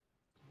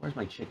Where's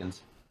my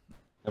chickens?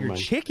 Never Your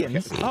mind.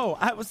 chickens? Okay. Oh,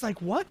 I was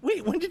like, what?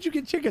 Wait, when did you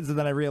get chickens? And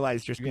then I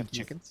realized you're You have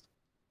chickens?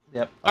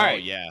 Yep. All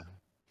right. Yeah.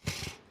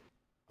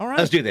 All right.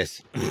 Let's do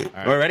this. All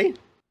right. We're ready?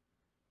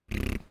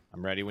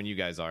 I'm ready when you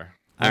guys are.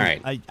 All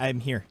right. I'm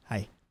here.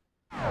 Hi.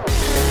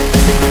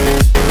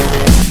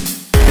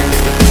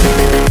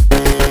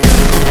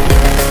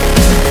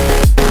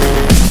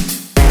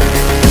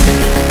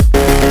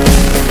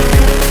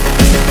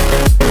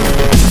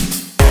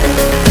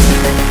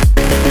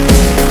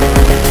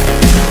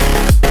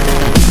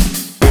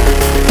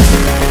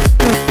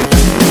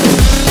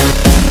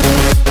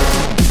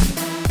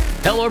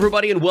 Hello,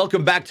 everybody, and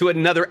welcome back to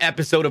another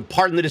episode of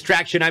Pardon the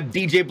Distraction. I'm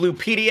DJ Blue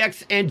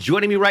PDX, and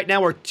joining me right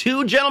now are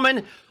two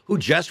gentlemen who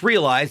just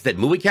realized that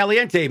muy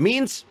caliente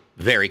means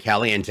very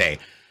caliente.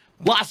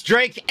 Lost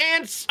Drake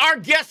and our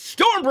guest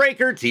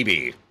Stormbreaker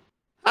TV.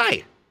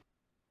 Hi.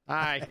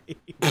 Hi.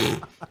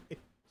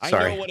 I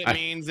Sorry. know what it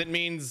means. It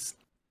means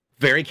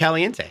Very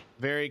caliente.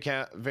 very,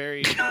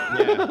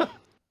 yeah,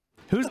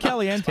 Who's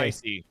Caliente?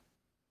 spicy.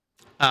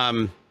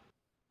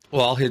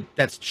 Well,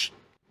 that's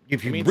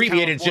if you It means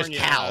abbreviate it, it's just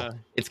California. Cal.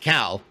 It's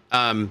Cal.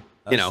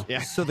 You know.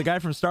 Yeah. So the guy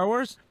from Star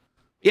Wars?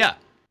 Yeah.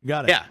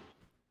 Got it. Yeah.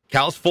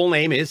 Cal's full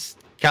name is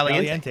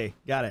Caliente. Caliente.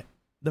 Got it.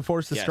 The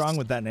Force is Yes. strong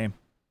with that name.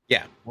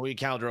 Yeah. Muy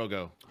Cal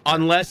Drogo.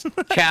 Unless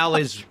Cal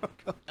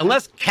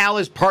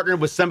is partnered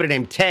with somebody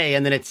named Tay,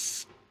 and then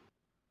it's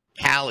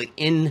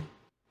Caliente,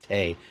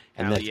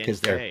 and that's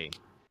because they're Caliente.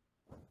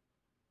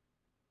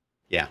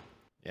 yeah.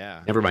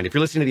 Yeah. Never mind. If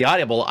you're listening to the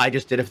audible, I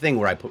just did a thing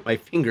where I put my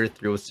finger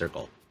through a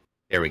circle.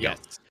 There we go.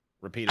 Yes.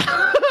 Repeatedly.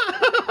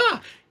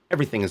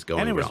 Everything is going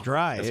And it was well.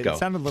 dry. Let's It go.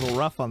 sounded a little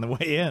rough on the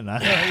way in.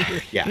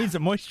 Yeah. Need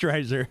some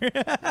moisturizer.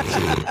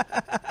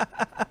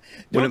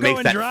 When Don't it go makes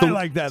in that dry thump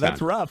like that. That's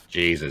sound. rough.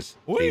 Jesus.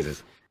 Woof.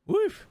 Jesus.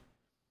 Woof.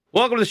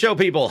 Welcome to the show,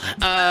 people.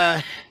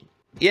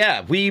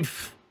 Yeah,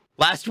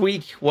 last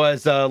week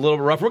was a little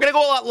rough. We're gonna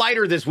go a lot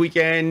lighter this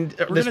weekend.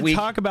 We're This going to week.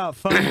 talk about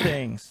fun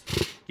things.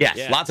 Yes,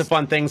 Yes. lots of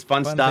fun things,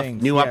 fun stuff,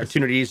 things, new yes.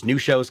 opportunities, new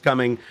shows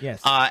coming.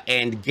 Yes.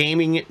 And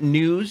gaming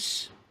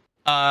news.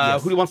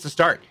 Yes. Who wants to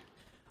start?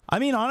 I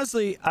mean,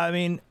 honestly,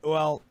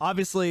 well,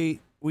 obviously,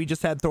 we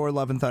just had Thor: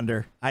 Love and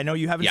Thunder. I know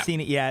you haven't Yeah.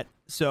 seen it yet,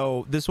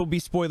 so this will be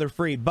spoiler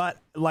free. But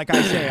like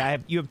I say,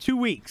 you have 2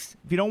 weeks.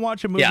 If you don't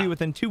watch a movie Yeah.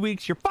 within 2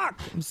 weeks, you're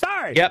fucked. I'm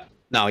sorry. Yep.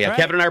 No, yeah. Right?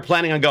 Kevin and I are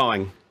planning on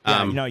going.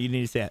 Yeah, no, you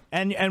need to see it.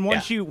 And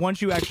once Yeah.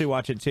 you actually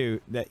watch it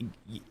too,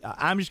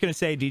 I'm just gonna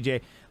say,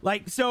 DJ,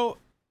 like, so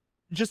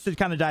just to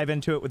kind of dive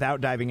into it without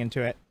diving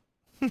into it,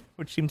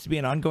 which seems to be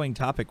an ongoing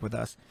topic with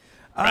us.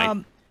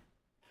 Right.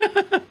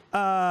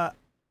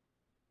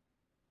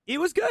 It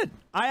was good.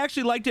 I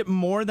actually liked it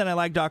more than I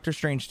liked Doctor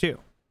Strange 2.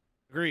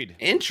 Agreed.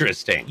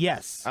 Interesting.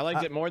 Yes. I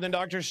liked it more than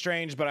Doctor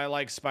Strange, but I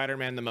like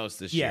Spider-Man the most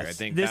this year. I Yes.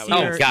 think this that was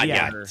year, Oh, God,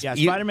 yeah. yeah. Yeah,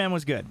 You- Spider-Man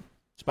was good.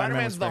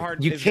 Spider-Man was Spider-Man's the great.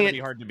 hard. You It's gonna can't- be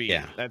hard to beat.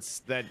 yeah.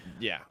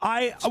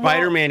 Yeah.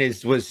 Spider-Man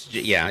it's So-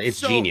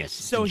 genius.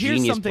 So It's a here's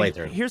genius something.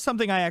 playthrough. Here's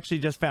something I actually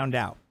just found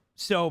out.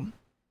 So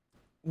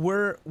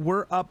we're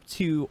up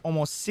to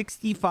almost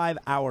 65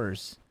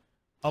 hours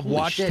of Holy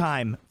watch shit.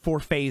 time for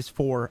Phase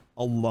 4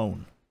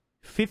 alone.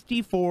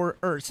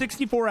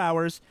 64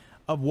 hours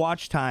of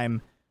watch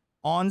time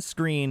on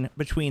screen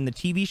between the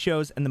TV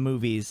shows and the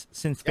movies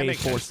since That Phase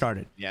makes 4 sense.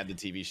 started, Yeah, the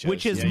TV shows.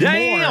 which is yeah,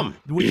 Damn!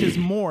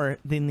 more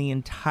than the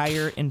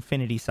entire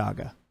Infinity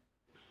Saga.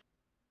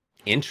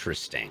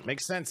 Interesting.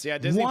 makes sense. Yeah,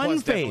 Disney One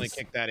Plus definitely phase.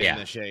 kicked that Yeah.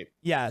 into shape.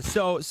 Yeah,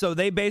 so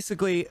they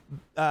basically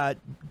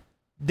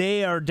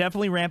they are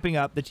definitely ramping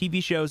up. The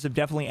TV shows have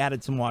definitely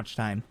added some watch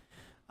time.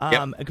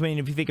 I mean,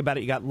 if you think about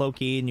it, you got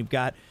Loki and you've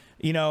got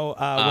Winter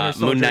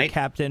Soldier, Moon Knight.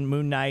 Captain,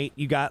 Moon Knight.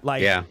 You got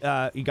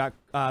you got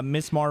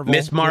Miss Marvel.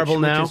 Miss Marvel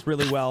which now. is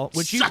really well.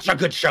 Which Such a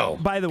good show.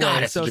 by the God,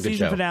 way, it's so such a good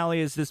season show. finale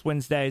is this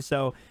Wednesday.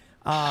 So,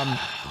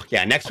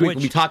 Yeah, next week we'll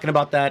be Which- talking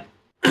about that.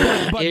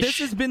 but this Ish.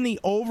 has been the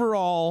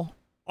overall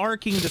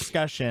arcing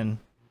discussion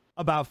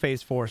about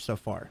Phase 4 so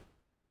far.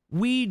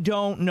 We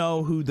don't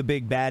know who the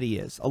big baddie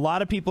is. A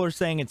lot of people are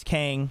saying it's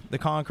Kang, the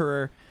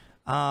Conqueror,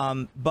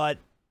 but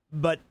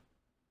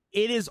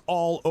it is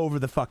all over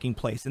the fucking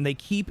place, and they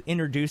keep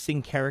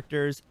introducing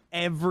characters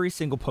every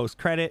single post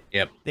credit.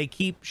 Yep. They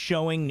keep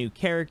showing new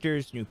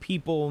characters, new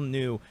people,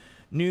 new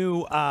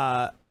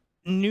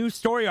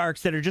story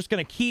arcs that are just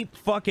gonna keep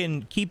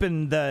fucking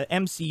keeping the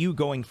MCU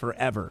going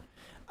forever.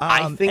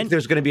 I think and-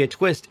 there's going to be a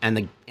twist, and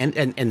the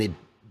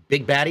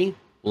big baddie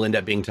will end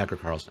up being Tucker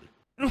Carlson.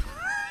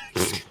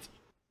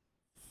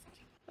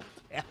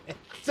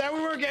 So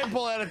we were getting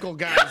political,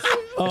 guys.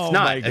 Oh It's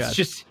not. my It's God.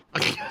 just.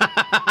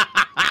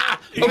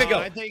 No, Okay, go.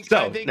 I think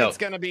So, no. it's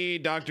gonna be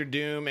Doctor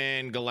Doom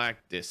and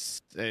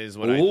Galactus is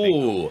what Ooh. I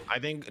think. I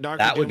think Doctor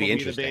That Doom would be will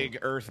interesting. the big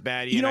Earth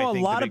baddie. You and know, I a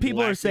think lot the of big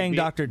people are Galactus saying being-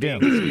 Dr. Doom.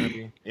 being is gonna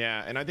be-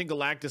 Yeah, and I think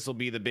Galactus will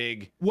be the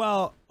big.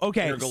 Well,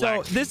 okay, so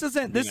Intergalactic, this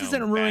isn't you know,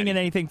 isn't ruining baddie.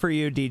 anything for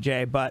you,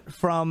 DJ, but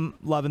from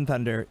Love and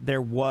Thunder,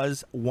 there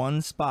was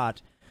one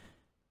spot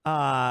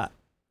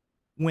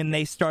when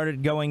they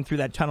started going through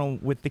that tunnel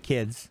with the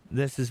kids.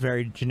 This is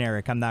very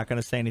generic. I'm not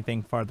going to say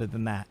anything farther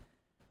than that.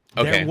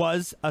 Okay. There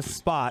was a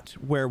spot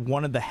where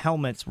one of the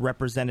helmets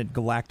represented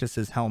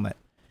Galactus's helmet.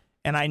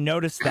 And I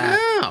noticed that,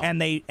 Oh.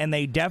 and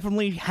they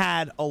definitely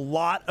had a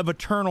lot of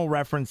Eternal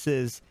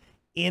references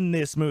in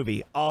this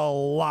movie. A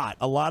lot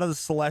of the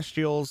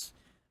Celestials,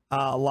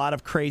 a lot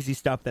of crazy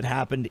stuff that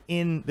happened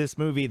in this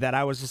movie that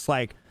I was just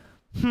like,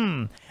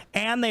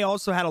 And they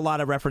also had a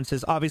lot of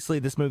references. Obviously,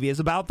 this movie is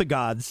about the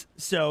gods,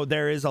 so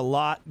there is a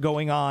lot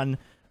going on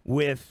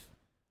with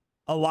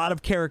a lot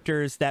of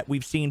characters that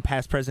we've seen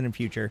past, present, and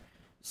future.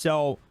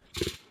 So,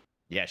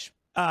 Yes.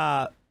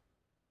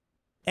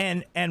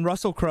 And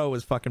Russell Crowe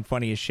was fucking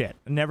funny as shit.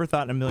 I never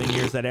thought in a million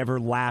years I'd ever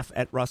laugh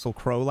at Russell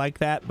Crowe like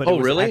that. But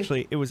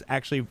it was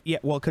actually yeah.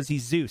 Well, because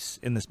he's Zeus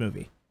in this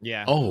movie.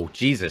 Yeah. Oh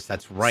Jesus,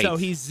 that's right. So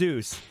he's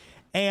Zeus,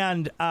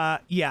 and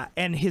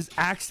and his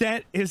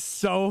accent is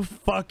so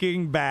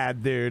fucking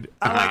bad, dude.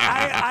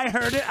 I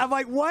heard it. I'm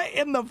like, what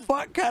in the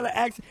fuck kind of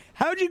accent?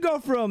 How'd you go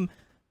from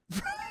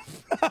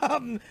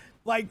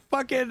like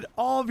fucking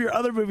all of your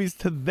other movies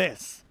to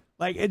this?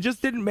 Like, it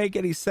just didn't make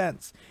any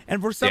sense.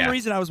 And for some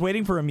reason, I was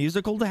waiting for a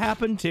musical to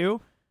happen, too.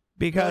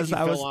 Because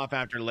I was... fell off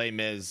after Les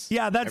Mis.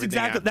 Yeah, that's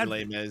exactly... That,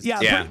 Les Mis.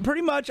 Yeah.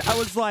 Pretty much, I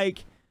was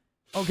like...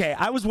 Okay,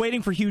 I was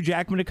waiting for Hugh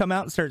Jackman to come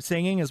out and start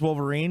singing as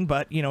Wolverine,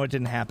 but, it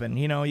didn't happen.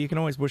 You can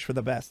always wish for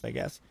the best, I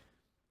guess.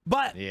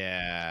 But...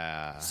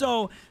 Yeah.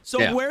 So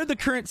where the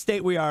current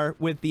state we are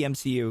with the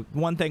MCU,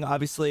 one thing,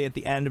 obviously, at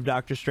the end of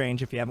Doctor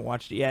Strange, if you haven't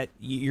watched it yet,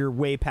 you're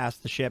way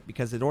past the ship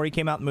because it already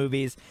came out in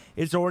movies.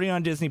 It's already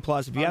on Disney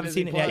Plus. If you haven't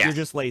seen it yet, you're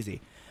just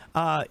lazy.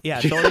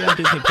 It's already on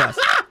Disney Plus.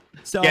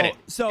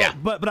 So,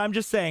 but I'm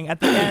just saying, at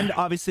the end,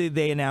 obviously,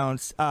 they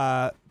announced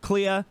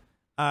Clea.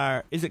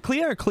 Is it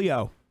Clea or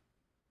Cleo?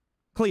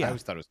 Clea. I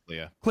always thought it was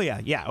Clea.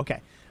 Clea, yeah,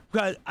 okay.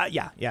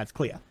 It's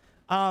Clea.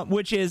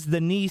 Which is the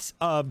niece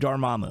of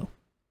Dormammu.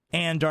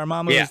 And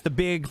Dormammu is the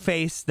big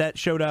face that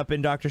showed up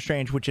in Doctor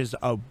Strange, which is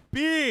a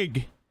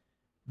big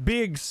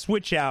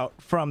switch out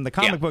from the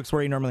comic books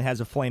where he normally has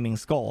a flaming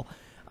skull.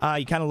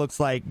 He kind of looks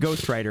like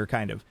Ghost Rider,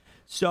 kind of.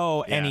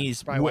 So, and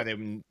he's... probably why they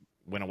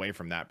went away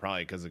from that,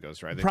 probably because of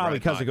Ghost Rider. Probably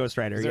because of Ghost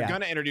Rider, They're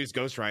going to introduce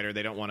Ghost Rider.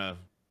 They don't want to...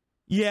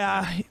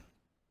 Yeah.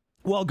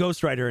 Well,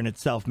 Ghost Rider in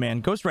itself,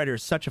 man. Ghost Rider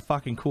is such a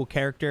fucking cool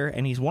character,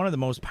 and he's one of the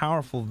most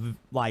powerful,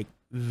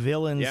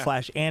 villains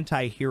 /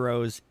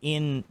 anti-heroes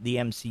in the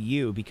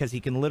MCU because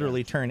he can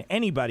literally turn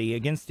anybody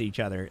against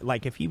each other.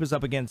 Like, if he was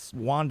up against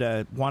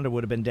Wanda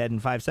would have been dead in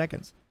 5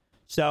 seconds.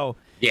 So,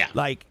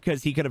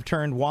 because he could have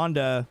turned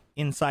Wanda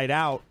inside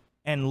out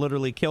and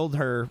literally killed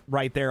her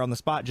right there on the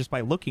spot just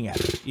by looking at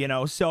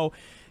her, So,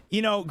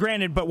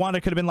 granted, but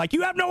Wanda could have been like,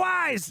 you have no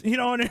eyes,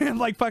 and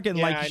like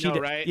fucking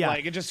right? Yeah.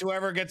 Like, it just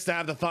whoever gets to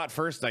have the thought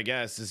first, I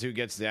guess, is who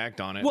gets to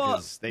act on it.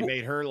 Because they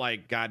made her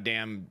like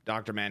goddamn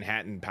Dr.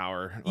 Manhattan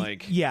power.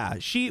 Like, yeah,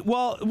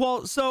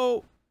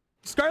 so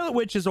Scarlet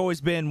Witch has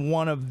always been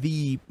one of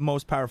the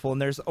most powerful,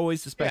 and there's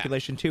always the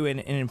speculation too in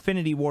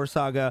Infinity War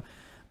saga.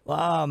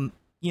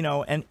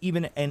 And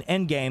even in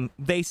Endgame,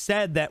 they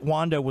said that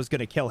Wanda was going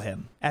to kill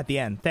him at the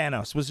end.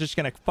 Thanos was just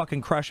going to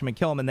fucking crush him and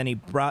kill him, and then he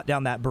brought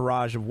down that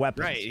barrage of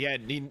weapons. Right, yeah,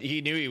 he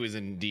knew he was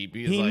in deep.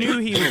 He knew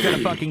he was going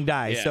to fucking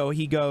die, so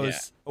he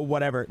goes,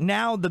 whatever.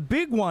 Now, the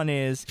big one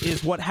is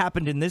what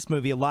happened in this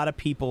movie. A lot of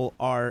people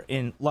are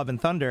in Love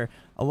and Thunder.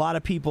 A lot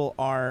of people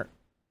are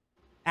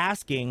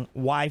asking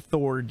why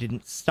Thor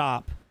didn't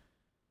stop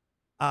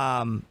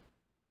Thanos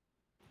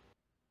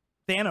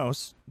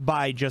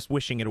by just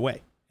wishing it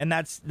away. And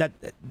that's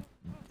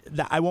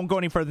I won't go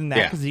any further than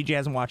that because DJ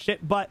hasn't watched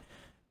it. But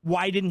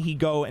why didn't he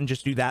go and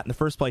just do that in the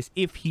first place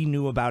if he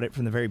knew about it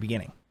from the very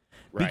beginning?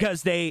 Right.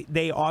 Because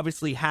they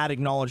obviously had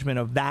acknowledgement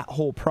of that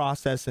whole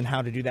process and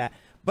how to do that.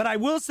 But I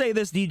will say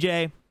this,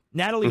 DJ,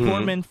 Natalie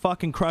Portman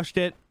fucking crushed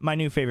it. My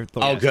new favorite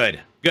Thor. Oh, good.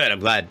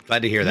 I'm glad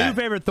to hear that.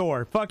 New favorite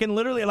Thor. Fucking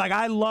literally, like,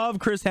 I love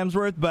Chris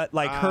Hemsworth, but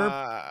like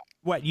her.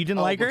 What, you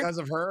didn't like her? Because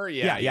of her?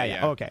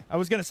 Yeah. Okay. I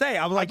was going to say,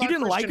 I was like, you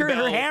didn't like her?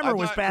 Her hammer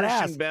was badass.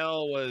 Christian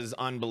Bale was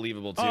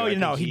unbelievable, too.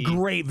 Oh, he's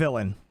great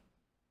villain.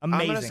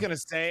 Amazing. I'm just going to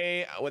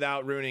say,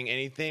 without ruining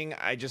anything,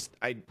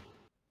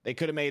 they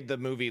could have made the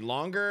movie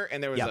longer,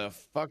 and there was a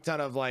fuck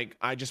ton of, like,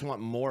 I just want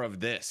more of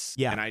this.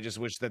 Yeah. And I just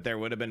wish that there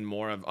would have been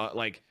more of,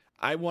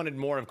 I wanted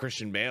more of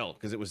Christian Bale,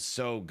 because it was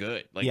so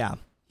good. Like, yeah.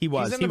 He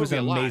was an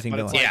amazing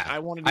villain.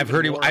 Like, I've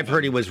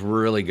heard he was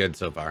really good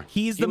so far.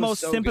 He's the most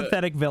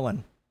sympathetic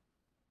villain.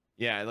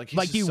 Yeah,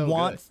 like you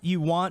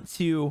want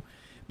to,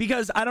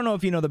 because I don't know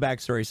if you know the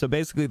backstory. So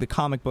basically, the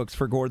comic books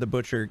for Gore the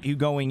Butcher, you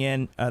going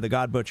in the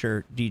God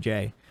Butcher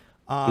DJ.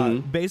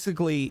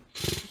 Basically,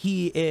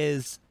 he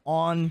is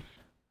on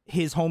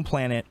his home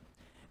planet,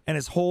 and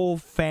his whole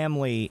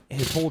family,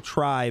 his whole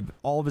tribe,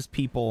 all of his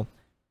people,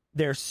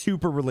 they're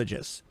super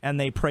religious, and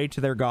they pray to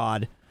their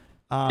God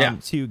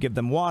to give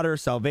them water,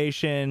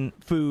 salvation,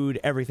 food,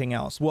 everything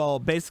else. Well,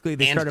 basically,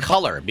 they started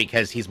color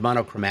because he's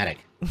monochromatic.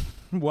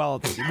 I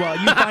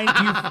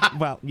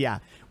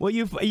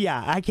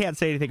can't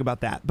say anything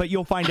about that, but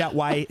you'll find out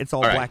why it's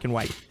all black and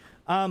white.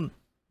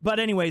 But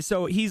anyway,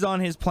 so he's on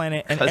his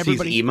planet, and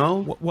everybody. He's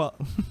emo? Well,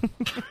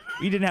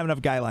 he didn't have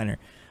enough guy liner.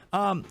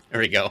 There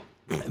we go.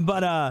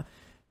 But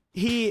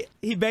he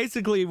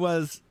basically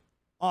was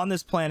on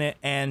this planet,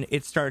 and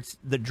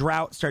the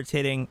drought starts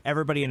hitting.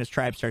 Everybody in his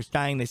tribe starts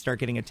dying. They start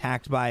getting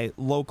attacked by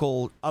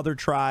local other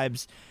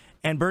tribes,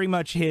 and pretty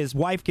much his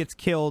wife gets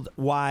killed.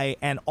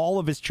 And all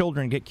of his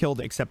children get killed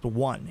except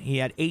one. He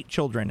had 8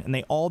 children, and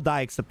they all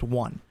die except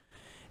one.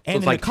 And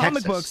in like the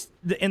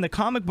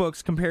comic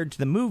books, compared to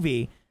the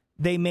movie,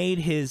 they made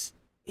his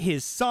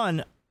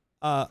son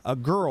a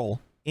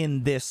girl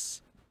in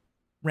this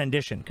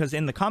rendition, because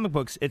in the comic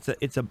books it's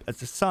a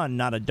son,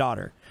 not a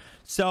daughter.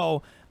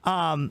 So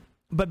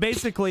but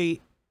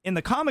basically in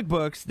the comic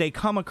books he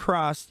comes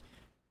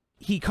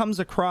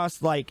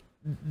across like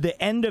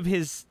the end of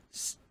his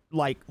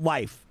like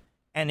life,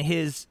 and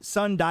his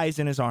son dies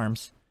in his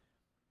arms,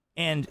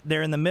 and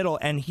they're in the middle,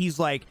 and he's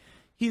like,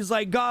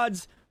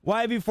 gods,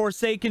 why have you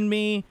forsaken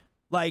me?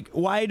 Like,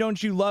 why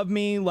don't you love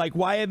me? Like,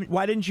 why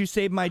didn't you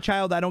save my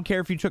child? I don't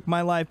care if you took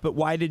my life, but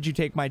why did you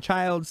take my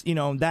child's? You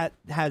know, that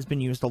has been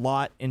used a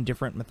lot in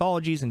different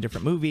mythologies and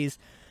different movies.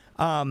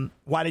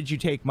 Why did you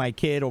take my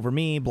kid over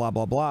me? Blah,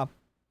 blah, blah.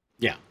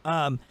 Yeah.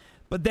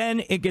 But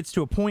then it gets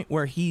to a point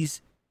where he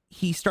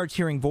starts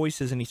hearing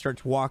voices, and he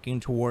starts walking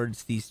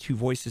towards these 2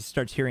 voices,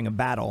 starts hearing a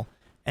battle,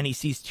 and he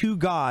sees 2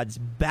 gods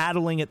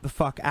battling it the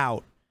fuck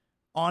out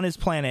on his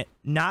planet,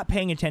 not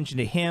paying attention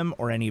to him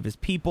or any of his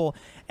people.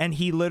 And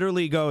he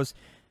literally goes,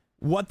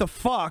 what the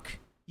fuck?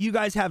 You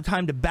guys have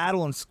time to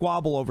battle and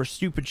squabble over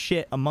stupid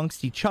shit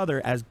amongst each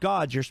other as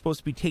gods. You're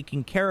supposed to be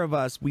taking care of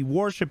us. We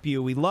worship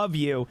you. We love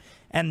you.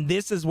 And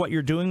this is what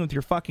you're doing with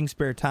your fucking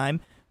spare time,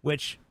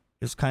 which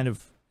is kind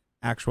of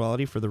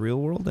actuality for the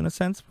real world in a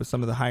sense with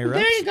some of the higher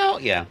ups. There you go.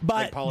 Yeah.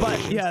 But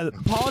yeah,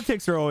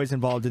 politics are always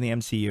involved in the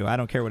MCU. I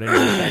don't care what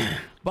anyone says.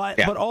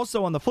 But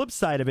also on the flip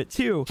side of it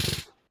too,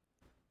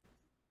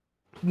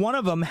 one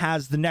of them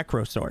has the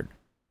Necro Sword,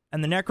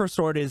 and the Necro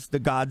Sword is the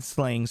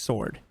god-slaying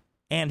sword.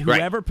 And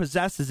whoever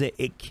possesses it,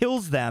 it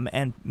kills them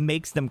and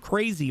makes them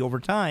crazy over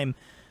time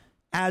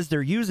as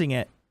they're using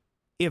it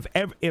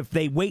if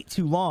they wait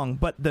too long.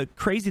 But the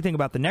crazy thing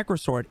about the Necro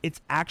Sword, it's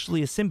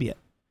actually a symbiote.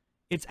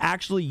 It's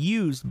actually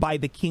used by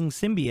the King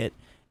symbiote,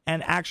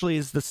 and actually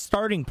is the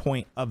starting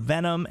point of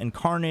Venom and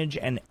Carnage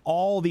and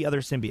all the other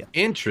symbiotes.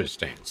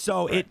 Interesting.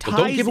 So it ties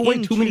don't give away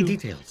into, too many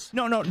details.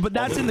 No, but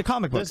that's in the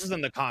comic book. This is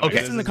in the comic. Okay,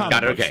 it's in the comic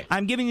books. Okay.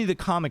 I'm giving you the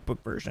comic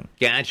book version.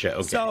 Gotcha.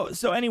 Okay.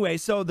 So anyway,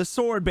 so the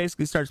sword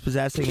basically starts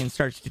possessing and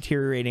starts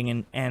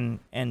deteriorating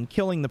and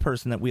killing the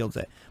person that wields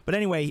it. But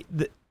anyway,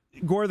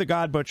 Gore the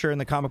God Butcher in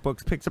the comic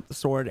books picks up the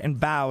sword and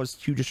vows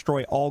to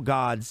destroy all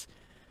gods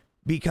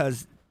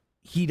because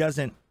he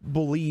doesn't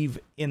believe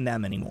in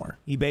them anymore.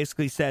 He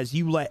basically says,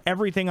 you let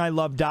everything I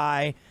love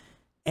die,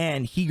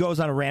 and he goes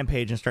on a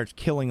rampage and starts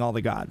killing all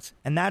the gods.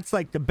 And that's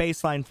like the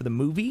baseline for the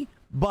movie,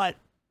 but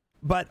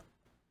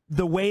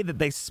the way that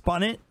they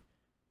spun it,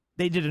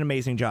 they did an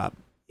amazing job.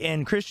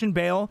 And Christian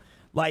Bale,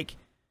 like,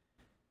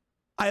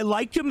 I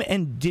liked him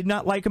and did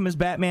not like him as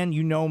Batman.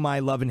 You know my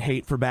love and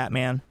hate for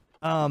Batman.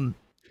 I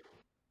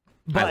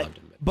loved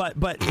him.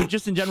 But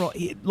just in general,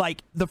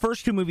 like, the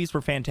first 2 movies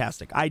were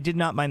fantastic. I did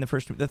not mind the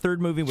first 2. The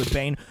third movie was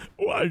Bane.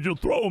 Why'd you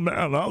throw a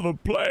man out of a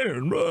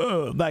plane?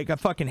 Like, I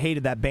fucking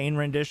hated that Bane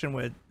rendition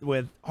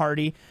with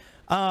Hardy.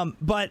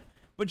 But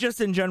just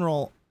in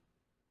general,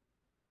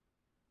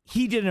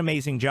 he did an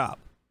amazing job.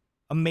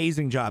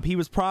 Amazing job. He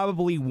was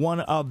probably one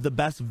of the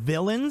best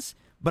villains,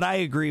 but I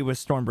agree with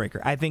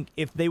Stormbreaker. I think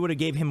if they would have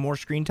gave him more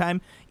screen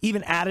time,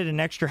 even added an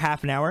extra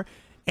half an hour,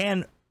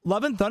 and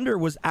Love and Thunder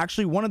was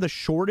actually one of the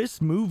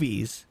shortest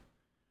movies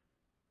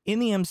in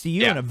the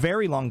MCU in a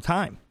very long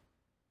time.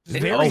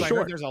 Very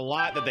short. There's a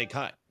lot that they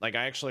cut. Like,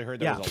 I actually heard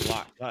there was a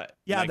lot cut.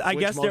 Yeah, like, I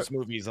guess most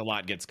movies a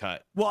lot gets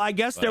cut. Well, I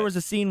guess there was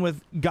a scene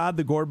with God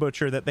the Gore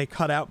Butcher that they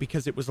cut out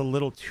because it was a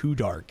little too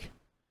dark.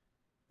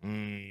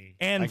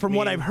 And from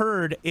what I've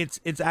heard, it's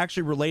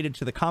actually related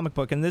to the comic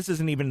book, and this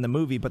isn't even in the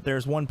movie, but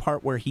there's one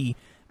part where he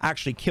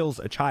actually kills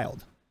a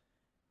child,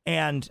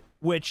 and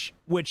which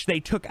they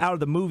took out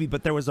of the movie,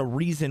 but there was a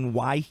reason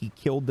why he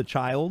killed the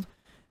child.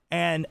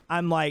 And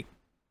I'm like,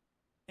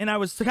 and I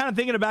was kind of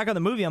thinking back on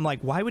the movie, I'm like,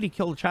 why would he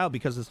kill the child?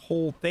 Because this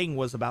whole thing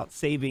was about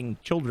saving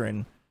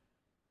children.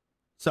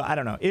 So I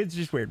don't know, it's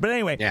just weird. But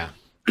anyway,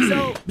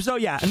 so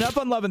yeah, enough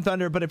on Love and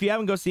Thunder. But if you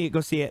haven't go see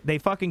it. They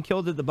fucking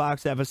killed it at the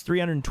box office.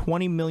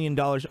 $320 million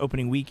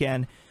opening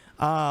weekend.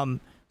 So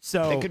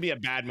it could be a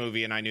bad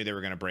movie, and I knew they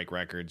were going to break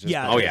records.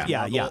 Yeah.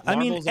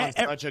 Marvel's on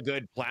such a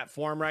good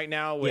platform right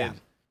now.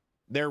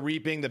 They're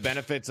reaping the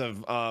benefits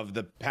of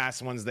the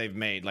past ones they've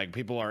made. Like,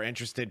 people are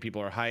interested,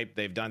 people are hyped.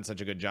 They've done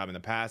such a good job in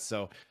the past,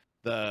 so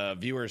the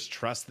viewers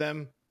trust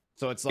them.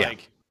 So it's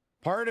like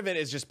part of it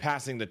is just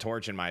passing the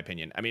torch, in my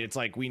opinion. I mean, it's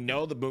like, we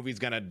know the movie's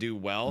gonna do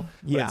well,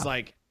 but it's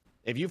like,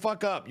 if you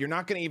fuck up, you're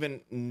not gonna even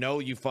know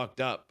you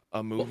fucked up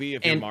a movie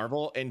if you're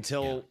Marvel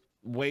until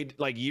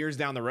years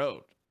down the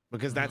road,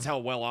 because that's how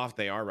well off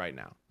they are right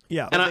now.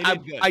 Yeah, and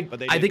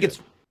I think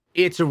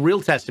it's a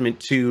real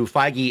testament to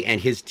Feige and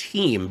his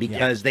team,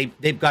 because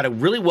they've got a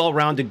really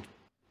well-rounded,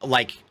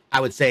 like, I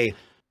would say,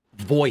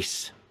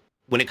 voice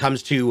when it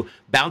comes to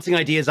bouncing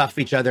ideas off of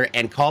each other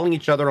and calling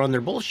each other on their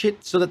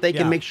bullshit so that they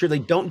can make sure they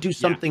don't do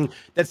something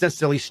that's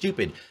necessarily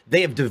stupid.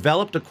 They have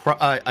developed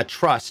a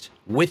trust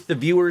with the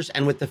viewers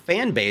and with the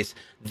fan base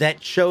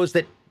that shows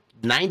that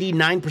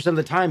 99% of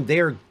the time,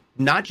 they're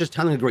not just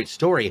telling a great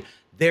story,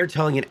 they're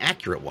telling an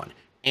accurate one.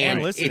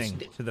 And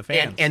listening to the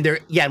fans. And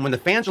when the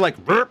fans are like,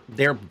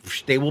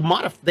 they will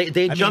modify,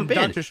 they jump in.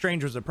 Doctor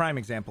Strange was a prime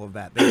example of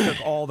that. They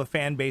took all the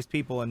fan-based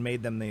people and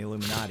made them the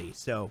Illuminati,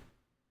 so...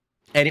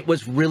 And it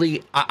was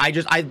really,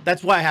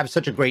 that's why I have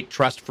such a great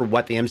trust for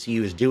what the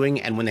MCU is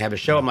doing. And when they have a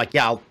show, I'm like,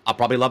 yeah, I'll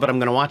probably love it. I'm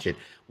going to watch it.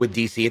 With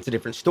DC, it's a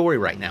different story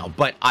right now.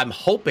 But I'm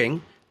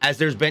hoping, as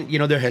there's been,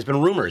 there has been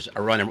rumors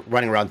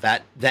running around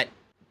that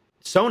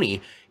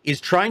Sony is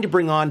trying to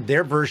bring on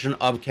their version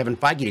of Kevin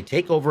Feige to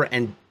take over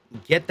and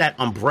get that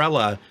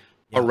umbrella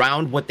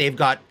around what they've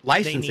got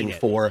licensing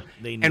for,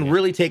 and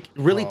really take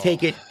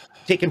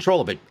control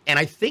of it. And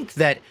I think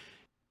that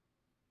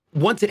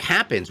once it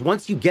happens,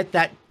 once you get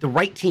the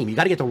right team, you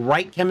got to get the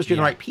right chemistry and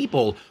the right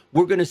people,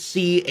 we're going to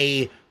see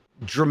a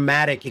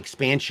dramatic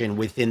expansion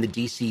within the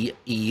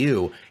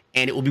DCEU,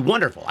 and it will be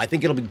wonderful. I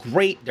think it'll be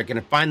great. They're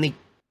going to finally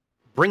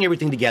bring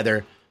everything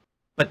together,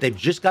 but they've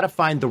just got to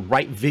find the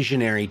right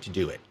visionary to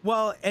do it.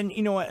 Well, and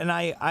you know what? And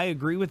I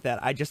agree with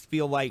that. I just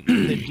feel like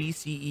the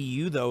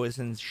DCEU, though, is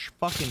in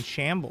fucking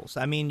shambles.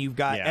 I mean, you've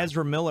got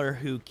Ezra Miller,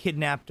 who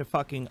kidnapped a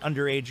fucking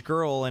underage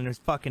girl and has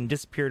fucking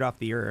disappeared off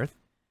the earth.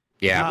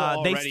 Yeah,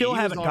 they still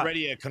haven't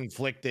already a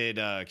conflicted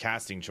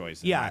casting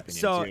choice. In my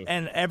opinion, too.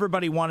 And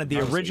everybody wanted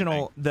the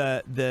original,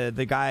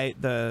 the guy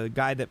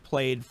that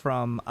played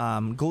from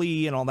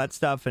Glee and all that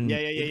stuff. And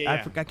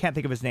I can't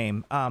think of his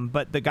name.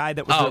 But the guy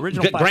that was the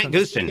original Grant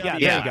Gustin. Yeah,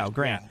 there you go,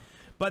 Grant.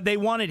 But they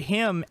wanted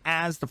him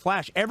as the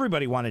Flash.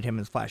 Everybody wanted him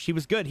as Flash. He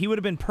was good. He would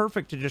have been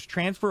perfect to just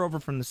transfer over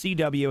from the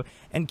CW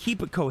and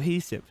keep it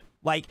cohesive.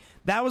 Like,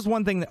 that was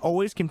one thing that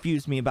always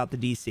confused me about the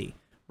DC.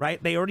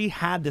 Right? They already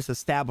had this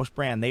established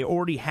brand. They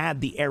already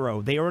had the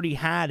Arrow. They already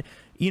had,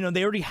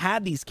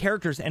 these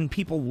characters and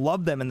people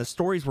loved them and the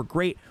stories were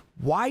great.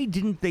 Why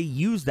didn't they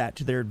use that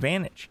to their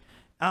advantage?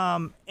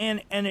 A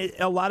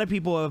lot of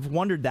people have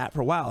wondered that for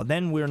a while.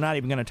 Then we're not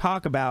even going to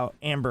talk about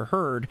Amber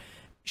Heard.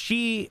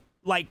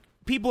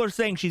 People are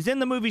saying she's in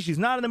the movie, she's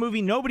not in the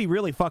movie. Nobody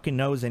really fucking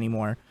knows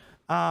anymore.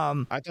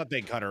 I thought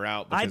they cut her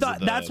out. I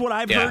thought that's what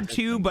I've heard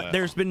too, but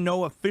there's been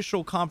no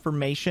official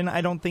confirmation, I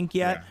don't think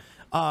yet. Yeah.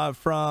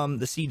 From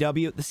the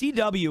CW. The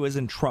CW is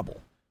in trouble.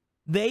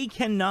 They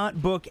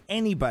cannot book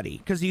anybody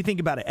because you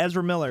think about it,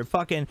 Ezra Miller,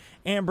 fucking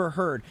Amber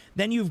Heard.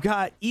 Then you've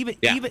got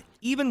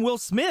even Will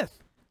Smith.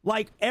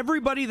 Like,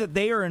 everybody that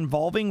they are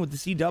involving with the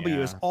CW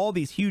is all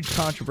these huge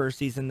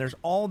controversies, and there's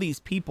all these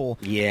people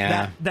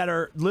that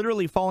are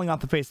literally falling off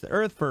the face of the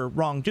earth for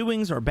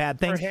wrongdoings or bad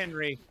things. For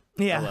Henry.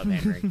 Yeah. I love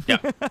Henry.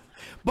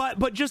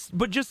 But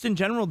just in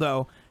general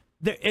though,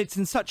 it's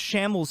in such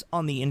shambles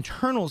on the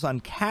internals on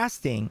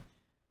casting.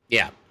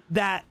 Yeah.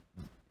 That,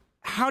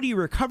 how do you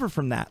recover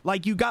from that?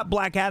 Like, you got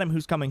Black Adam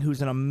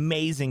who's an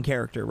amazing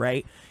character,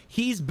 right?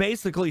 He's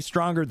basically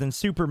stronger than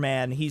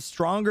Superman. He's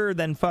stronger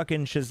than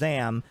fucking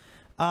Shazam.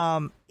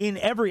 In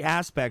every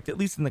aspect, at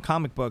least in the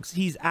comic books,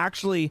 he's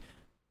actually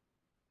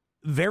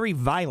very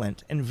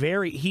violent and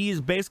he is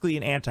basically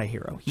an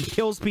anti-hero. He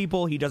kills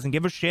people. He doesn't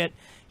give a shit.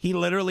 He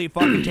literally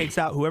fucking takes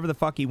out whoever the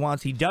fuck he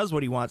wants. He does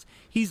what he wants.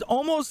 He's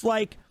almost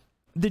like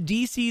the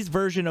DC's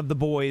version of The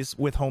Boys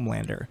with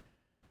Homelander.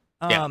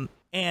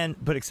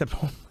 But except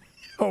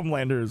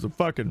Homelander is a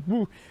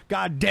fucking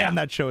god damn,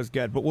 that show is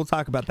good, but we'll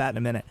talk about that in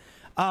a minute.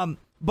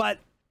 But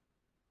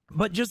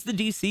just the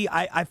DC,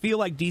 I feel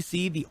like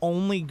DC, the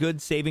only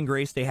good saving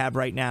grace they have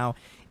right now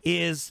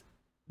is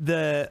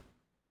that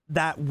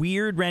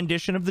weird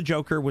rendition of the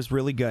Joker was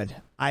really good.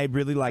 I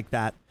really like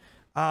that.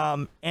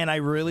 And I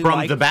really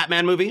from the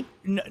Batman movie.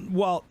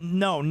 No,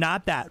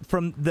 not that.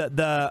 From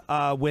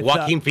the with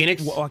Joaquin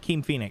Phoenix.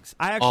 Joaquin Phoenix.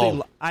 I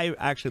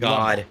actually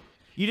love it.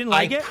 You didn't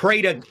like it?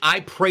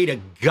 I pray to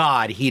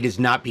God he does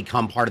not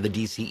become part of the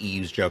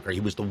DCEU's Joker. He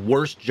was the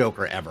worst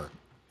Joker ever.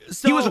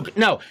 So, he was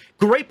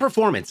great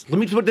performance. Let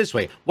me put it this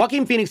way.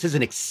 Joaquin Phoenix is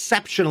an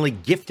exceptionally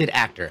gifted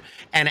actor.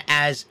 And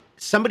as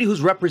somebody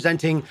who's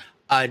representing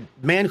a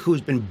man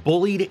who's been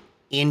bullied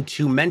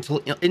into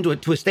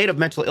a state of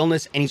mental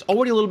illness, and he's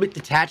already a little bit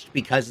detached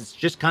because it's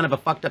just kind of a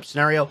fucked up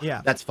scenario,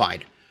 that's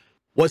fine.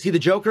 Was he the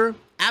Joker?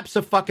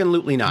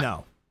 Abso-fucking-lutely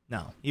not.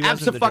 No,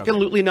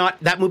 absolutely not.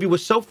 That movie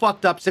was so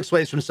fucked up 6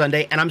 Ways from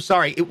Sunday, and I'm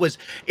sorry, it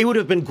would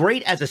have been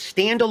great as a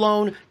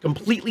standalone,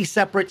 completely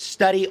separate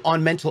study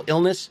on mental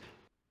illness.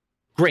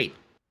 Great.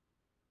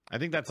 I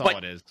think that's all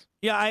it is.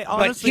 Yeah, I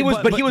honestly.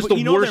 But he was the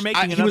worst.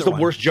 He was the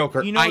worst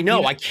Joker. I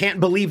know. I can't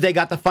believe they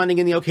got the funding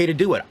and the okay to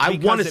do it. I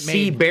want to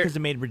see because it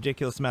made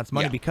ridiculous amounts of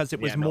money because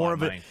it was more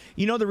of a.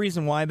 You know the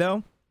reason why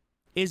though,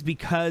 is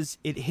because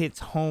it hits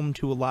home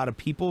to a lot of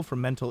people from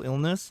mental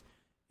illness.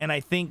 And I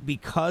think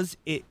because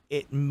it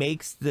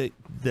makes the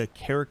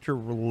character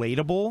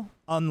relatable,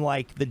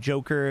 unlike the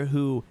Joker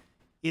who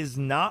is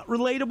not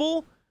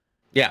relatable.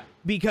 Yeah.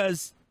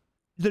 Because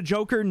the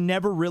Joker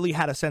never really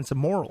had a sense of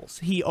morals.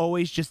 He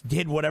always just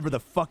did whatever the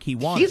fuck he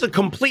wanted. He's a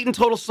complete and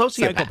total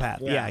sociopath.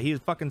 Psychopath. Yeah, he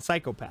was fucking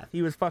psychopath.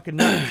 He was fucking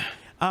nuts.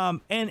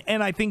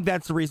 And I think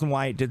that's the reason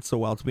why it did so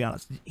well, to be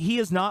honest. He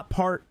is not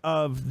part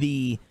of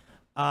the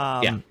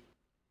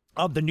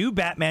new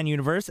Batman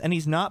universe, and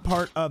he's not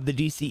part of the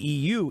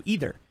DCEU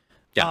either.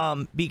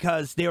 Yeah.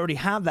 Because they already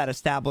have that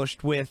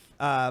established with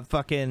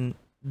fucking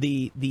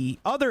the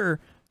other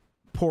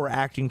poor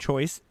acting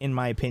choice, in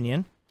my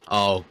opinion.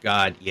 Oh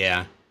God,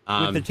 yeah.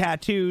 With the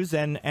tattoos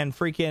and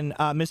freaking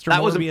Mr.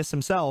 Morbius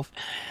himself.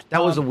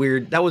 That was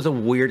a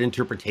weird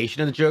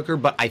interpretation of the Joker,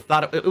 but I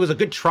thought it was a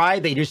good try.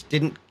 They just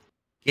didn't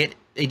hit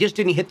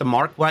the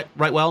mark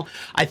right well.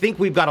 I think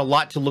we've got a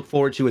lot to look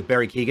forward to with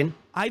Barry Keoghan.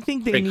 I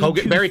think they need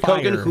to Barry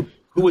fire Keoghan,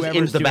 who was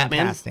in the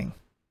Batman casting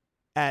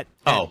at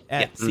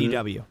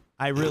CW.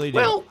 I really do.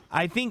 Well,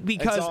 I think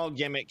because it's all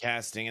gimmick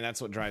casting, and that's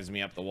what drives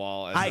me up the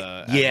wall.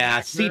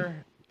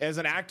 As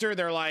an actor,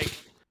 they're like,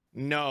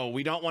 no,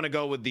 we don't want to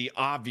go with the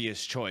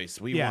obvious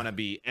choice. We want to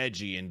be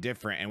edgy and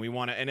different, and we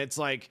want to. And it's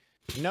like,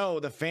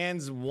 no, the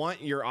fans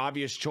want your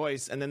obvious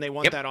choice, and then they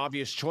want that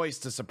obvious choice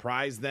to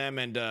surprise them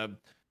and to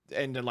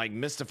like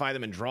mystify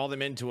them and draw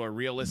them into a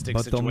realistic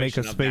situation. But they'll make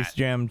a Space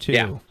Jam too.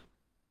 Yeah.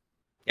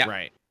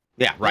 Right.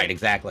 Yeah. Right.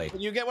 Exactly.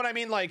 You get what I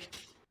mean? Like.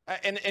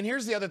 And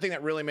here's the other thing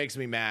that really makes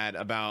me mad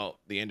about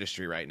the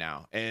industry right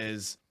now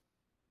is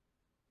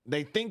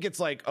they think it's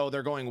like, oh,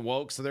 they're going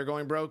woke, so they're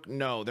going broke.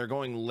 No, they're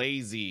going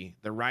lazy.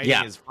 The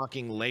writing is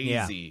fucking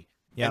lazy.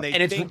 Yeah. And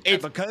they think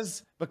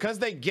it's because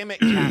they gimmick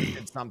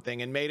casted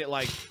something and made it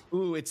like,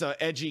 ooh, it's a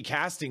edgy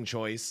casting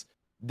choice.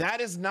 That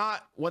is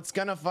not what's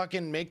gonna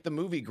fucking make the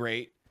movie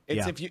great.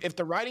 It's if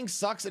the writing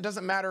sucks, it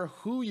doesn't matter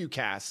who you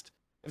cast.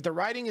 If the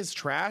writing is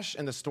trash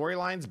and the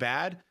storyline's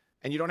bad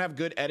and you don't have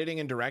good editing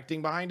and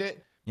directing behind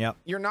it,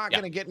 you're not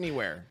going to get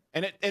anywhere.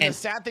 And the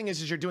sad thing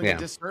is you're doing a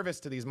disservice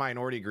to these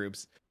minority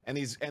groups and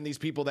these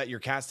people that you're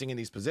casting in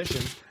these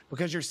positions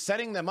because you're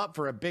setting them up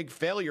for a big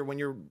failure when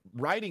you're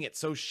writing it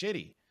so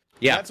shitty.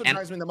 Yeah, that's what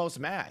drives me the most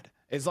mad.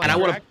 Is like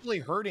you're actually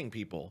hurting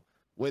people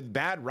with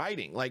bad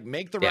writing. Like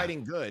make the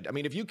writing good. I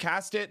mean, if you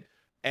cast it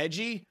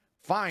edgy,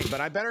 fine, but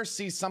I better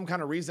see some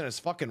kind of reason as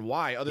fucking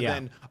why other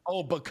than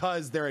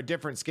because they're a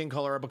different skin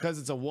color or because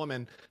it's a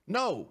woman.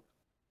 No.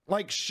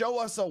 Like, show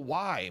us a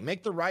why.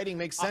 Make the writing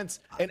make sense,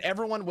 and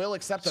everyone will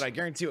accept it. I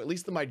guarantee you, at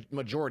least the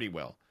majority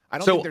will. I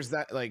don't think there's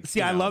that. Like,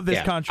 see, I love this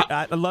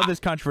I love this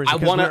controversy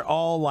because we're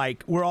all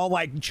like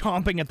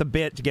chomping at the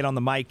bit to get on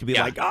the mic to be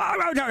like, go.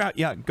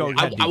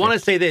 I want to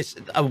say this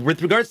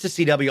with regards to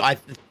CW.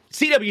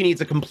 CW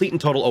needs a complete and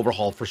total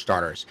overhaul for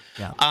starters.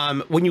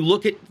 Yeah. When you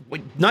look at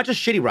not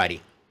just shitty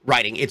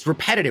writing, it's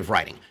repetitive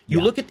writing. You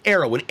look at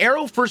Arrow. When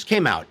Arrow first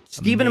came out,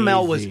 Stephen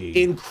Amell was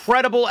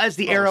incredible as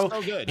the Arrow.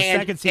 So good. The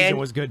second season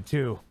was good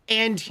too.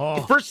 And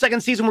the first,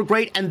 second season were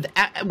great. And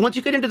once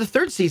you get into the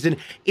third season,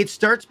 it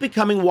starts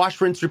becoming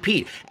wash, rinse,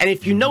 repeat. And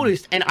if you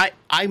noticed, and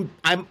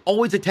I'm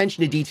always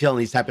attention to detail in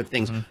these type of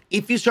things.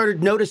 If you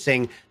started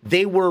noticing,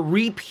 they were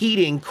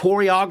repeating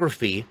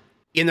choreography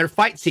in their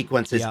fight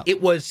sequences.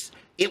 It was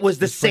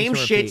the same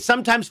shit.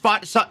 Sometimes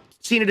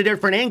seen at a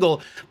different angle,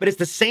 but it's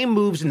the same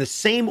moves in the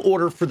same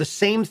order for the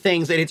same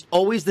things, and it's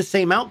always the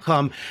same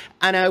outcome.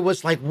 And I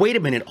was like, wait a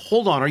minute,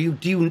 hold on.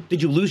 Did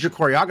you lose your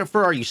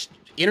choreographer? Are you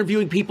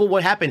interviewing people?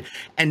 What happened?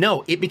 And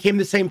no, it became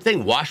the same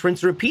thing. Wash,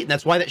 rinse, repeat. And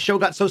that's why that show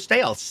got so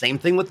stale. Same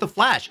thing with The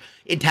Flash.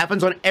 It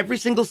happens on every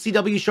single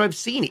CW show I've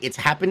seen. It's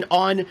happened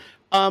on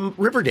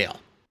Riverdale.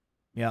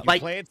 Yeah. You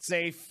play it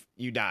safe,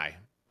 you die.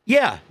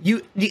 Yeah.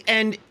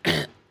 And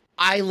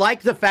I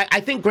like the fact,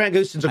 I think Grant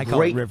Gustin's a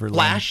great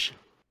Flash.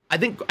 I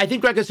think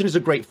Grant Gustin is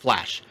a great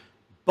Flash,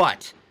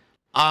 but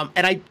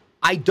and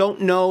I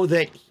don't know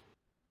that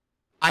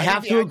I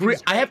have to agree.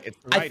 It's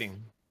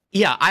writing.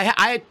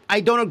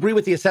 I don't agree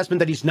with the assessment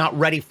that he's not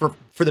ready for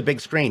the big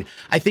screen.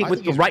 I think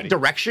with the right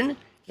direction,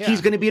 he's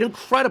going to be an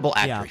incredible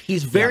actor. Yeah.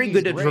 He's very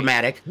good at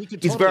dramatic.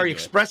 He's very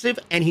expressive,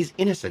 and he's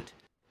innocent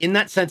in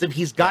that sense of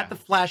he's got the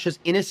Flash's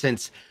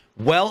innocence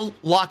well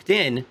locked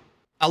in,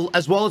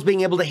 as well as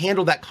being able to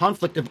handle that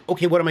conflict of,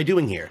 okay, what am I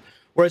doing here?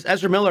 Whereas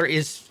Ezra Miller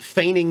is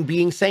feigning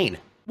being sane.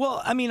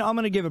 Well, I mean, I'm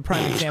going to give a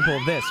prime example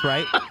of this,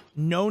 right?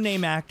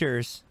 No-name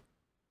actors.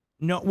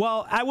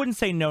 Well, I wouldn't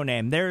say no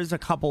name. There's a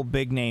couple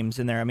big names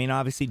in there. I mean,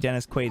 obviously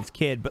Dennis Quaid's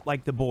kid, but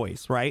like The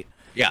Boys, right?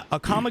 Yeah.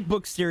 A comic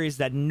book series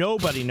that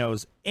nobody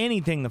knows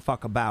anything the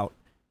fuck about,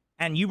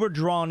 and you were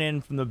drawn in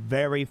from the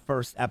very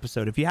first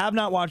episode. If you have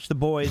not watched The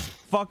Boys,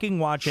 fucking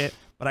watch it.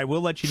 But I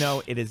will let you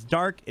know, it is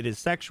dark, it is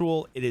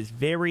sexual, it is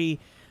very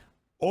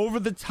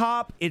over the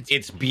top.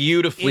 It's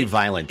beautifully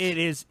violent. It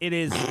is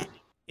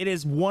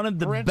one of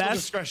the best.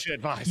 Discretion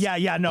advice.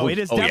 Yeah, no, it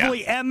is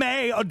definitely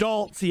MA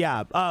adults.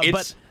 Yeah,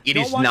 but it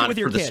is not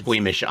for the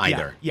squeamish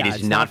either. Yeah, it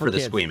is not for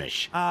the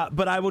squeamish.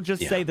 But I will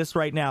just say this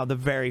right now: the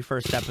very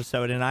first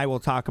episode, and I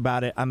will talk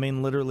about it. I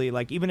mean, literally,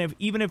 like even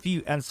if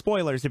you, and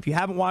spoilers, if you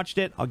haven't watched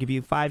it, I'll give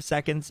you 5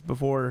 seconds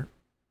before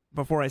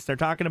I start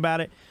talking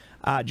about it.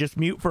 Just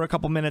mute for a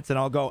couple minutes and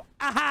I'll go,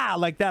 aha,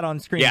 like that on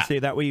screen.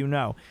 So that way you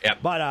know. Yep.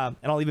 But, and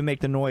I'll even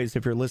make the noise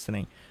if you're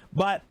listening.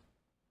 But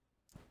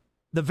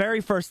the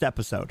very first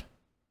episode,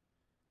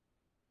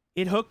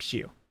 it hooks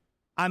you.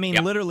 I mean,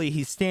 literally,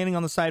 he's standing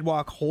on the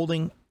sidewalk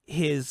holding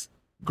his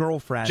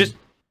girlfriend,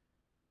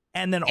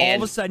 and then all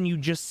of a sudden you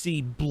just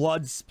see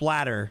blood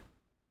splatter.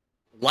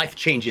 Life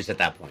changes at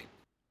that point.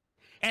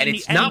 And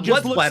it's not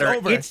blood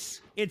splatter.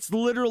 It's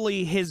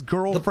literally his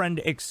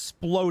girlfriend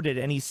exploded,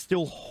 and he's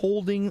still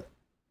holding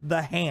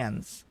the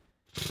hands.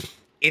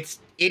 It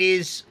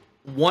is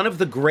one of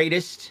the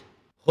greatest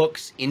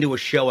hooks into a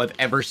show I've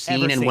ever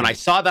seen. And when I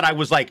saw that, I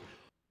was like,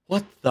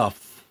 what the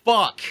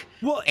fuck?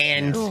 Well,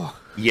 and I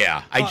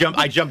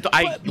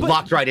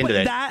locked right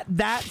into it.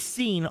 That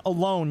scene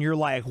alone, you're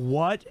like,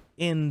 what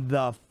in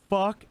the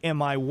fuck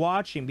am I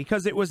watching?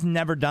 Because it was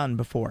never done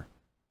before.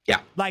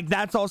 Yeah. Like,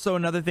 that's also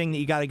another thing that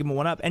you got to give him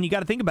one up. And you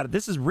got to think about it.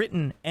 This is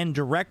written and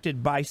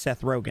directed by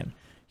Seth Rogen.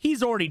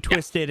 He's already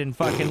twisted and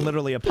fucking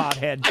literally a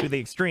pothead to the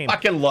extreme. I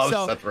fucking love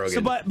Seth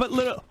Rogen.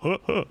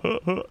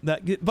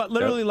 But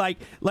literally, like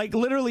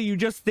literally, you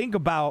just think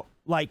about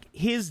like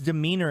his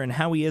demeanor and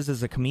how he is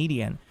as a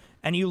comedian,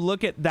 and you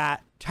look at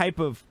that type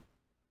of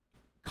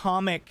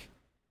comic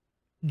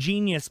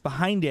genius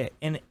behind it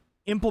and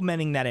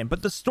implementing that in.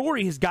 But the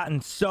story has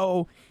gotten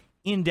so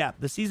in depth.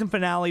 The season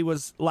finale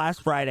was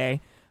last Friday,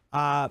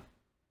 and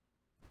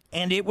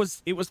it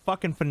was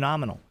fucking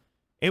phenomenal.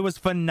 It was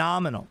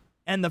phenomenal.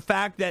 And the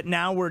fact that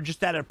now we're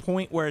just at a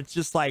point where it's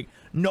just like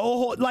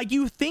like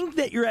you think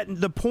that you're at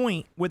the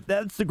point with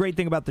that's the great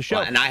thing about the show.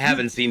 Well, and I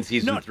haven't seen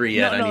season 3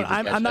 yet.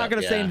 I'm not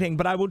going to say anything,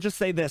 but I will just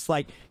say this: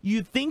 like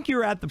you think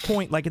you're at the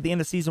point, like at the end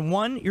of season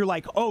 1, you're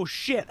like, oh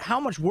shit, how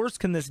much worse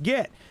can this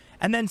get?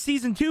 And then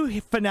season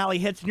 2 finale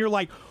hits, and you're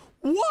like,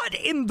 what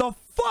in the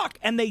fuck?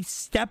 And they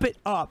step it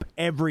up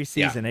every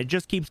season. It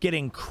just keeps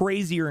getting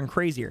crazier and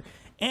crazier.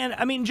 And,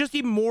 I mean, just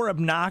even more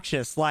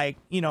obnoxious, like,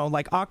 you know,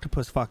 like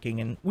octopus fucking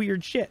and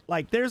weird shit.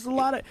 Like, there's a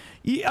lot of...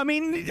 I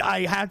mean,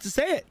 I have to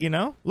say it, you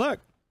know?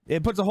 Look,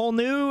 it puts a whole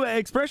new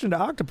expression to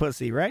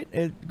octopusy, right?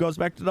 It goes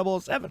back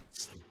to 007.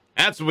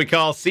 That's what we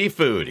call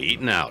seafood,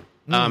 eating out.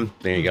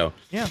 There you go.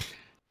 Yeah.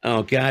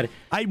 Oh, God.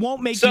 I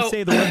won't make you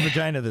say the word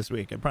vagina this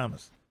week, I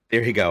promise.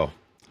 There you go.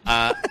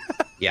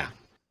 Yeah.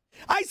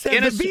 I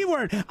said the V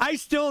word. I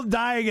still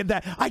dying at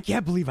that. I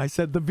can't believe I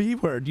said the V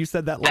word. You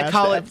said that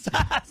last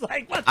episode.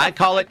 I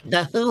call it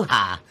the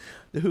hoo-ha.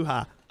 The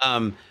hoo-ha.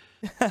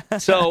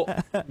 So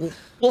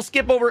we'll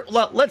skip over.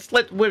 We're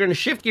going to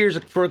shift gears.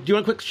 Do you want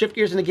to quick shift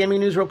gears into gaming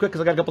news real quick?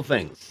 Because I got a couple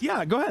things.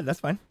 Yeah, go ahead. That's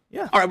fine.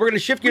 Yeah. All right, we're going to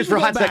shift gears for a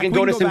hot second.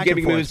 Go to some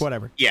gaming news.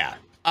 Whatever. Yeah.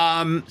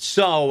 I'm going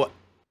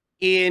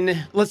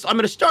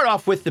to start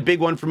off with the big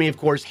one for me, of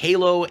course.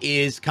 Halo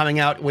is coming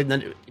out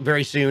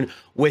very soon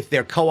with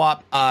their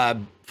co-op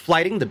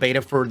flighting. The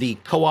beta for the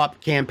co-op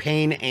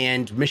campaign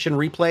and mission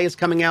replay is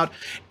coming out.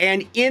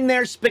 And in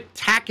their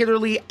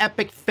spectacularly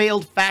epic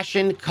failed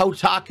fashion,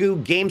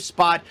 Kotaku,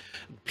 GameSpot,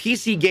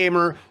 PC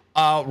Gamer,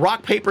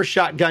 Rock Paper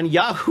Shotgun,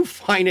 Yahoo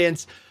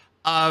Finance,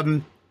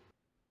 and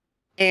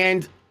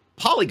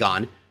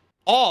Polygon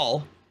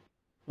all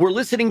were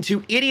listening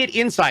to idiot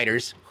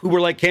insiders who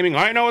were like, I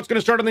know it's going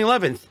to start on the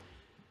 11th.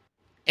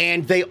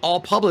 And they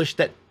all published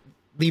that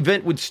the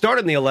event would start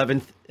on the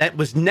 11th. That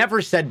was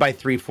never said by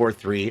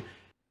 343.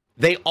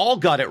 They all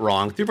got it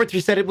wrong.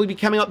 343 said it would be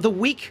coming out the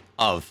week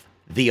of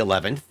the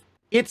 11th.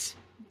 It's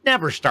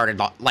never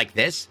started like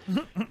this.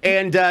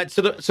 And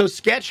so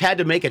Sketch had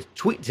to make a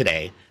tweet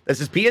today. This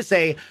is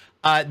PSA.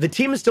 The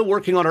team is still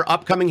working on our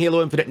upcoming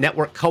Halo Infinite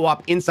Network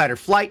co-op insider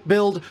flight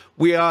build.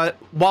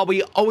 While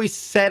we always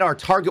said our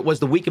target was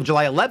the week of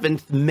July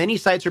 11th, many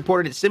sites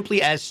reported it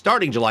simply as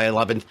starting July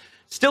 11th.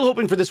 Still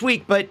hoping for this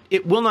week, but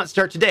it will not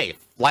start today.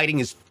 Flighting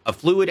is a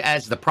fluid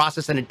as the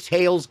process and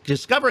entails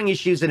discovering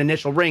issues in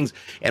initial rings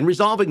and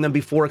resolving them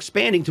before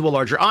expanding to a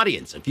larger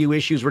audience. A few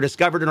issues were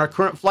discovered in our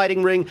current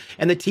flighting ring,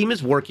 and the team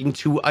is working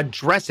to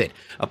address it.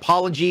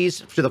 Apologies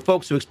to the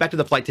folks who expected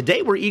the flight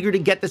today. We're eager to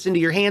get this into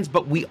your hands,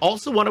 but we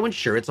also want to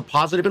ensure it's a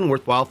positive and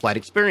worthwhile flight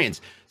experience.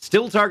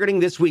 Still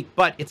targeting this week,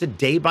 but it's a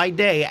day by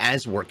day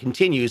as work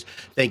continues.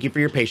 Thank you for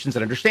your patience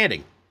and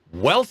understanding.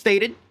 Well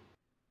stated.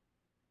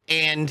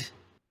 And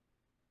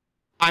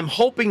I'm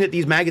hoping that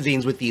these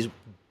magazines with these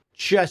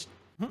just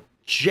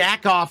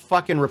jack off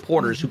fucking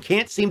reporters who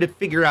can't seem to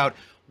figure out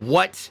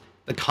what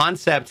the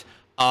concept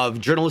of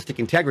journalistic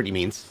integrity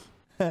means,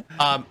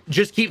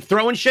 just keep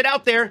throwing shit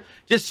out there.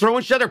 Just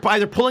throwing shit out there,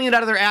 either pulling it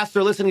out of their ass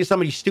or listening to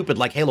somebody stupid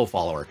like Halo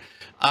follower.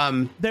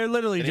 They're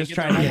literally just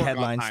trying to get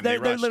headlines. They're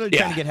literally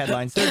trying to get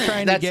headlines. They're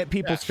trying to get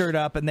people stirred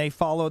up, and they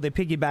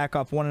piggyback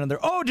off one another.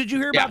 Oh, did you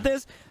hear about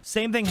this?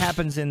 Same thing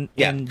happens in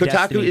Kotaku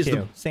Destiny is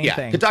too. Same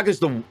thing.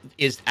 Kotaku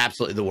is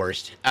absolutely the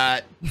worst.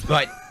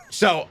 But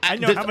so I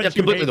know how much that's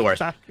completely the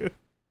worst. Kotaku.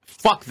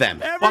 Fuck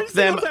them. Every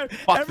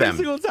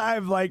single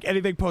time, like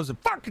anything posted,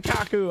 fuck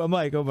Kotaku. I'm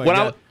like, oh my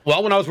god.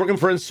 When I was working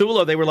for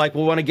Insula, they were like,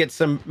 "We want to get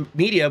some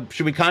media.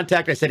 Should we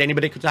contact?" I said,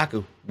 "Anybody at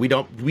Kotaku?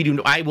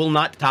 I will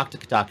not talk to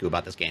Kotaku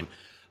about this game."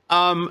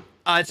 So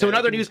in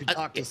other news,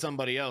 talk to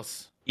somebody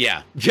else.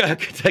 Yeah,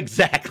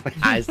 exactly.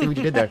 I see what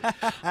you did there.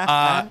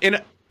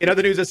 In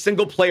other news, a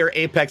single-player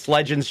Apex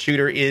Legends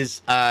shooter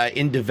is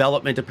in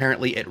development,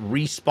 apparently, at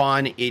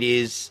Respawn. It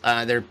is,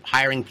 they're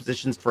hiring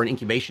positions for an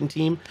incubation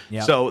team.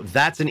 Yep. So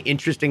that's an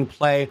interesting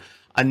play.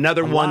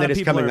 Another one that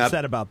is coming up. People are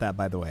upset about that,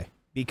 by the way,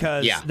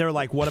 because they're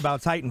like, what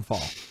about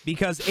Titanfall?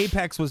 Because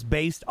Apex was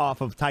based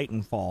off of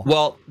Titanfall.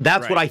 Well,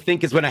 that's what I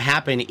think is going to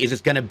happen, is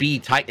it's going to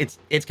be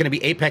it's going to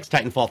be Apex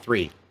Titanfall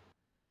 3.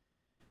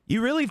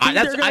 You really think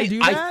they're going to do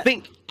that?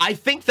 I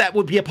think that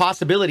would be a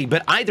possibility,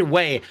 but either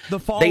way,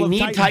 they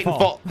need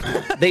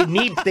Titanfall. they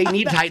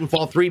need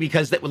Titanfall 3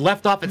 because that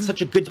left off at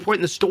such a good point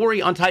in the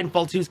story on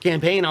Titanfall 2's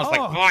campaign. I was like,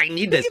 I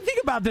need this.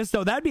 Think about this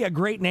though. That'd be a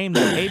great name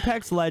though.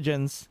 Apex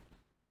Legends,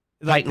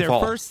 like their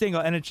first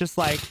single, and it's just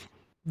like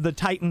the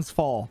Titans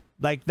Fall.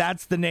 Like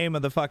that's the name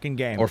of the fucking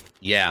game.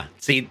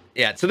 So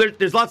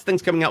there's lots of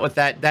things coming out with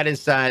that. That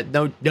is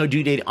no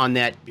due date on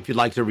that. If you'd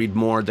like to read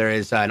more, there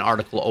is an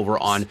article over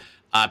on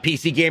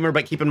PC Gamer,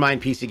 but keep in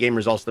mind, PC Gamer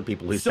is also the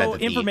people who said that.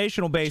 So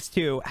informational based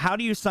too. How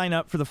do you sign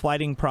up for the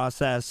flighting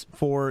process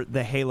for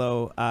the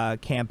Halo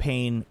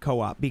campaign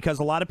co-op? Because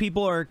a lot of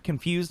people are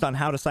confused on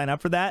how to sign up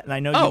for that, and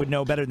I know you would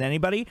know better than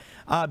anybody.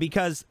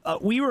 Because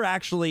we were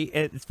actually,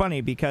 it's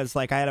funny because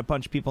like I had a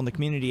bunch of people in the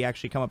community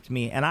actually come up to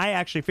me, and I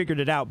actually figured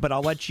it out. But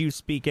I'll let you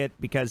speak it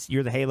because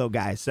you're the Halo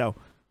guy. So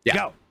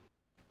go.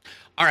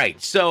 All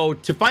right, so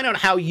to find out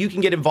how you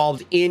can get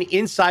involved in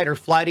insider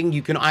flighting,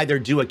 you can either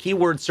do a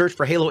keyword search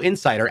for Halo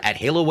Insider at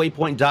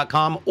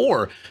halowaypoint.com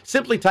or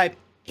simply type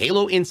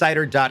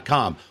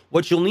haloinsider.com.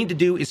 What you'll need to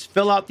do is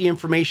fill out the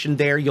information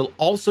there. You'll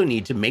also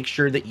need to make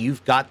sure that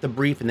you've got the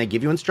brief, and they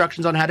give you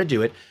instructions on how to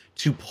do it,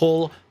 to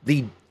pull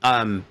the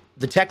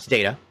text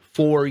data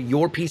for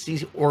your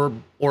PC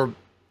or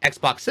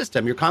Xbox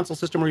system, your console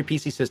system or your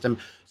PC system,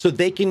 so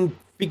they can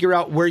figure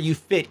out where you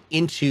fit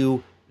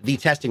into the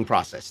testing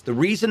process. The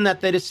reason that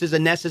this is a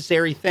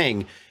necessary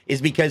thing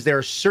is because there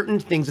are certain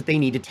things that they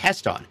need to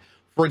test on.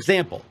 For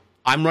example,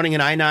 I'm running an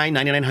i9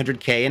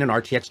 9900K and an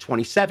RTX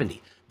 2070.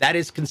 That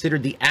is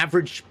considered the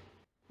average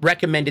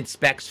recommended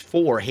specs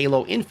for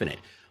Halo Infinite.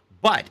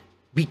 But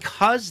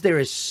because there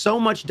is so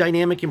much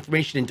dynamic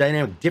information and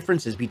dynamic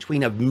differences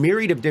between a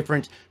myriad of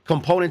different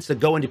components that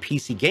go into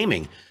PC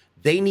gaming,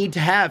 they need to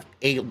have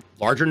a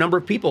larger number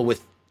of people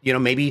with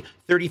maybe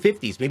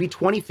 3050s, maybe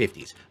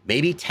 2050s,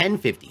 maybe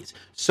 1050s.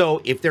 So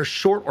if they're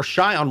short or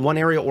shy on one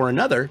area or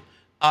another,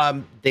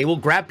 they will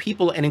grab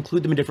people and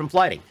include them in different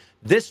flighting.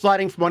 This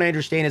flighting, from what I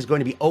understand, is going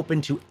to be open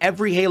to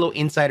every Halo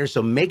Insider.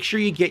 So make sure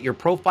you get your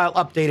profile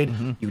updated.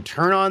 Mm-hmm. You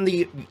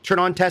turn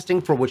on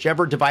testing for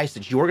whichever device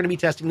that you're going to be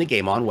testing the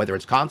game on, whether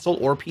it's console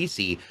or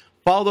PC.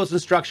 Follow those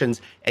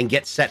instructions and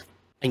get set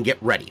and get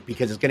ready,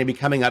 because it's going to be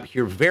coming up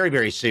here very,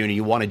 very soon, and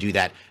you want to do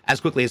that as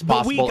quickly as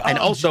possible. And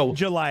also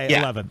July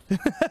 11th.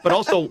 But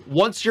also,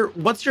 once you're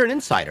an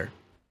insider,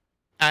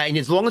 and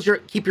as long as you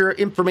keep your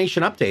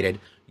information updated,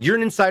 you're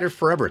an insider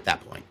forever at that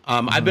point.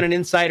 I've been an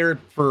insider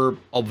for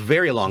a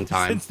very long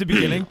time, since the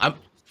beginning.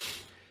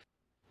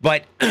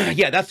 But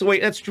that's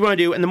what you want to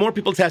do. And the more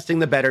people testing,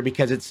 the better,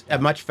 because it's a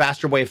much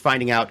faster way of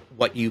finding out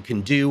what you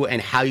can do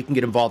and how you can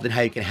get involved and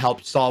how you can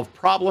help solve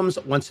problems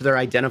once they're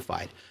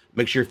identified.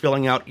 Make sure you're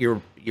filling out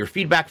your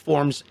feedback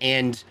forms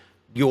and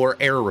your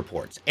error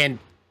reports. And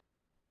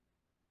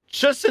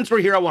just since we're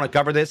here, I want to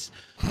cover this.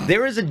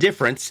 There is a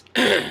difference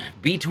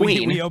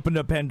between... We opened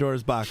up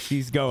Pandora's box.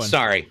 He's going.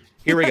 Sorry.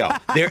 Here we go.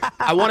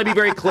 I want to be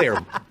very clear.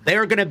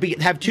 They're going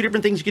to have two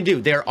different things you can do.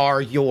 There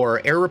are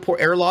your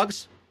error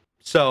logs,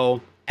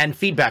 and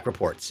feedback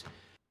reports.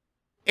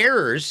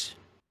 Errors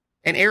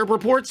and error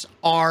reports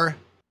are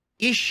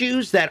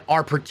issues that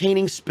are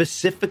pertaining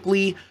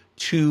specifically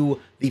to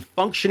the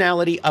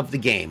functionality of the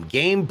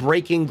game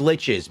breaking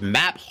glitches,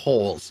 map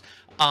holes,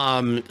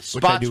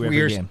 spots where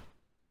you're,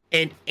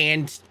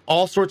 and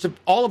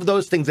all of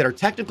those things that are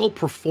technical,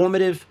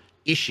 performative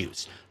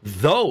issues.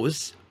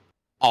 Those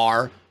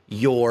are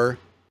your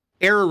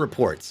error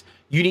reports.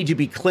 You need to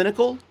be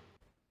clinical,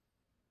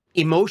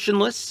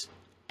 emotionless,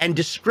 and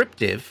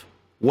descriptive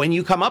when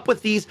you come up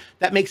with these.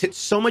 That makes it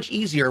so much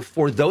easier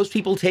for those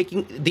people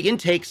taking the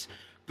intakes,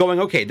 going,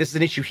 okay, this is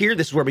an issue here,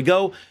 this is where we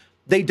go.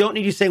 They don't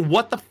need you saying,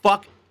 what the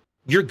fuck?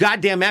 Your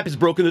goddamn map is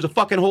broken. There's a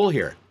fucking hole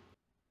here.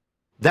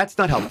 That's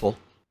not helpful.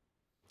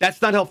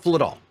 That's not helpful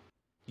at all.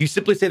 You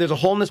simply say there's a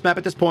hole in this map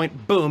at this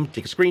point. Boom,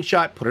 take a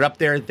screenshot, put it up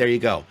there. There you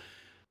go.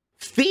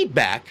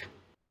 Feedback.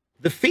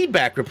 The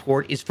feedback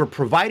report is for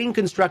providing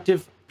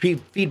constructive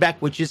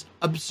feedback, which is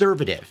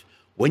observative.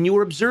 When you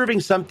are observing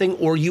something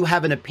or you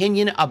have an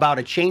opinion about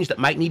a change that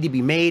might need to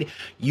be made,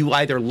 you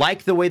either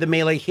like the way the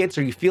melee hits,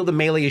 or you feel the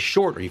melee is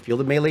short, or you feel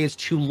the melee is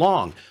too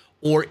long.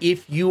 Or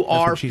if you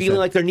are feeling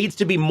like there needs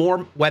to be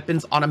more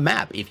weapons on a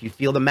map, if you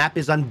feel the map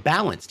is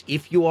unbalanced,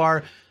 if you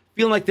are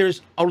feeling like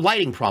there's a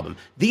lighting problem.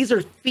 These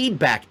are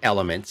feedback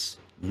elements,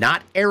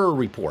 not error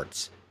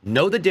reports.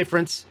 Know the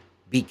difference.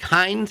 Be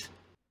kind.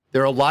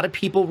 There are a lot of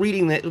people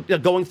reading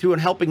that, going through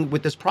and helping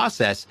with this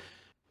process.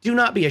 Do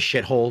not be a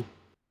shithole,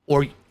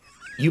 or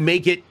you may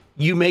get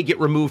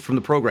removed from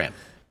the program.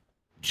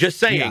 Just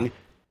saying.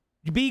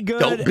 Be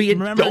good.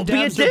 Remember, devs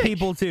be a dick. Are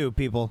people too,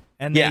 people.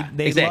 And they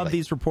exactly. love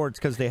these reports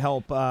because they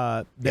help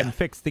them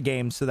fix the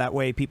game, so that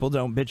way people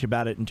don't bitch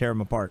about it and tear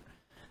them apart.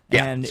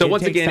 Yeah. And so it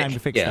once takes again, time to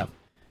fix stuff.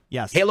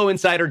 Yes.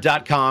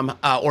 HaloInsider.com,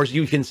 or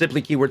you can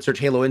simply keyword search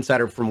Halo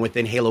Insider from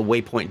within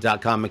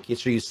HaloWaypoint.com. Make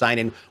sure you sign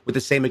in with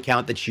the same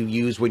account that you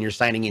use when you're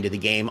signing into the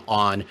game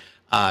on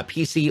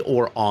PC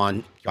or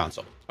on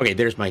console. Okay,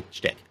 there's my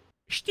shtick.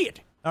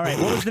 Shit. All right,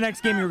 what was the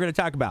next game you were going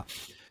to talk about?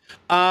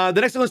 The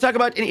next one, let's talk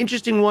about an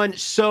interesting one.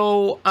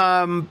 So,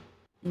 I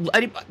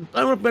don't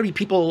know if maybe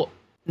people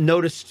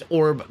noticed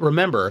or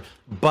remember,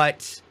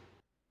 but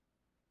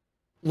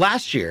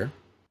last year,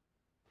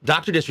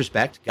 Dr.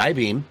 Disrespect, Guy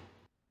Beam,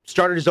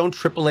 started his own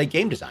AAA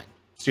game design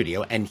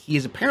studio, and he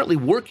is apparently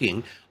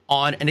working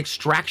on an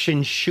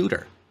extraction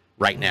shooter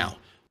right now.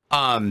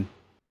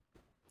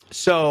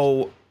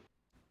 So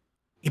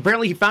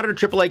apparently he founded a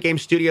AAA game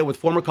studio with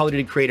former Call of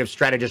Duty creative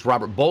strategist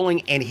Robert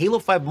Bowling and Halo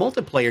 5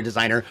 multiplayer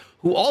designer,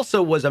 who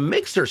also was a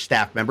Mixer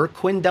staff member,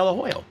 Quinn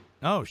Delahoyo.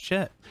 Oh,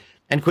 shit.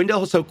 And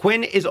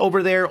Quinn is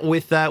over there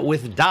with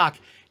Doc,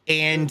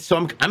 and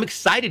so I'm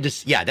excited to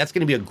see. Yeah, that's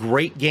going to be a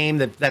great game.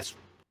 That's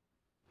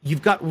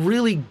you've got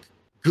really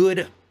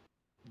good,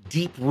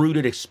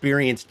 deep-rooted,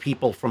 experienced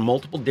people from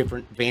multiple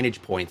different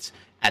vantage points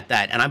at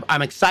that, and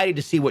I'm excited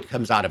to see what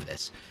comes out of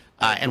this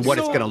and what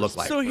it's going to look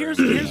like. So here's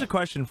a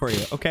question for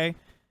you. Okay,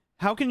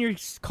 how can you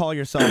call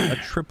yourself a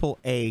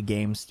AAA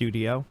game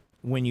studio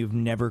when you've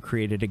never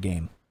created a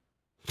game?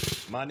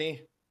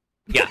 Money.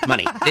 Yeah,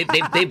 money.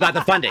 They've got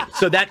the funding,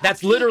 so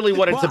that's literally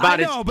what it's about.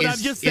 I know, but I'm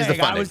just saying.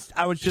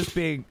 I was just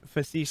being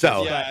facetious.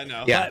 So yeah, I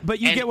know. Yeah, but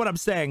you get what I'm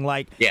saying.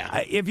 Like,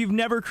 yeah. If you've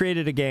never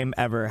created a game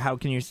ever, how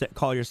can you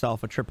call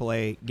yourself a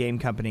AAA game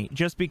company?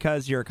 Just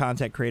because you're a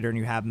content creator and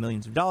you have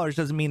millions of dollars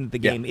doesn't mean that the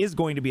game is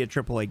going to be a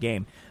AAA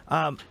game.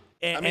 I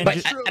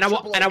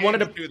wanted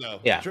to too, though.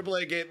 Yeah,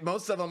 AAA game.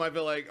 Most of them I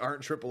feel like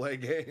aren't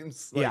AAA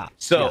games. Like,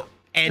 So.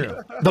 And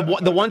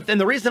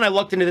the reason I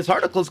looked into this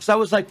article is because I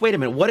was like, wait a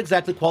minute, what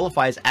exactly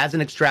qualifies as an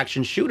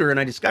extraction shooter? And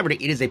I discovered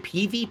it is a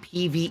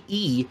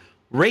PvPvE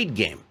raid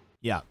game.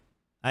 Yeah.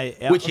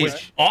 Which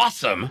is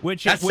awesome.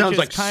 That sounds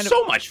like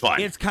so much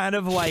fun. It's kind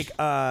of like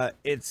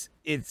it's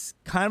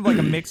kind of like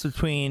a mix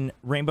between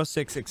Rainbow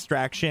Six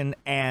Extraction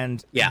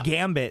and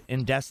Gambit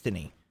in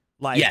Destiny.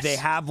 Like they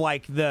have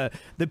like the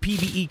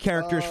PvE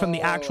characters from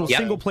the actual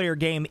single player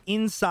game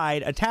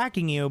inside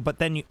attacking you, but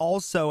then you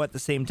also at the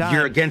same time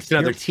you're against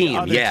another team,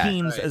 other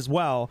teams as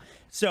well.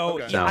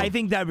 So I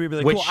think that'd be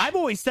really cool. I've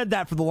always said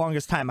that for the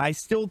longest time. I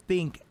still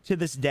think to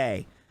this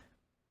day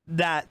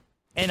that,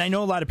 and I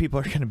know a lot of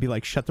people are going to be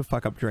like, "Shut the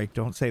fuck up, Drake!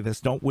 Don't say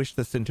this. Don't wish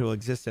this into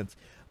existence."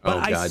 But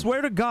I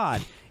swear to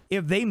God,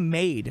 if they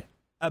made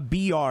a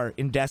BR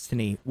in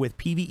Destiny with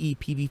PvE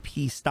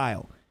PvP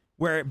style,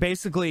 where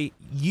basically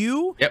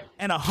you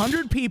and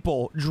 100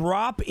 people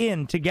drop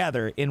in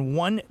together in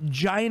one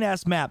giant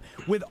ass map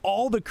with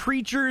all the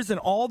creatures and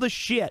all the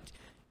shit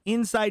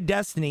inside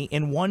Destiny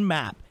in one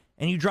map,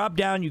 and you drop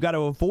down, you got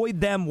to avoid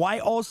them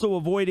while also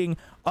avoiding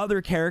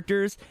other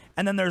characters,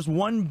 and then there's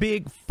one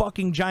big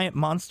fucking giant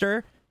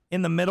monster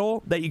in the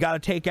middle that you got to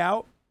take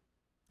out,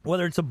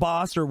 whether it's a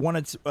boss or one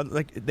it's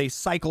like they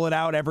cycle it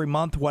out every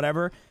month,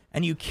 whatever,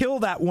 and you kill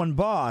that one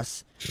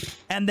boss,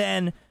 and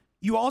then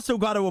you also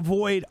got to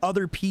avoid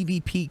other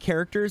PvP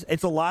characters.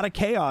 It's a lot of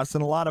chaos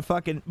and a lot of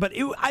fucking... But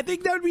I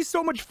think that would be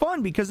so much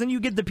fun, because then you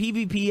get the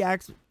PvP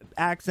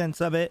accents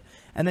of it,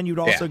 and then you'd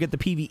also get the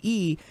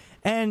PvE,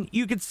 and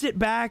you could sit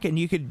back and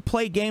you could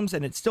play games,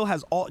 and it still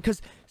has all...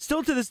 Because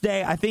still to this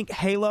day, I think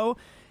Halo,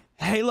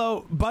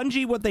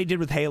 Bungie, what they did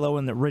with Halo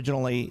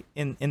originally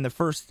in the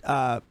first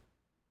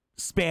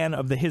span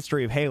of the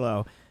history of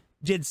Halo,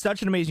 did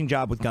such an amazing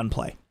job with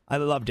gunplay. I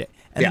loved it.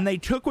 And then they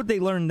took what they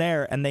learned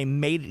there and they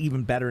made it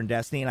even better in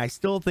Destiny. And I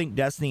still think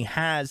Destiny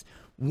has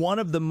one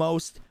of the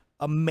most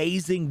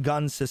amazing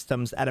gun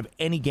systems out of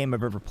any game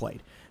I've ever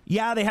played.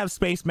 Yeah, they have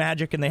space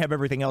magic and they have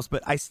everything else,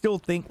 but I still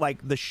think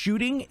like the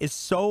shooting is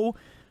so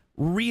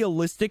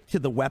realistic to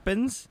the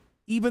weapons,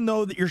 even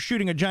though that you're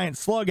shooting a giant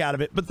slug out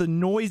of it, but the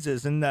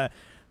noises and the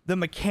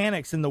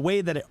mechanics and the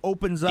way that it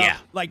opens up,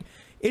 like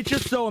it's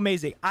just so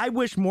amazing. I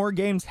wish more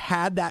games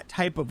had that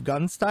type of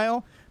gun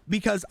style,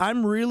 because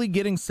I'm really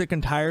getting sick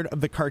and tired of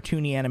the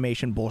cartoony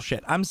animation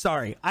bullshit. I'm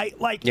sorry.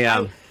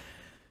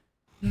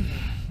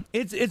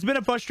 It's been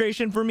a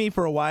frustration for me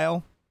for a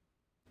while,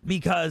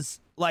 because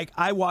like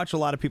I watch a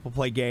lot of people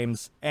play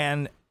games,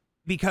 and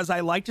because I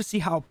like to see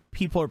how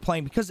people are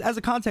playing, because as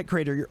a content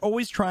creator, you're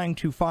always trying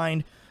to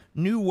find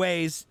new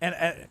ways.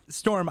 And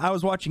Storm, I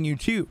was watching you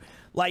too.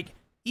 Like,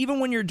 even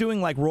when you're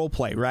doing like role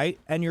play, right?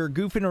 And you're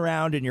goofing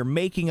around and you're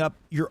making up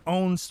your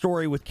own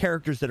story with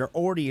characters that are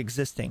already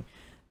existing.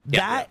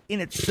 That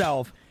in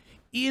itself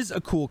is a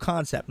cool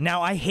concept.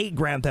 Now, I hate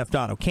Grand Theft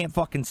Auto. Can't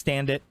fucking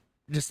stand it.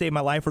 Just save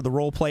my life, or the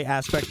role play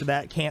aspect of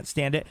that. Can't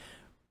stand it.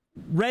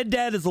 Red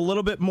Dead is a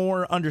little bit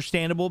more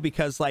understandable,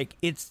 because like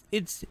it's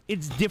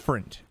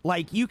different.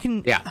 Like you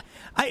can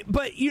I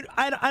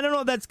don't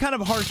know, that's kind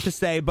of harsh to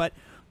say, but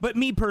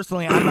me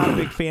personally, I'm not a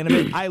big fan of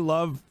it. I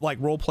love like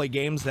role play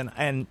games,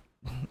 and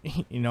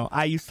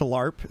I used to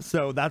LARP,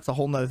 so that's a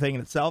whole nother thing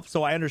in itself.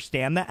 So I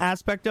understand that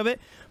aspect of it.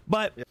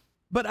 But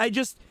I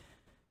just,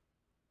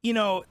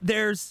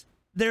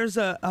 there's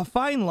a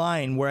fine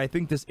line where I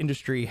think this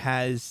industry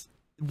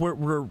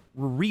we're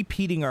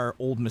repeating our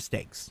old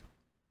mistakes.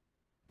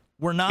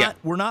 We're not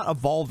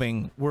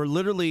evolving. We're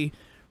literally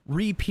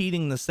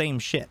repeating the same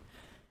shit.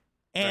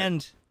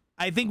 And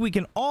I think we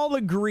can all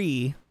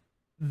agree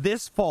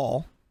this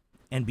fall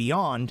and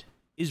beyond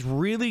is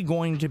really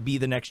going to be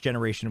the next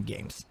generation of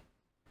games.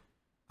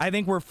 I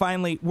think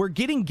we're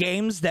getting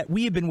games that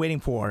we have been waiting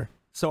for.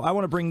 So I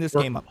want to bring this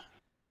game up.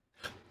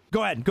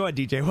 Go ahead,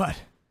 DJ. What?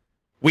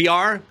 We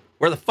are?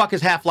 Where the fuck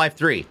is Half-Life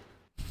 3?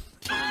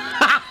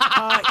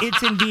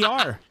 It's in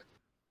VR.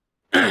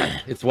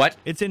 It's what?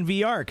 It's in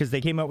VR because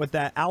they came out with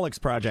that Alex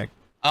project.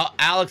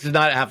 Alex is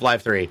not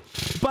Half-Life 3.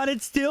 But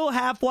it's still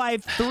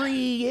Half-Life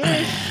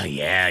 3-ish.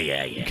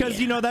 Yeah. Because,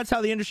 that's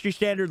how the industry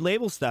standard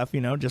labels stuff,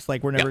 just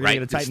like we're never going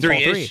to get a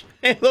Titanfall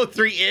 3. Hello,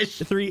 3-ish.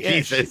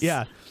 3-ish, Jesus.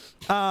 yeah.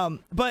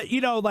 But,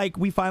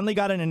 we finally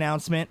got an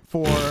announcement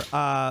for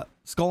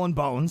Skull and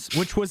Bones,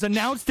 which was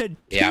announced at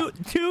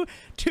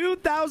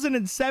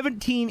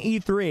 2017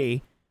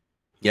 E3.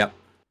 Yep.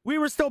 We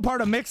were still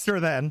part of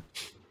Mixer then.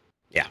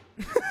 Yeah.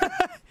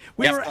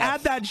 We were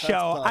at that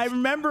show. I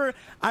remember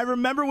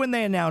when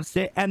they announced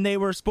it, and they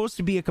were supposed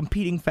to be a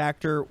competing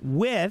factor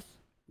with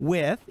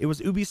it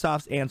was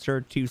Ubisoft's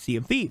answer to Sea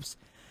of Thieves.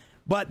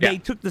 But they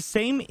took the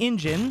same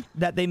engine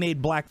that they made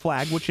Black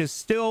Flag, which is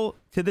still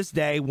to this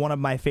day one of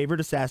my favorite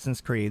Assassin's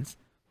Creeds.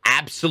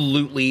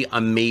 Absolutely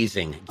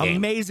amazing game.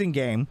 Amazing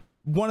game.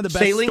 One of the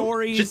best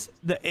stories.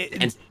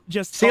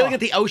 Just sailing at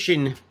the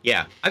ocean.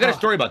 Yeah, I got a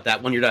story about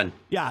that when you're done.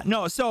 Yeah,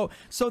 no. So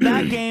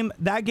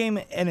that game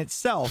in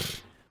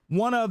itself,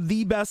 one of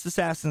the best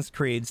Assassin's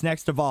Creeds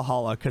next to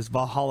Valhalla, because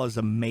Valhalla is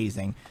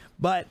amazing.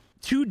 But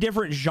two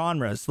different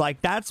genres.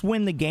 Like that's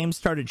when the game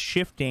started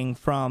shifting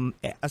from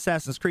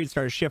Assassin's Creed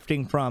started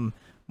shifting from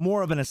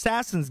more of an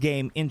Assassin's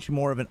game into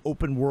more of an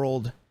open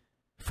world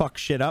fuck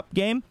shit up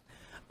game.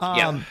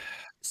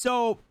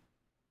 So.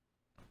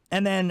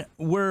 And then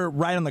we're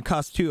right on the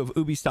cusp, too, of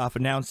Ubisoft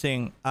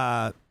announcing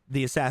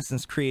the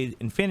Assassin's Creed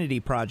Infinity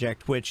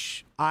project,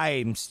 which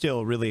I'm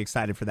still really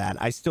excited for that.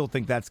 I still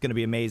think that's going to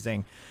be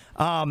amazing.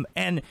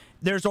 And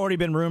there's already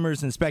been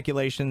rumors and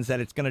speculations that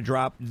it's going to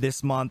drop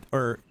this month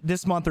or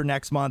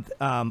next month.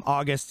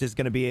 August is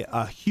going to be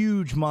a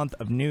huge month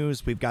of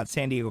news. We've got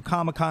San Diego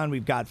Comic-Con.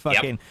 We've got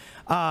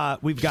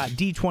we've got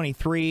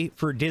D23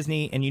 for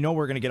Disney. And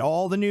we're going to get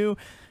all the new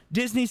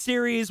Disney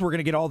series. We're going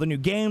to get all the new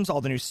games, all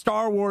the new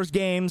Star Wars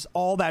games,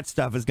 all that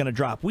stuff is going to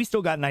drop. We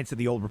still got Knights of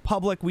the Old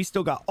Republic. We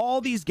still got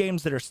all these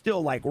games that are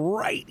still like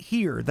right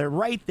here. They're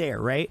right there,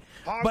 right?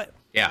 But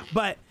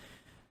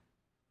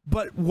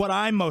what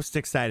I'm most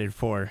excited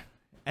for,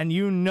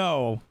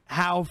 and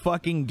how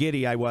fucking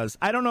giddy I was.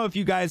 I don't know if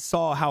you guys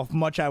saw how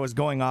much I was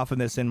going off of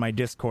this in my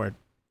Discord.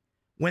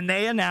 When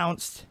they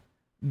announced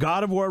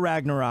God of War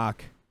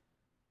Ragnarok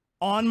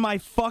on my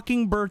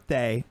fucking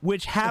birthday,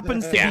 which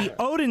happens to be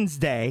Odin's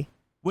Day,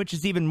 which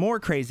is even more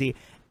crazy.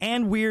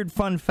 And weird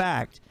fun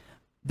fact,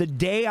 the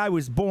day I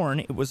was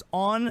born, it was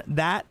on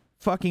that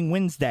fucking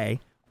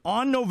Wednesday,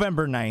 on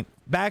November 9th,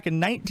 back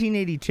in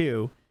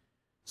 1982.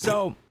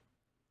 So,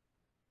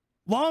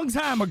 long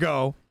time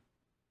ago,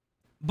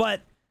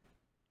 but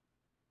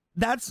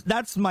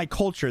that's my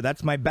culture.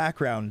 That's my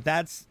background.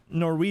 That's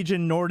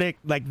Norwegian, Nordic,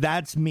 like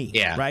that's me,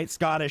 right?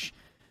 Scottish.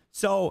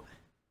 So...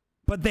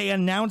 But they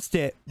announced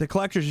it, the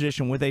collector's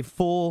edition, with a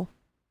full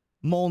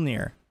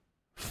Mjolnir,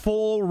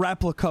 full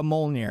replica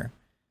Mjolnir.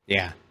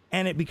 Yeah.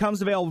 And it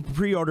becomes available for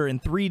pre-order in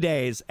 3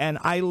 days. And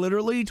I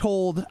literally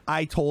told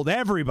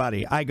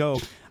everybody, I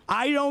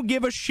don't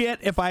give a shit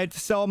if I had to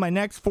sell my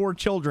next 4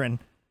 children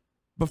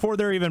before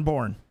they're even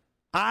born.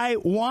 I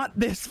want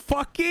this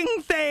fucking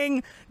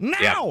thing now.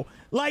 Yeah.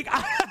 Like,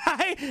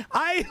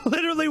 I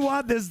literally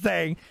want this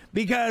thing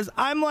because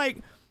I'm like...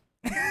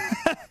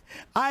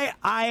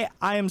 I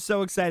am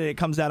so excited it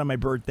comes out on my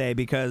birthday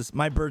because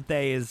my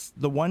birthday is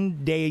the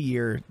one day a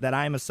year that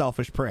I'm a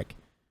selfish prick.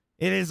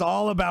 It is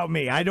all about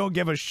me. I don't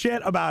give a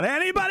shit about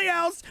anybody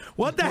else.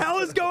 What the hell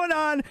is going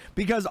on?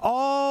 Because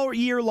all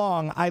year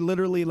long, I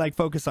literally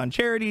focus on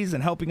charities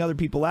and helping other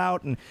people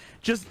out and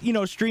just,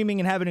 streaming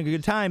and having a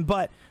good time.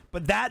 But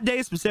that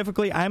day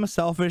specifically, I'm a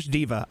selfish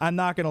diva. I'm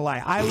not going to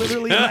lie. I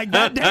literally,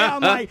 that day,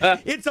 I'm like,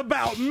 it's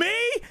about me.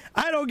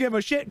 I don't give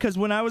a shit. Because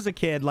when I was a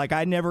kid,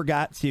 I never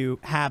got to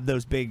have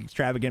those big,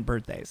 extravagant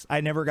birthdays.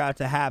 I never got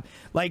to have,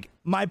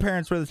 my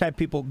parents were the type of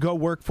people, go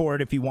work for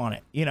it if you want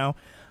it,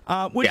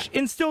 which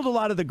instilled a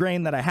lot of the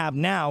grain that I have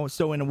now.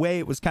 So in a way,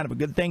 it was kind of a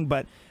good thing.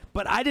 But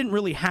I didn't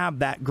really have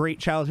that great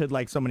childhood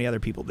like so many other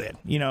people did.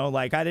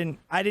 I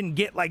didn't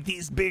get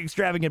these big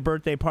extravagant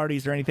birthday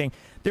parties or anything.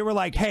 They were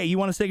like, hey, you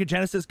want to Sega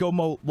Genesis? Go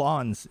mow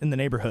lawns in the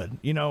neighborhood,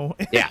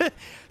 Yeah.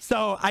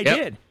 So I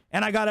did.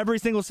 And I got every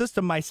single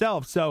system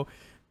myself. So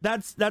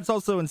that's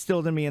also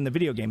instilled in me in the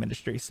video game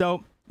industry.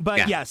 So,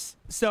 but yes.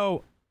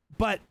 So,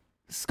 but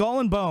Skull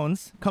and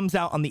Bones comes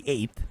out on the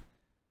 8th.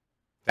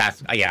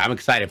 I'm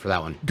excited for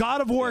that one.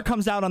 God of War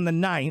comes out on the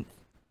 9th.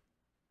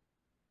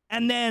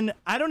 And then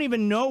I don't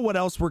even know what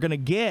else we're going to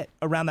get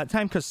around that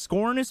time, because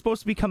Scorn is supposed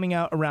to be coming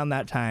out around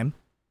that time,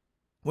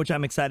 which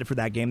I'm excited for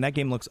that game. That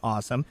game looks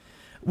awesome.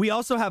 We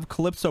also have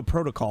Calypso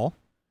Protocol,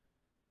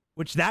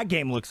 which that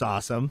game looks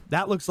awesome.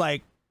 That looks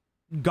like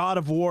God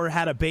of War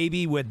had a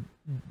baby with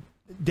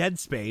Dead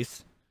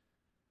Space.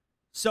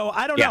 So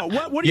I don't know.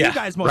 What are you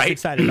guys most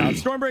excited about?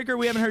 Stormbreaker,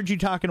 we haven't heard you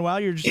talk in a while.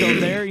 You're just over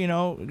there,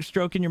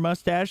 stroking your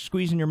mustache,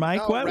 squeezing your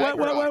mic.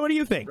 What do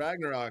you think?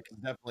 Ragnarok is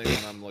definitely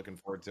one I'm looking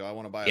forward to. I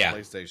want to buy a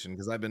PlayStation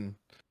because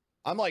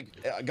I'm like,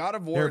 God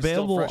of War. They're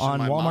available is still fresh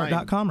on in my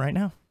Walmart.com mind. right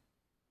now.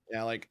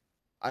 Yeah, like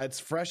it's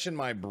fresh in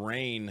my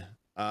brain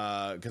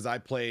because I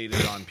played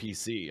it on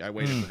PC. I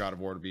waited for God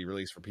of War to be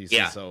released for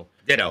PC. So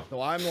ditto.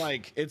 So I'm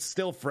like, it's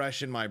still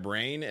fresh in my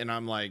brain, and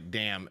I'm like,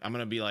 damn, I'm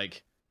gonna be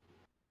like.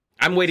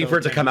 I'm waiting for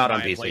it to come out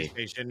on PC.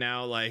 PlayStation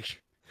now,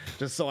 like,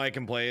 just so I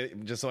can play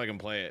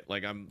it.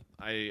 Like,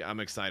 I'm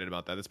excited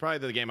about that. It's probably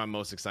the game I'm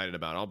most excited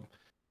about. I'll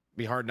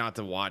be hard not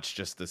to watch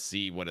just to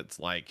see what it's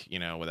like,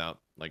 without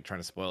like trying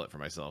to spoil it for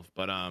myself.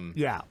 But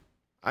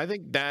I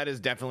think that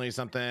is definitely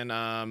something.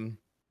 I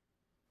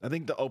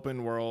think the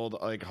open world,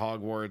 like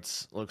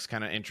Hogwarts, looks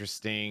kind of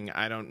interesting.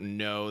 I don't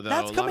know though.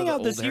 That's coming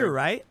out this year,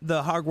 right?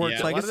 The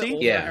Hogwarts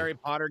Legacy. Harry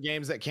Potter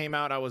games that came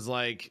out, I was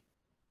like.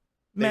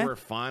 They were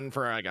fun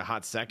for like a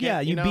hot second.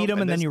 Yeah, you beat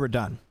them and then you were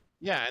done.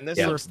 Yeah, and this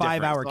were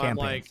 5-hour campaigns.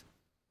 Like,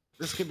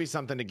 this could be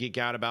something to geek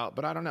out about,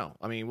 but I don't know.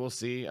 I mean, we'll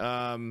see.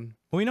 Well,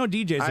 we know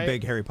DJ's a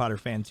big Harry Potter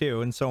fan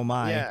too, and so am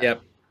I. Yeah.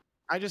 Yep.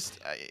 I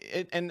just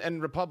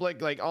and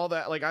Republic, like all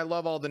that, like I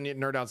love all the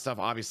nerd out stuff.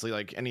 Obviously,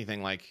 like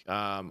anything, like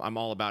I'm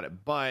all about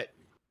it. But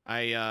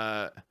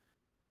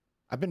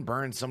I've been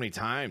burned so many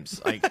times.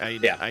 Like I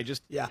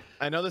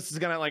know this is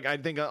gonna like I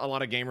think a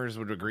lot of gamers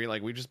would agree.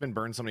 Like we've just been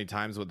burned so many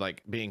times with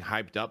like being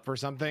hyped up for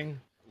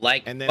something.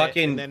 Like and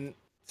then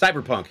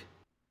Cyberpunk.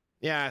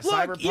 Yeah, look,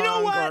 Cyberpunk. You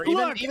know what?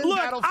 Or even look,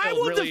 I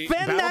will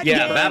defend that game.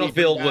 Yeah,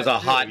 Battlefield was a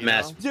hot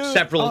mess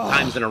several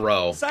times in a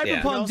row.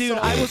 Cyberpunk, dude,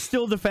 I will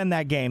still defend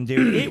that game,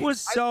 dude. It was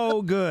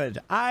so good.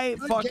 I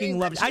fucking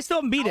love it. I still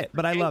haven't beat it,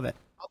 but I love it.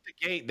 Out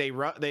the gate, they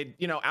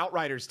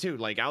Outriders too,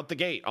 like out the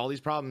gate, all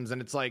these problems,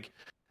 and it's like.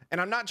 And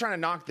I'm not trying to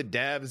knock the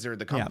devs or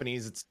the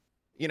companies. It's,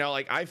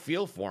 like I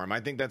feel for them. I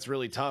think that's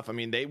really tough. I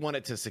mean, they want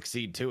it to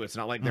succeed too. It's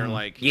not like they're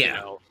like,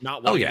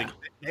 not wanting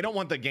they don't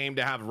want the game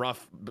to have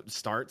rough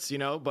starts,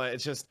 but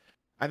it's just,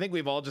 I think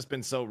we've all just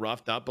been so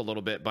roughed up a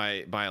little bit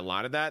by a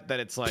lot of that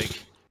it's like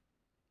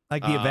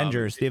the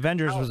Avengers. The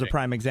Avengers was a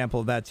prime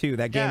example of that too.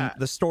 That game,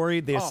 the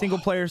story, the single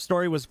player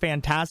story was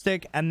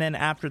fantastic. And then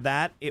after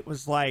that, it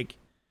was like,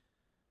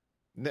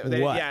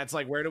 it's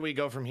like, where do we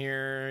go from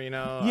here?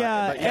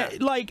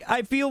 Like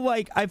I feel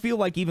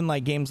like even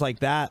like games like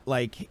that,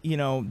 like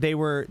they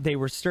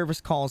were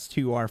service calls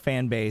to our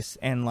fan base,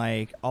 and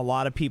like a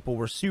lot of people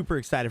were super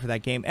excited for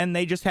that game, and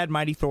they just had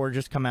Mighty Thor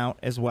just come out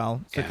as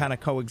well to kind of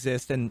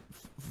coexist, and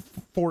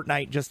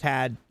Fortnite just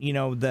had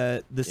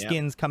the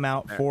skins come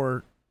out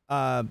for.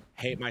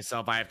 Hate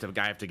myself. I have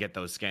to get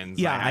those skins.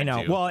 Yeah, I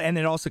know. Well, and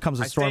it also comes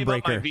with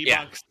Stormbreaker.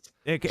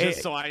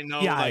 Just so I know.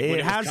 Yeah, like,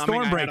 it has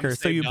Stormbreaker,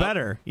 so you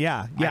better.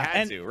 Yeah.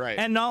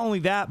 And not only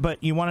that,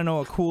 but you want to know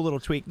a cool little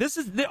tweak. This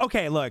is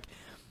okay. Look,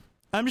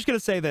 I'm just gonna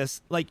say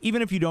this. Like,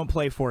 even if you don't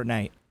play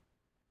Fortnite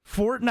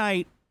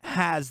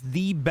has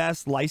the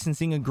best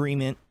licensing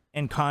agreement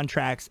and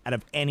contracts out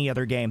of any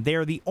other game. They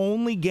are the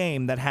only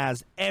game that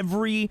has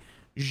every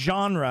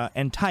genre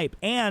and type,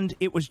 and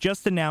it was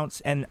just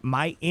announced. And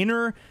my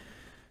inner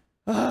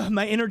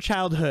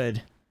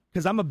childhood,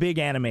 because I'm a big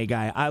anime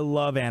guy. I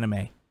love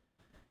anime.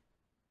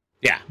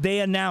 Yeah, they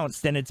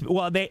announced, and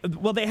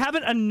they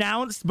haven't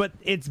announced, but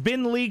it's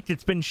been leaked,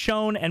 it's been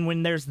shown, and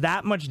when there's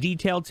that much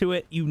detail to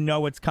it,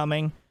 it's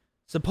coming.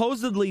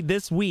 Supposedly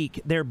this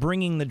week, they're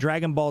bringing the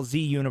Dragon Ball Z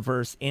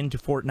universe into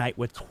Fortnite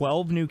with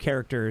 12 new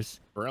characters.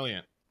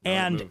 Brilliant.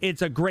 And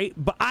it's a great.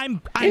 But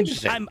I'm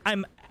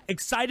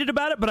excited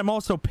about it, but I'm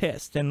also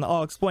pissed, and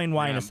I'll explain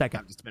why in a second.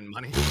 I have to spend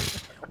money.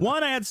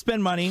 One, I had to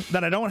spend money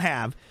that I don't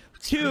have.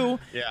 Two,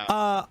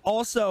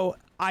 also,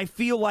 I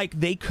feel like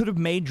they could have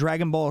made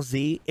Dragon Ball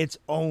Z its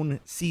own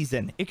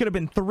season. It could have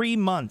been 3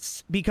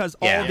 months, because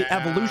all the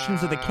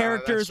evolutions of the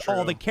characters,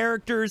 all the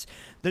characters,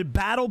 the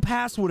battle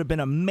pass would have been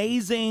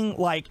amazing.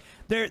 Like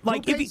they're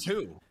like, who pays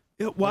who?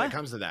 What? When it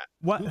comes to that,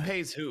 what? Who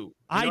pays who? You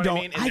I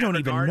don't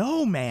even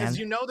know, man.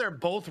 Because they're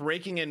both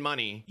raking in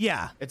money.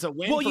 Yeah, it's a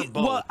win for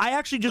both. Well, I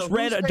actually just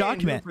read a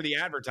document for the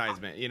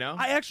advertisement.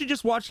 I actually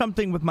just watched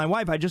something with my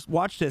wife. I just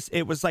watched this.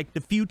 It was like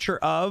the future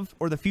of,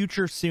 or the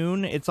future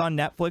soon. It's on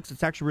Netflix.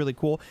 It's actually really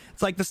cool.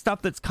 It's like the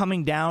stuff that's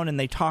coming down, and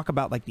they talk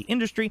about like the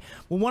industry.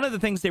 Well, one of the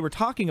things they were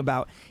talking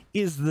about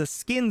is the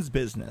skins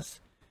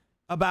business.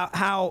 About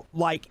how,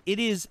 like, it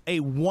is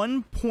a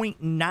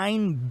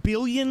 $1.9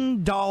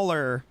 billion.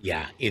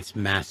 Yeah, it's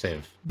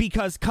massive.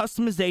 Because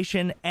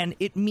customization, and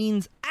it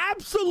means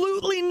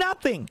absolutely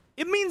nothing.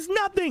 It means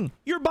nothing.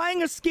 You're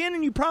buying a skin,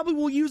 and you probably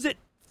will use it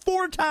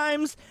 4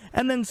 times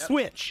and then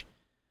switch.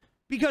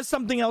 Because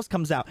something else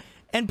comes out.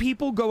 And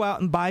people go out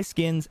and buy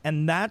skins,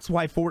 and that's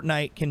why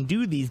Fortnite can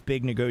do these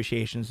big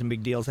negotiations and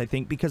big deals, I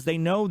think, because they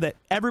know that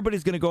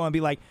everybody's going to go and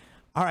be like,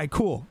 all right,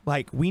 cool.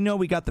 Like, we know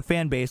we got the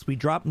fan base. We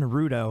dropped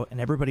Naruto, and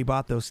everybody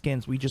bought those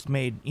skins. We just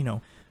made,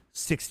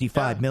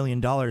 $65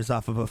 million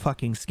off of a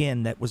fucking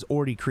skin that was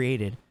already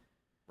created.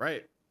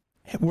 Right.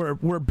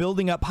 We're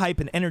building up hype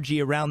and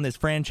energy around this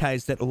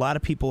franchise that a lot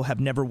of people have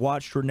never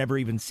watched or never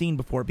even seen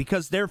before,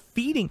 because they're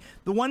feeding.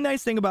 The one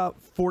nice thing about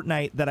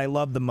Fortnite that I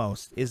love the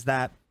most is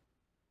that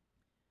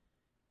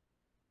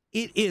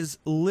it is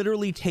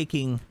literally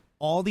taking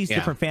all these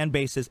different fan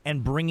bases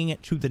and bringing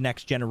it to the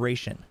next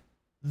generation.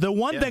 The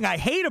one thing I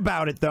hate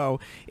about it, though,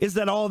 is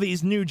that all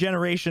these new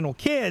generational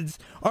kids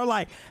are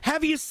like,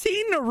 have you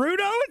seen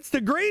Naruto? It's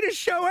the greatest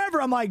show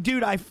ever. I'm like,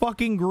 dude, I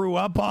fucking grew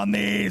up on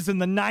these in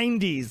the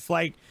 90s.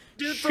 Like,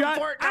 dude, from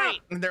Fortnite.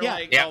 And they're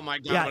like, oh my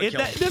God.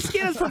 This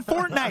skin is from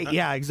Fortnite.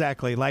 Yeah,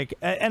 exactly. Like,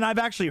 and I've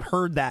actually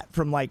heard that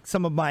from like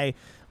some of my,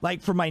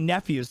 like, from my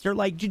nephews. They're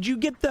like, did you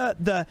get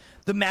the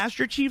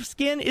Master Chief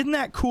skin? Isn't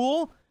that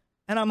cool?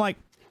 And I'm like,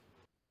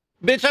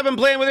 bitch, I've been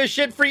playing with this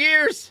shit for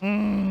years.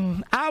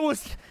 I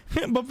was,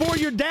 before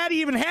your daddy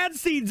even had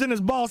seeds in his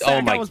ball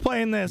sack, I was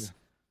playing this.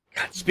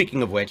 God,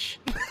 speaking of which,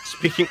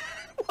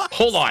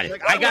 hold on.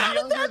 Like, I got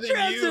younger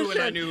than you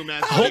when I knew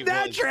Master How did Chief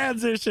that was.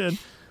 transition?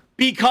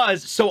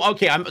 Because, in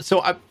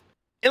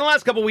the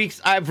last couple weeks,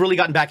 I've really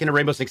gotten back into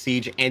Rainbow Six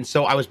Siege, and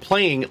so I was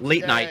playing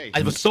late night.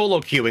 I was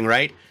solo queuing,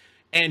 right?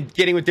 And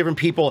getting with different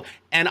people,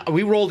 and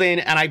we rolled in,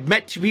 and I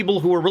met two people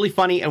who were really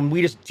funny, and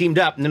we just teamed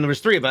up, and then there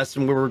was three of us,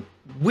 and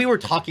we were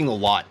talking a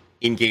lot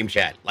in game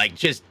chat, like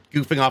just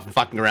goofing off and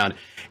fucking around.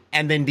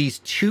 And then these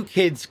two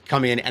kids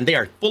come in, and they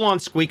are full-on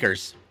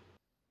squeakers.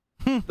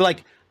 They're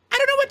like, I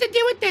don't know what to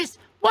do with this.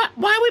 Why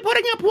are we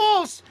putting up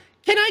walls?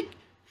 How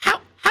do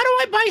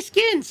I buy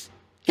skins?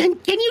 Can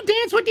you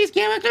dance with these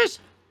characters?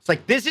 It's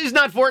like, this is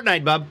not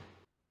Fortnite, bub.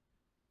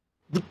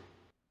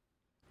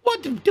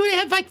 What, do they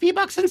have like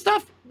V-Bucks and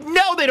stuff?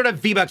 No, they don't have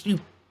V-Bucks.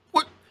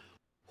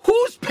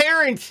 Whose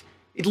parent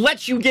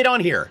lets you get on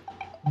here?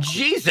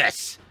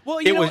 Jesus. Well,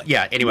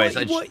 anyways.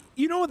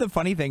 You know what the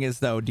funny thing is,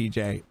 though,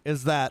 DJ,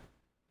 is that,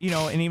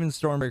 and even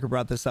Stormbreaker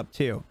brought this up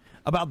too,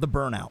 about the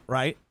burnout,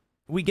 right?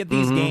 We get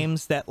these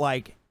games that,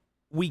 like,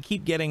 we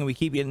keep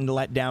getting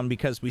let down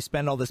because we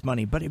spend all this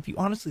money. But if you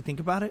honestly think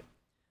about it,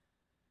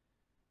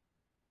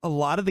 a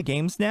lot of the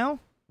games now,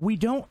 we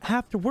don't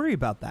have to worry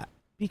about that,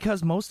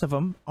 because most of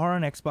them are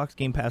on Xbox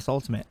Game Pass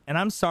Ultimate. And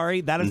I'm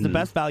sorry, that is the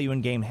best value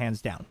in game, hands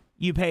down.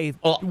 You pay,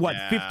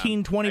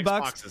 $15, $20?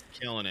 Xbox is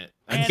killing it.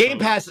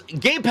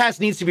 Game Pass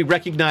needs to be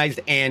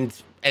recognized and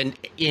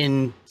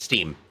in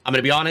Steam. I'm going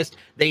to be honest.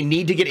 They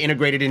need to get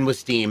integrated in with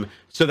Steam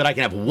so that I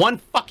can have one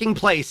fucking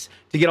place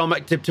to get all my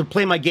to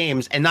play my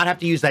games and not have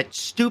to use that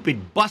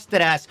stupid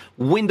busted ass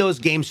Windows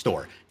Game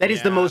Store. That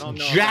is the most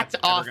jacked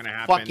off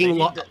fucking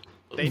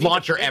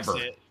launcher ever.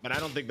 But I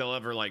don't think they'll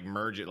ever like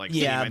merge it. Like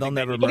Steam. They'll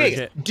never merge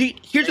it.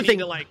 Here's the thing: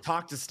 to like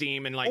talk to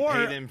Steam and like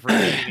pay them for.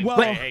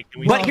 Hey,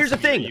 but here's the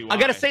thing: I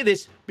gotta say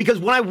this because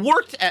when I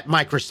worked at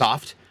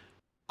Microsoft,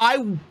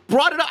 I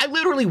brought it up. I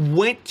literally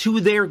went to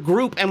their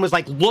group and was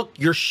like, "Look,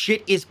 your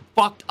shit is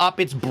fucked up.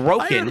 It's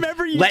broken. I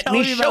remember you Let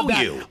me telling show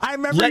about you. That. I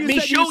remember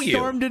you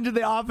stormed into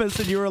the office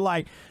and you were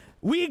like,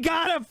 we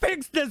gotta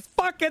fix this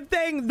fucking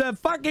thing, the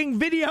fucking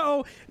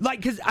video.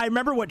 Like, because I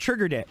remember what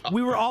triggered it.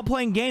 We were all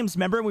playing games,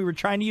 remember? And we were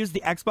trying to use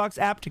the Xbox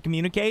app to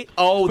communicate.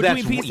 Oh,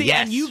 between that's PC,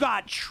 yes. And you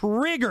got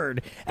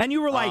triggered. And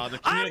you were like,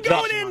 I'm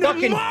going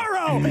in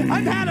tomorrow.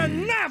 I've had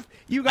enough.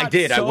 You got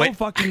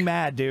fucking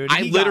mad, dude.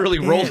 I literally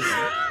rolled.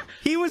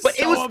 He was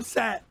so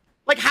upset.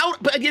 Like, how?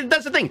 But again,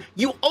 that's the thing.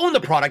 You own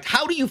the product.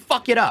 How do you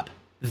fuck it up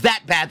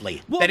that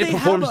badly? Well, that it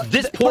performs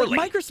this poorly?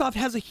 Microsoft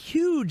has a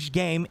huge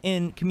game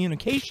in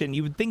communication.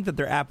 You would think that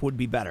their app would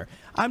be better.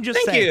 I'm just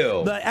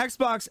saying. The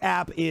Xbox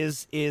app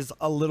is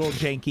a little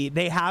janky.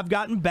 They have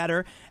gotten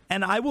better,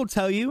 and I will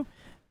tell you,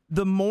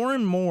 the more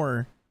and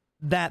more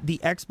that the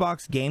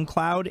Xbox Game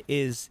Cloud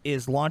is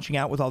launching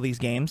out with all these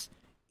games,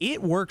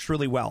 it works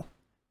really well.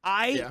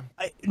 I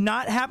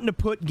not having to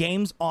put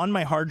games on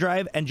my hard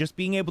drive and just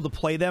being able to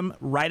play them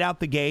right out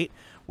the gate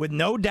with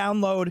no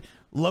download,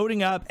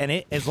 loading up, and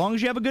it, as long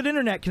as you have a good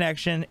internet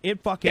connection,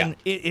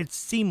 it's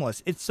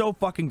seamless. It's so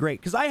fucking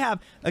great. Because I have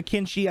a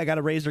Kinshi, I got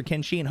a Razer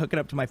Kinshi and hook it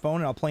up to my phone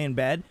and I'll play in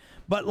bed.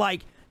 But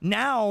like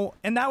now,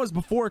 and that was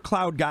before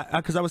Cloud got,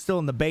 because I was still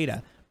in the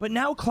beta. But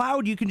now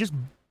Cloud, you can just,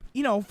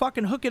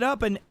 fucking hook it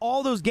up and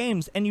all those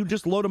games and you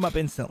just load them up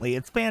instantly.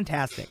 It's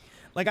fantastic.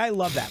 Like, I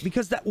love that,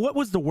 because what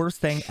was the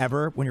worst thing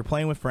ever when you're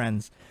playing with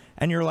friends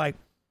and you're like,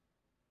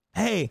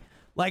 hey,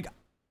 like,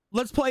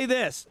 let's play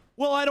this.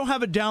 Well, I don't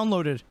have it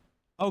downloaded.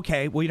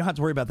 Okay, well, you don't have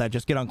to worry about that.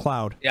 Just get on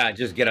Cloud. Yeah,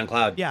 just get on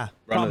Cloud. Yeah,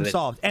 problem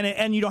solved.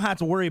 And you don't have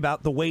to worry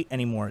about the wait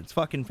anymore. It's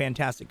fucking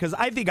fantastic. Because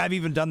I think I've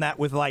even done that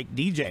with, like,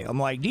 DJ. I'm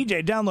like,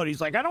 DJ, download.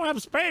 He's like, I don't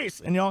have space.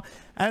 And,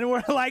 and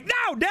we're like,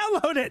 no,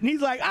 download it. And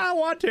he's like, I don't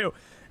want to.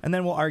 And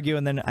then we'll argue,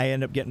 and then I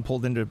end up getting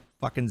pulled into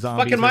fucking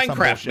zombies. Fucking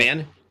Minecraft,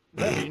 man.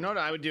 You know what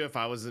I would do if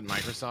I was at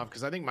Microsoft?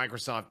 Because I think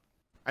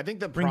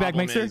the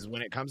problem is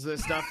when it comes to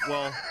this stuff,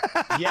 well,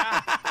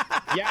 yeah.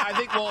 Yeah, I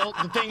think. Well,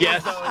 the thing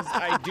is, though, is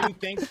I do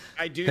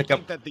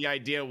think that the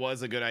idea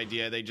was a good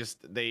idea. They just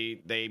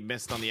they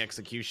missed on the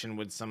execution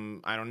with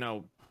some. I don't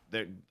know.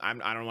 I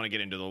don't want to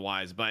get into the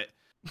whys, but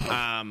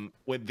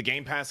with the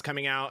Game Pass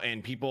coming out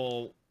and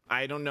people,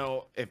 I don't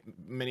know if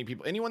many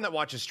people, anyone that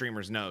watches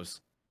streamers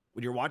knows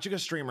when you're watching a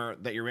streamer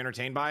that you're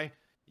entertained by,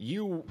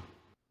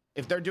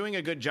 if they're doing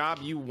a good job,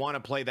 you want to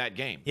play that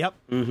game. Yep.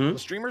 The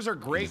streamers are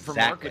great for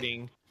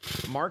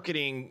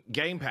marketing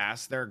Game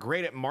Pass. They're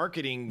great at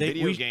marketing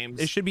video games.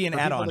 It should be an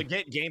add-on to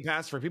get Game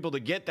Pass, for people to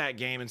get that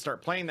game and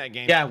start playing that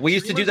game. Yeah, we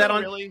used to do that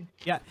on. We used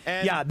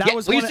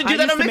to do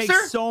that on Mixer.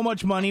 Make so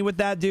much money with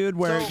that, dude.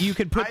 Where you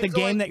could put the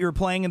game that you're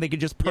playing and they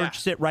could just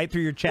purchase it right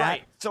through your chat.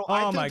 Right. So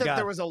I think that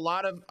there was a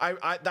lot of.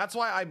 That's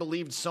why I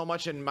believed so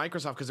much in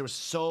Microsoft, because there was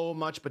so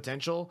much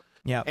potential.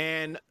 Yeah.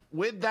 And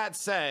with that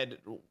said,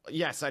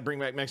 yes, I'd bring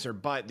back Mixer,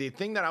 but the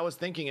thing that I was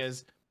thinking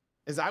is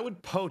I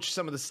would poach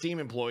some of the Steam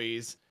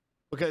employees,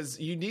 because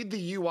you need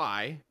the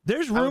UI.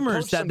 There's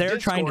rumors that they're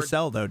trying to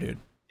sell, though, dude.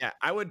 Yeah,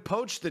 I would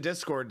poach the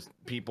Discord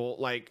people,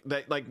 like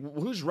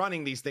who's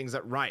running these things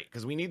right,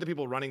 because we need the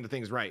people running the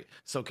things right.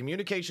 So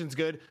communication's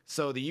good,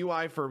 so the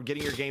UI for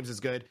getting your games is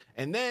good,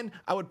 and then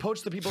I would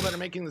poach the people that are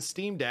making the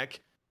Steam Deck,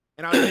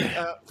 and I would make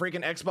a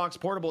freaking Xbox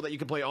Portable that you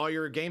can play all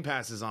your Game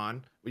Passes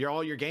on,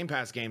 all your Game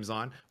Pass games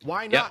on.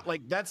 Why not? Yep.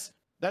 Like that's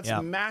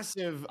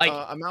massive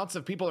amounts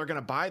of people are going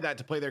to buy that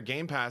to play their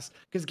Game Pass,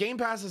 because Game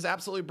Pass is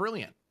absolutely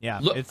brilliant. Yeah,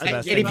 it's the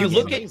best.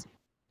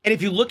 And if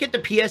you look at the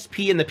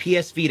PSP and the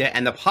PS Vita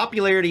and the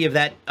popularity of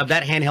that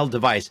handheld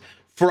device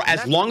for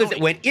as long as it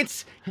went,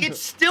 it's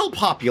still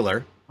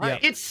popular. Right.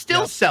 It's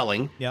still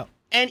selling. Yep.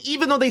 And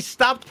even though they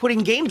stopped putting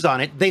games on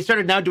it, they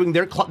started now doing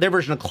their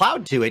version of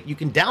cloud to it. You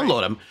can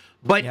download them,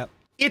 but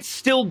it's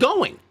still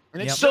going.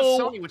 And it's just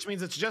Sony, which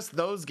means it's just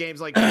those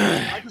games. Like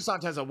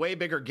Microsoft has a way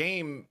bigger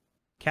game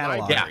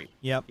catalog. Library.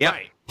 Yep.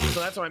 Right. So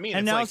that's what I mean.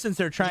 And it's now since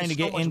they're trying to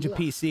get into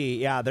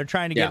PC, they're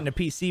trying to get into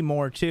PC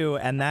more too.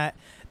 And that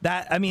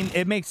I mean,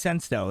 it makes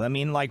sense though. I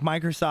mean, like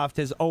Microsoft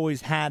has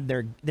always had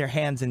their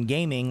hands in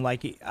gaming.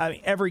 Like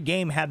every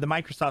game had the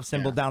Microsoft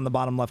symbol down the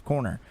bottom left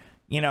corner.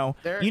 You know,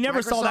 you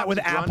never saw that with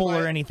Apple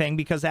or anything,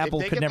 because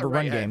Apple could never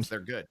run games.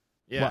 They're good.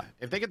 Yeah, what?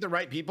 If they get the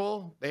right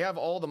people, they have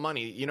all the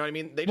money. You know what I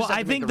mean? They just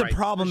I think the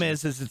problem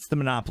is it's the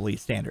monopoly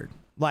standard.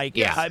 Like,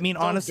 I mean,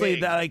 honestly,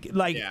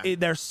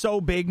 they're so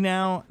big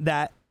now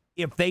that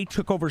if they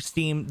took over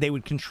Steam, they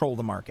would control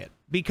the market,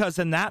 because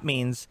then that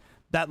means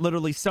that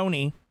literally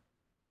Sony,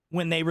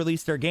 when they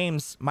release their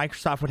games,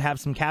 Microsoft would have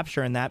some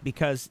capture in that,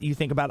 because you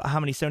think about how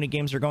many Sony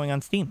games are going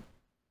on Steam.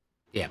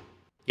 Yeah.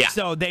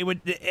 So they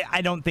would.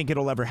 I don't think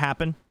it'll ever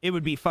happen. It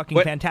would be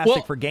fucking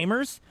fantastic for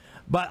gamers,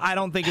 but I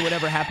don't think it would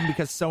ever happen,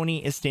 because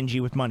Sony is stingy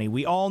with money.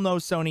 We all know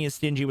Sony is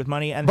stingy with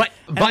money, and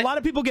a lot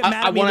of people get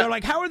mad at me. They're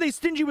like, "How are they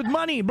stingy with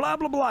money?" Blah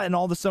blah blah. And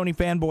all the Sony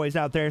fanboys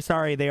out there,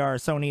 sorry, they are.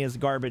 Sony is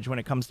garbage when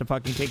it comes to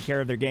fucking take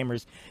care of their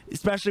gamers,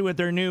 especially with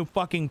their new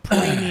fucking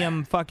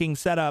premium fucking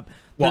setup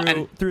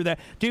through that.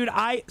 Dude,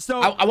 I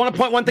want to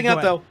point one thing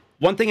out though.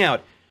 One thing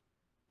out.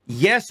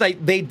 Yes,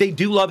 they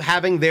do love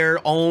having their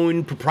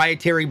own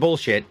proprietary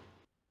bullshit,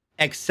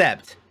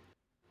 except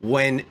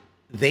when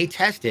they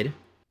tested,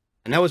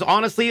 and that was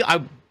honestly,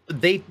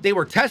 they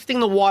were testing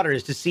the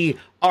waters to see,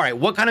 all right,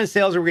 what kind of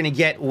sales are we going to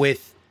get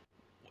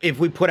if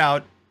we put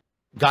out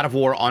God of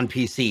War on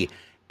PC?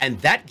 And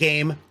that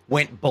game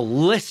went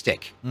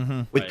ballistic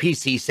with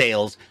PC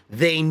sales.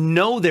 They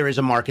know there is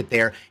a market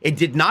there. It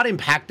did not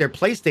impact their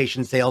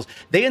PlayStation sales.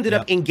 They ended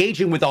up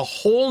engaging with a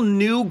whole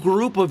new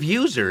group of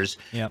users.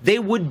 They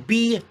would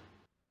miss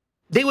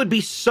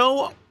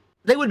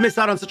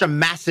out on such a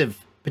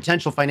massive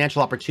potential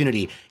financial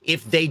opportunity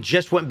if they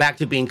just went back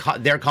to being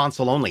their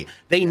console only.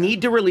 They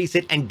need to release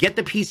it and get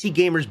the PC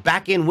gamers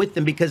back in with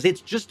them, because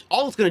it's just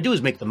all it's going to do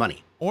is make the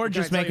money. Or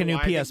just make a new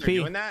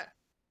PSP.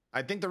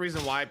 I think the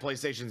reason why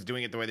PlayStation's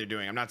doing it the way they're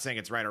doing, I'm not saying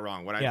it's right or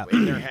wrong.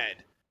 In their head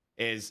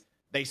is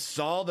they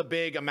saw the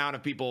big amount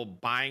of people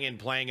buying and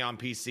playing on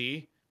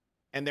PC,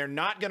 and they're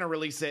not going to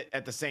release it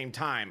at the same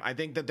time. I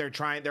think that they're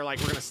like,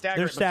 we're going to stagger it.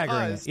 They're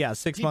staggering it. Yeah,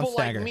 6 months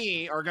stagger. People like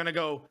me are going to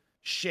go,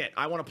 shit,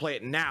 I want to play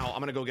it now. I'm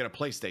going to go get a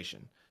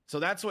PlayStation. So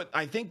that's what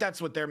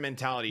their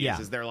mentality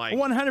is. Is they're like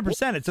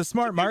 100%. It's a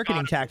smart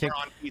marketing tactic.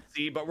 On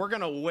PC, but we're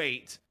going to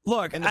wait.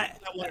 Look, and that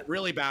won't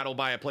really battle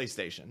by a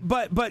PlayStation.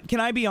 But can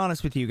I be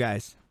honest with you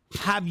guys?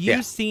 Have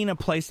you seen a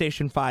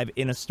PlayStation 5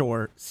 in a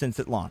store since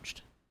it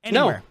launched?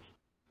 Anywhere?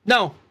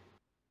 No,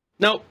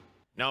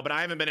 but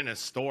I haven't been in a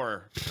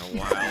store in a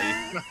while.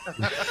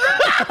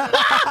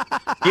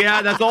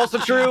 Yeah, that's also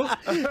true.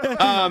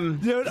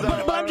 Dude,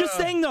 but I'm just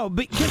saying though,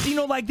 because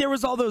like there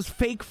was all those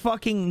fake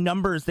fucking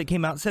numbers that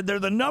came out and said they're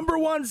the number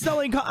one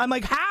selling. I'm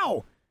like,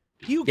 how?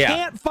 You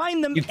can't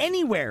find them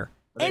anywhere.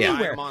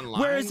 Online,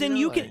 whereas then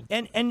you can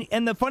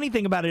and the funny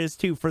thing about it is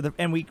too,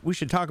 and we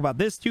should talk about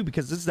this too,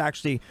 because this is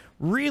actually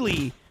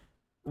really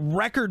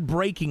record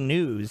breaking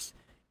news,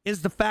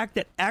 is the fact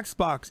that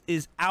Xbox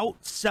is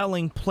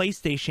outselling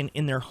PlayStation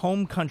in their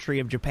home country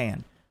of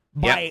Japan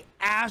by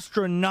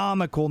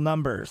astronomical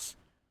numbers.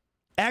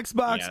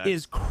 Xbox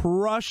is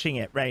crushing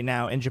it right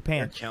now in Japan.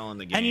 They're killing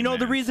the game, and you know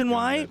the reason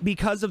why?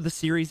 Because of the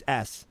Series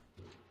S.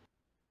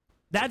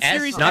 That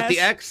Series not S, the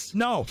X?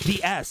 No,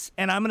 the S.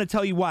 And I'm going to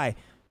tell you why.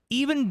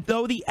 Even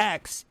though the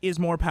X is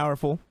more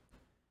powerful,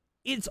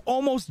 it's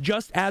almost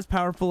just as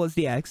powerful as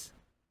the X.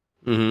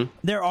 Mm-hmm.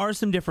 There are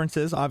some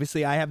differences.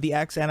 Obviously, I have the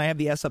X and I have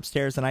the S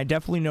upstairs, and I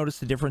definitely noticed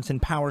the difference in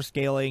power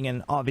scaling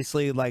and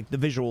obviously like the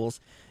visuals.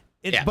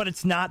 But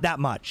it's not that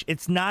much.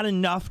 It's not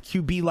enough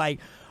to be like,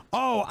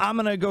 oh, I'm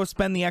going to go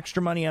spend the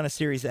extra money on a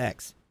Series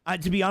X.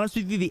 To be honest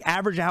with you, the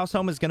average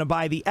household is going to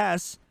buy the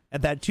S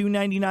at that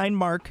 $299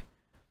 mark.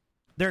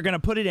 They're going to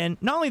put it in.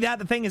 Not only that,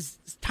 the thing is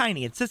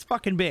tiny. It's this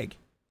fucking big.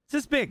 It's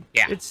this big.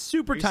 Yeah. It's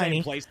super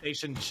tiny.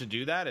 PlayStation should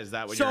do that? Is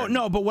that what you're...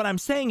 No, but what I'm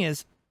saying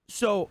is,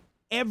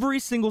 every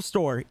single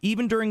store,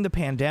 even during the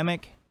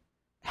pandemic,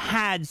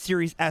 had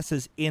Series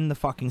S's in the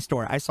fucking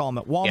store. I saw them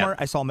at Walmart. Yeah.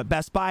 I saw them at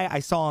Best Buy. I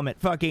saw them at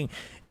fucking...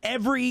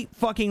 Every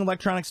fucking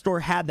electronic store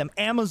had them.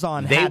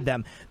 Amazon had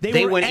them.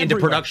 They went into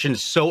production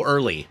so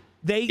early.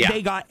 They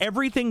got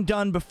everything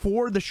done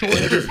before the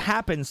shortages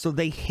happened, so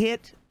they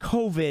hit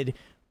COVID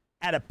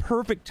at a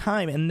perfect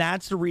time, and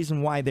that's the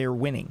reason why they're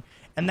winning.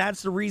 And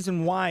that's the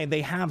reason why they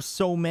have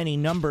so many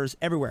numbers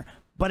everywhere.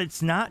 But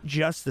it's not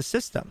just the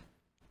system.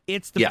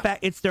 It's the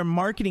fact, it's their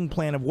marketing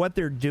plan of what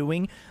they're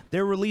doing.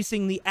 They're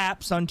releasing the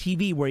apps on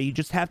TV where you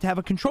just have to have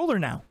a controller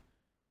now.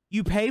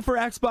 You pay for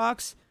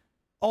Xbox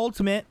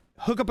Ultimate,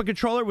 hook up a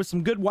controller with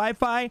some good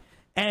Wi-Fi,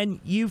 and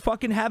you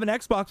fucking have an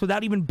Xbox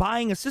without even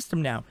buying a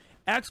system now.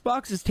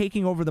 Xbox is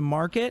taking over the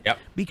market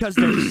because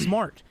they're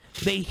smart.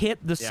 They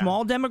hit the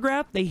small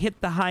demographic. They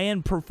hit the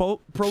high-end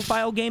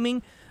profile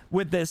gaming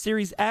with the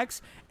Series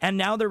X, and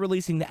now they're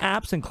releasing the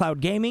apps and cloud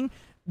gaming.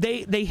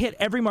 They hit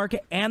every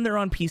market, and they're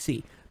on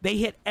PC. They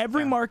hit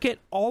every market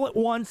all at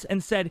once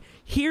and said,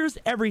 here's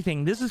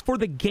everything. This is for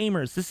the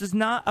gamers. This is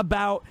not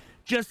about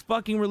just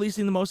fucking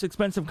releasing the most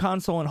expensive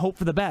console and hope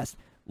for the best,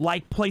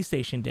 like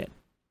PlayStation did.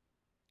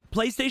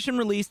 PlayStation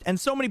released, and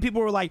so many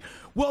people were like,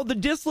 well, the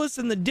discless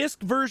and the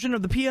disc version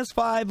of the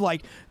PS5,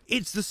 like,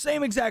 it's the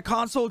same exact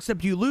console,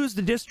 except you lose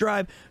the disc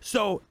drive,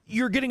 so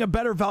you're getting a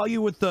better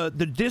value with the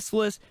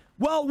discless.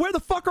 Well, where the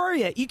fuck are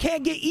you? You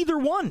can't get either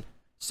one.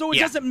 So it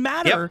doesn't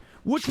matter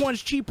which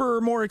one's cheaper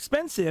or more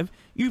expensive.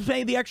 You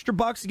pay the extra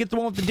bucks to get the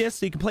one with the disc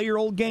so you can play your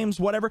old games,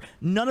 whatever.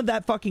 None of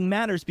that fucking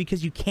matters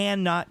because you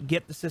cannot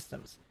get the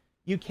systems.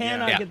 You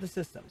cannot get the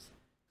systems.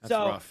 That's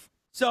rough.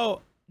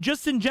 So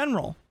just in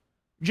general,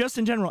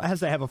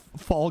 as I have a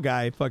Fall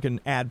Guy fucking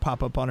ad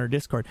pop up on our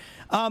Discord,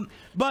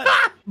 but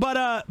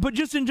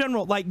just in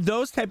general, like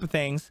those type of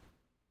things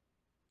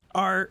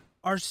are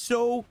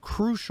so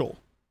crucial.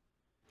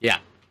 Yeah.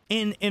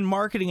 In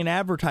marketing and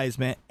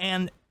advertisement,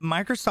 and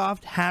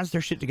Microsoft has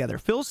their shit together.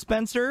 Phil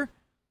Spencer,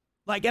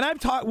 like, and I've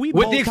talked, with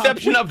the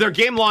exception of their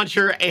game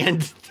launcher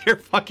and their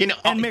fucking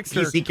and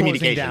Mixer PC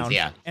communications,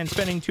 down, and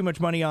spending too much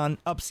money on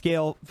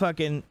upscale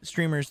fucking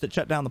streamers that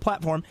shut down the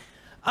platform.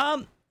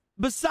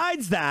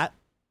 Besides that,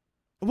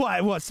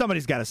 well,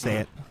 somebody's got to say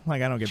it.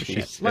 Like, I don't give a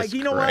shit. Like,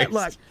 you know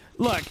what?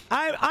 Look,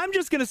 I'm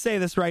just gonna say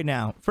this right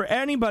now for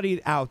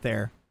anybody out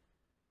there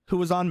who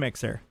was on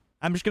Mixer.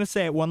 I'm just gonna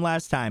say it one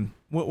last time.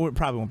 It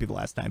probably won't be the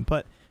last time,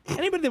 but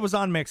anybody that was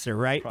on Mixer,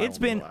 right? It's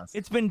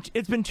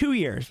been 2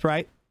 years,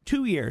 right?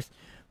 2 years.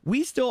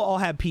 We still all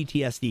have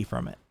PTSD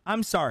from it.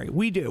 I'm sorry,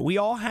 we do. We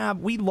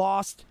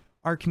lost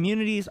our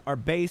communities, our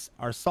base,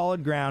 our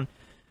solid ground.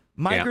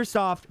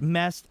 Microsoft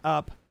messed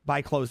up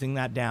by closing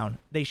that down.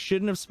 They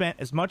shouldn't have spent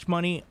as much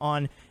money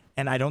on,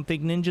 and I don't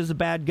think Ninja's a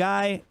bad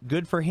guy.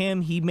 Good for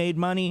him. He made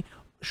money.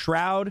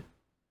 Shroud,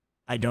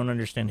 I don't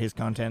understand his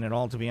content at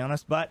all, to be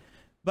honest, but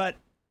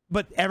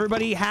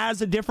everybody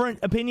has a different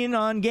opinion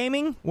on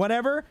gaming,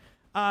 whatever.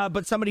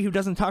 But somebody who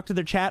doesn't talk to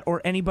their chat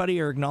or anybody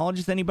or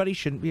acknowledges anybody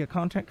shouldn't be a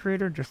content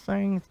creator. Just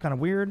saying, it's kind of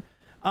weird.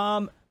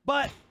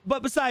 But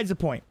besides the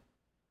point,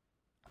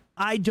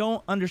 I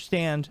don't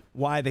understand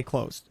why they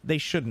closed. They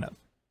shouldn't have.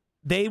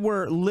 They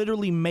were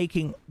literally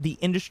making the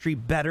industry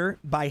better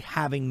by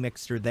having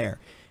Mixer there.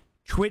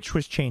 Twitch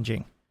was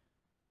changing.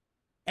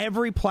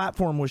 Every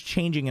platform was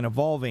changing and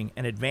evolving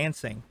and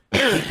advancing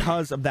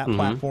because of that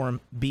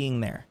platform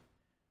being there.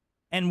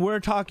 And we're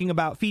talking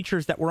about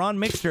features that were on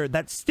Mixer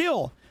that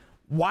still,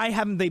 why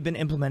haven't they been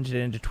implemented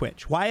into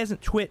Twitch? Why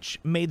hasn't Twitch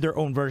made their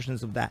own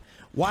versions of that?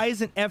 Why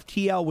isn't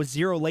FTL with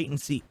zero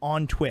latency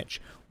on Twitch?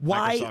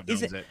 Why Microsoft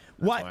is owns it?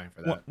 Why?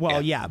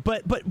 Well,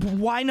 but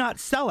why not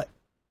sell it?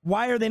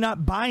 Why are they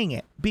not buying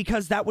it?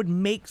 Because that would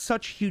make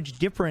such a huge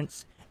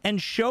difference and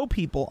show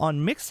people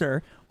on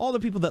Mixer, all the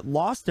people that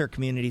lost their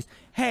communities,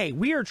 hey,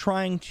 we are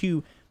trying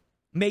to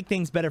make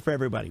things better for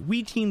everybody.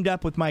 We teamed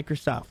up with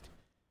Microsoft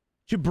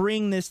to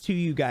bring this to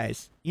you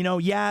guys. You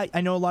know,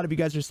 I know a lot of you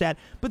guys are sad,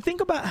 but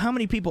think about how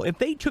many people, if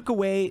they took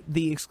away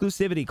the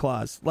exclusivity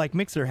clause like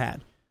Mixer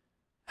had,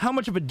 how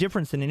much of a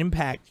difference and an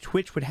impact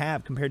Twitch would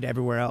have compared to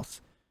everywhere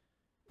else.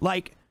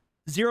 Like,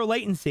 zero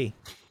latency.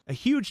 A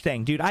huge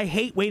thing, dude. I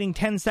hate waiting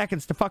 10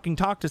 seconds to fucking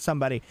talk to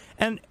somebody.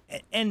 And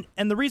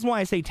the reason why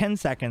I say 10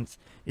 seconds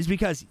is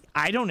because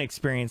I don't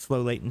experience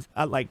low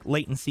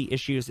latency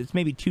issues. It's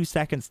maybe 2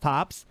 seconds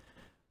tops.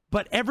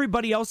 But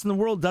everybody else in the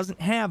world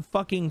doesn't have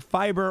fucking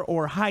fiber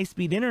or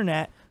high-speed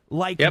internet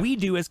like we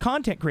do as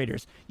content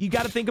creators. You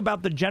got to think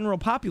about the general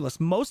populace.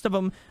 Most of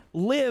them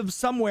live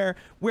somewhere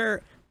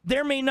where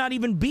there may not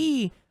even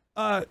be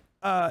a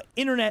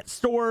internet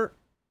store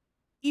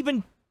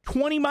even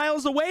 20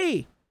 miles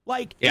away.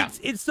 Like,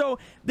 it's so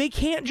they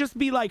can't just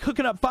be like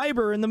hooking up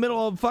fiber in the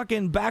middle of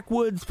fucking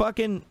backwoods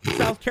fucking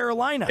South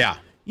Carolina. Yeah.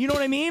 You know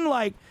what I mean?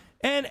 Like,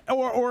 and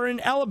or in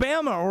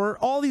Alabama or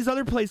all these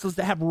other places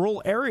that have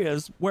rural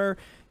areas where,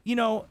 you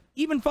know,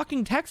 even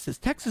fucking Texas.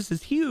 Texas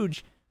is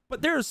huge,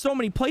 but there are so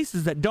many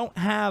places that don't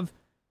have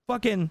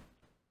fucking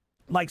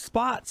like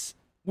spots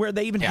where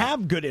they even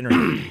have good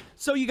internet.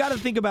 So you got to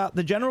think about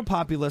the general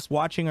populace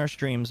watching our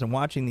streams and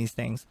watching these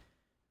things.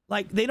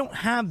 Like, they don't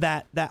have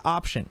that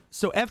option.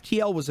 So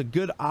FTL was a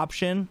good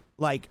option,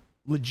 like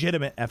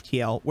legitimate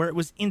FTL, where it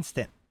was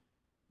instant.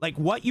 Like,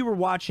 what you were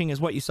watching is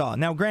what you saw.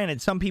 Now,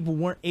 granted, some people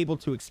weren't able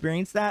to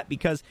experience that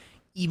because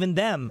even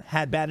them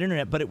had bad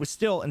internet, but it was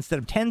still, instead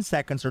of 10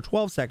 seconds or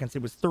 12 seconds,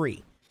 it was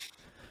 3.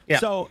 Yeah.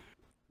 So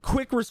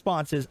quick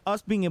responses,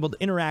 us being able to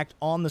interact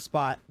on the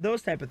spot,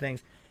 those type of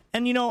things.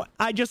 And, you know,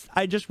 I just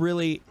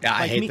really... Yeah,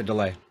 I hate the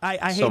delay.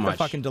 I hate the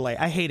fucking delay.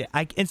 I hate it.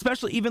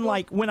 Especially even,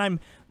 like, when I'm,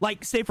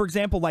 like, say, for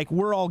example, like,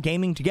 we're all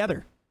gaming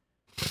together.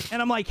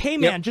 And I'm like, hey,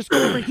 man, just go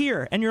over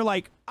here. And you're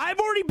like, I've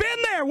already been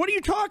there. What are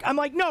you talking? I'm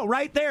like, no,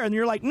 right there. And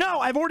you're like,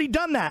 no, I've already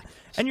done that.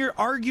 And you're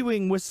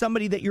arguing with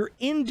somebody that you're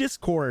in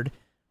Discord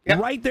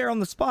right there on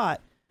the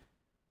spot.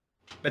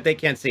 But they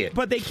can't see it.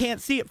 But they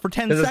can't see it for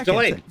 10 seconds. It's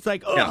delayed. It's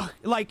like, ugh.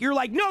 Like, you're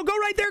like, no, go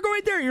right there, go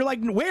right there. You're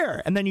like,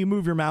 where? And then you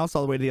move your mouse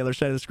all the way to the other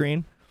side of the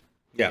screen.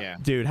 Yeah.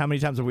 Dude, how many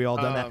times have we all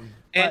done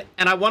that?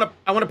 And I want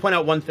to point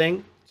out one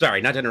thing.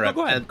 Sorry, not to interrupt.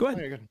 No, go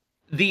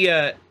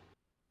ahead.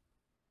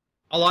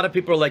 A lot of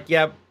people are like,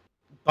 yeah,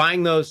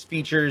 buying those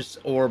features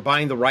or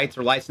buying the rights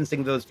or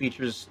licensing those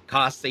features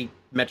costs a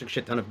metric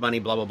shit ton of money,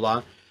 blah, blah,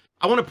 blah.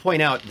 I want to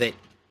point out that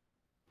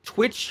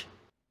Twitch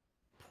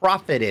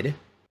profited.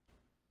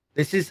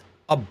 This is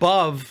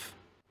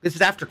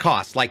after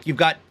costs. Like, you've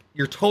got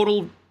your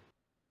total,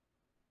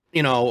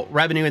 you know,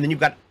 revenue, and then you've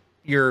got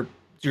your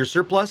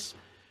surplus.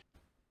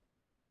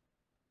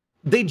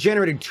 They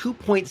generated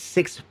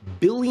 $2.6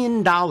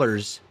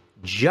 billion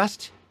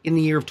just in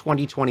the year of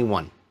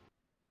 2021.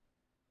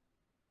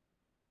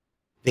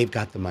 They've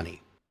got the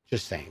money.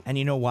 Just saying. And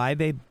you know why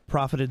they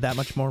profited that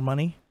much more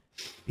money?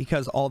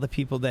 Because all the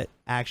people that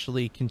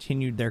actually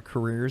continued their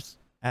careers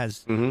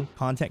as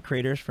content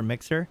creators for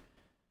Mixer,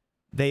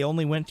 they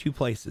only went 2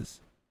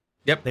 places.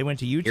 Yep. They went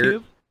to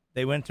YouTube,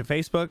 they went to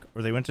Facebook,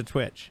 or they went to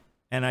Twitch.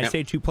 And I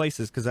say 2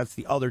 places because that's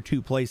the other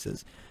 2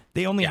 places.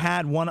 They only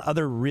had one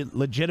other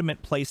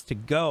legitimate place to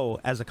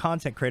go as a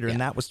content creator, and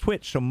that was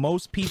Twitch. So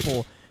most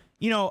people,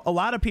 you know, a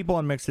lot of people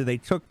on Mixer, they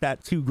took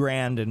that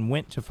 $2,000 and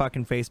went to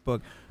fucking Facebook,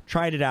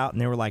 tried it out,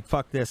 and they were like,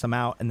 fuck this, I'm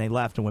out, and they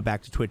left and went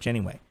back to Twitch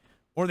anyway.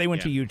 Or they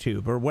went to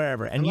YouTube or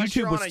wherever. And unless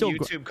YouTube was still a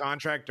YouTube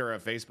contract or a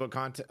Facebook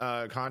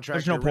contract,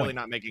 there's no you're point. really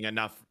not making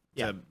enough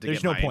to there's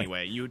get no by point.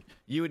 anyway.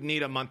 You would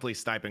need a monthly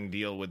stipend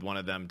deal with one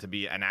of them to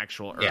be an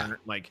actual earner,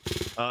 like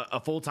a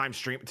full-time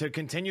stream, to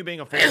continue being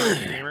a full-time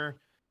streamer.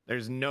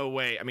 There's no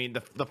way. I mean,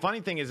 the funny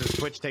thing is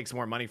Twitch takes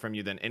more money from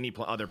you than any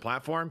other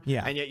platform,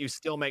 and yet you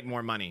still make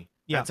more money.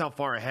 That's how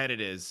far ahead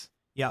it is.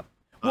 Yep.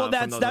 Well,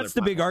 that's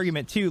the big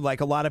argument too.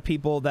 Like, a lot of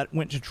people that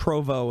went to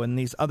Trovo and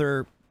these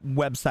other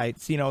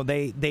websites, you know,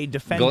 they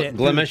defend it.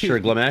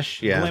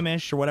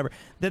 Glimish or whatever,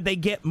 that they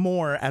get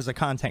more as a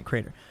content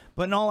creator.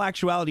 But in all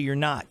actuality, you're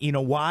not. You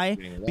know why?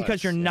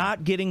 Because you're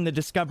not getting the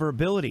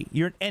discoverability.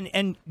 You're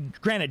and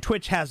granted,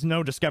 Twitch has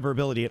no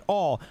discoverability at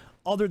all,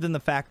 other than the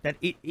fact that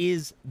it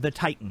is the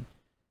Titan.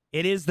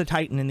 It is the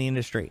Titan in the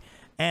industry.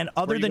 And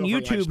other than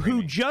YouTube,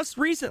 who just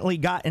recently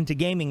got into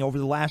gaming over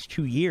the last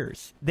 2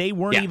 years, they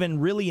weren't even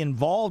really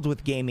involved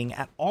with gaming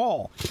at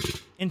all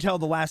until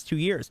the last 2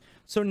 years.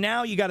 So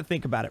now you got to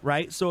think about it,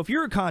 right? So if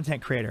you're a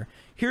content creator,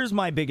 here's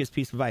my biggest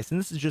piece of advice, and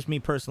this is just me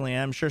personally,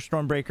 and I'm sure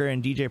Stormbreaker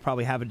and DJ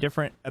probably have a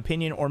different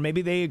opinion, or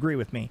maybe they agree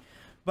with me.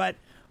 But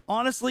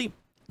honestly,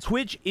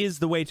 Twitch is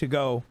the way to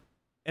go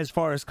as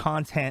far as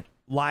content,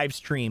 live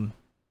stream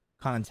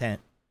content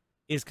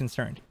is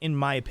concerned, in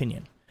my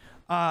opinion.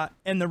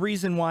 And the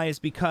reason why is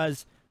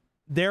because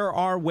there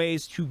are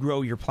ways to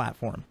grow your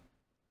platform.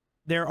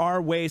 There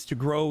are ways to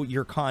grow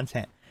your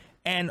content.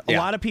 And a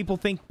lot of people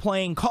think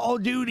playing Call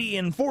of Duty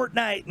and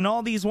Fortnite and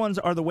all these ones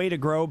are the way to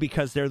grow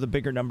because they're the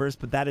bigger numbers,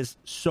 but that is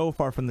so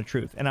far from the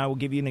truth. And I will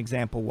give you an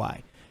example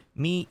why.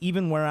 Me,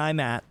 even where I'm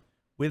at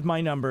with my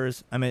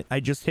numbers, I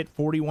just hit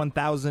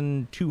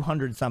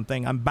 41,200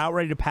 something. I'm about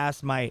ready to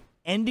pass my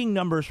ending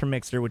numbers for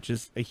Mixer, which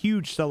is a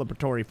huge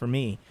celebratory for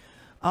me.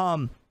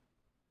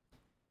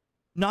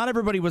 Not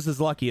everybody was as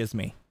lucky as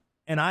me,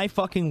 and I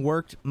fucking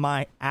worked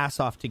my ass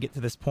off to get to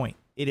this point.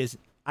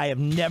 I have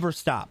never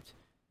stopped.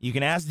 You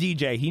can ask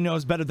DJ. He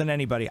knows better than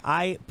anybody.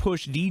 I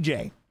push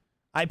DJ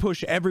I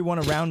push everyone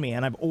around me,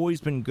 and I've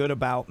always been good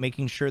about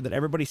making sure that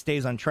everybody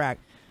stays on track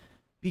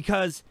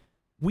because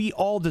we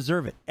all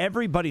deserve it.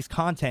 Everybody's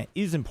content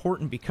is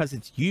important because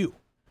it's you.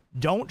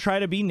 Don't try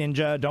to be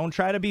Ninja. Don't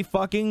try to be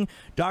fucking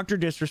Dr.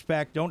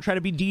 Disrespect. Don't try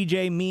to be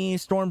DJ, me,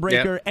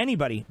 Stormbreaker,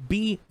 anybody.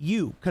 Be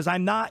you, because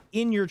I'm not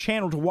in your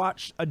channel to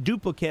watch a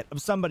duplicate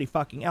of somebody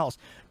fucking else.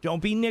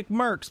 Don't be Nick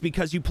Merckx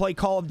because you play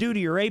Call of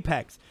Duty or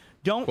Apex.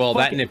 Don't. Well,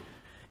 that and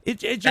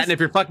if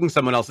you're fucking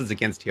someone else, it's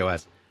against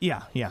TOS.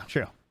 Yeah,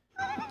 true.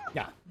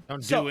 Yeah.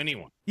 Don't do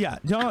anyone. Yeah,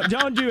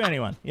 don't do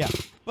anyone. Yeah.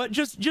 But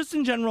just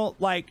in general,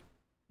 like,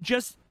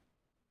 just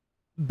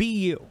be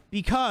you.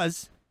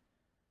 Because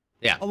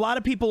a lot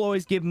of people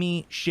always give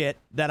me shit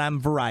that I'm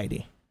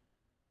variety.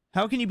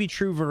 How can you be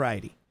true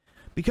variety?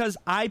 Because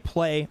I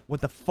play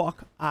what the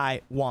fuck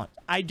I want.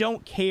 I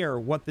don't care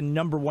what the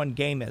number one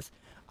game is.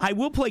 I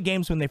will play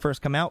games when they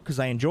first come out because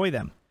I enjoy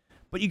them.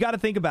 But you got to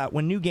think about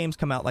when new games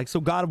come out, like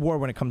God of War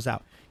when it comes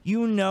out.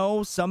 You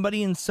know,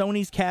 somebody in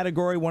Sony's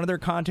category, one of their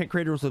content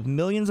creators with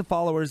millions of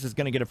followers is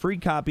going to get a free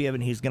copy of it,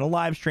 and he's going to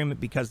live stream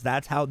it because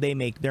that's how they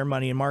make their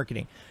money in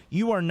marketing.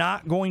 You are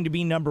not going to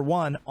be number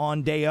one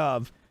on day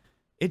of.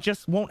 It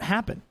just won't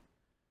happen.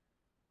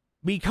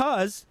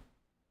 Because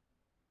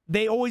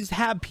they always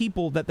have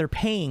people that they're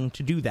paying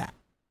to do that.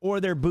 Or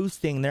they're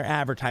boosting their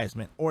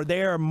advertisement. Or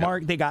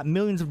they got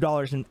millions of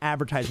dollars in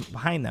advertisement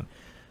behind them.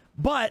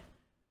 But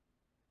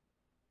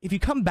if you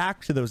come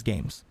back to those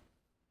games,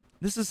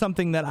 this is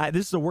something that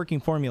this is a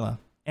working formula,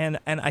 and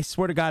I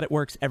swear to God it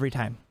works every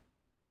time.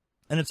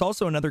 And it's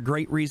also another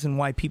great reason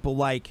why people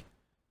like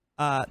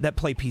that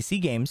play PC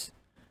games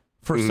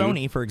for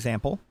Sony, for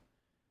example,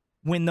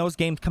 when those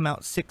games come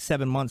out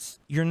 6-7 months,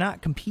 you're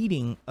not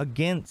competing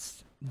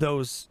against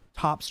those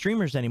top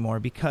streamers anymore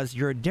because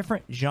you're a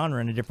different genre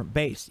and a different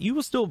base. You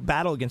will still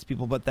battle against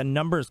people, but the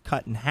numbers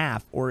cut in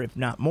half, or if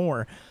not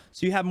more.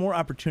 So you have more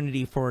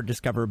opportunity for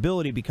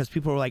discoverability because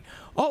people are like,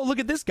 oh, look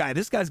at this guy.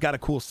 This guy's got a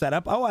cool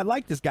setup. Oh, I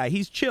like this guy.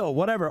 He's chill,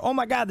 whatever. Oh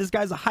my God, this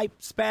guy's a hype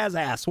spaz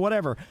ass,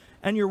 whatever.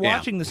 And you're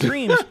watching the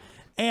streams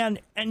and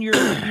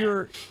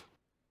you're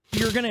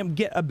going to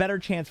get a better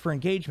chance for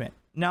engagement.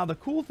 Now, the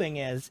cool thing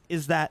is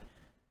that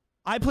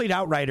I played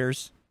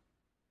Outriders,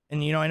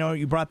 and I know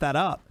you brought that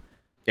up.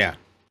 Yeah.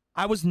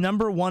 I was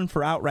number one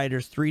for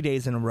Outriders 3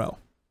 days in a row.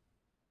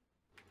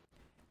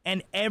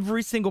 And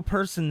every single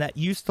person that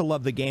used to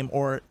love the game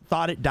or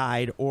thought it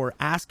died or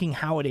asking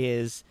how it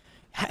is,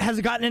 has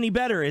it gotten any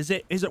better? Is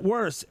it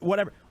worse?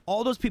 Whatever.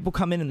 All those people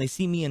come in and they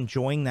see me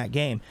enjoying that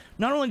game.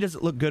 Not only does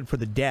it look good for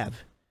the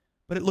dev,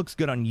 but it looks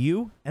good on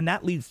you. And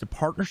that leads to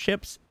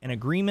partnerships and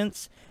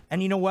agreements.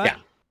 And you know what? Yeah.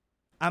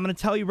 I'm going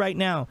to tell you right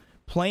now,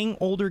 playing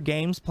older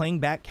games, playing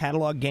back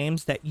catalog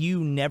games that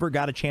you never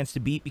got a chance to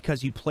beat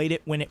because you played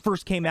it when it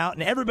first came out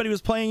and everybody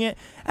was playing it,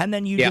 and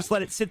then you just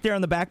let it sit there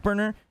on the back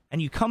burner,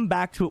 and you come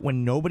back to it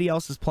when nobody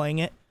else is playing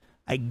it,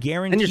 I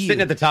guarantee you. And you're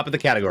sitting at the top of the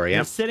category,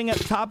 You're sitting at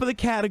the top of the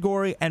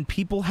category, and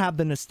people have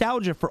the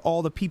nostalgia for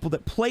all the people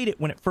that played it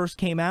when it first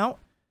came out.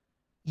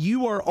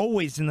 You are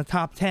always in the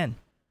top 10.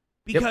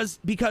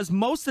 Because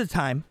most of the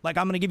time, like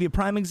I'm going to give you a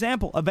prime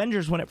example,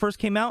 Avengers, when it first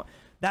came out,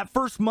 that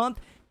first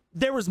month,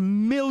 there was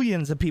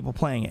millions of people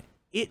playing it.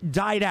 It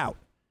died out.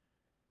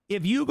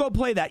 If you go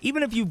play that,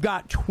 even if you've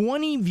got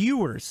 20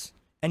 viewers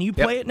and you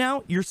play it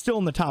now, you're still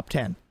in the top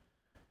 10.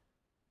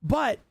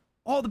 But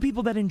all the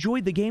people that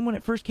enjoyed the game when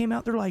it first came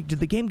out, they're like, did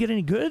the game get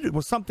any good?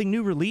 Was something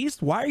new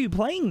released? Why are you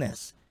playing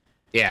this?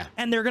 Yeah.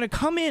 And they're going to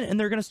come in and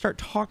they're going to start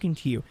talking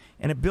to you.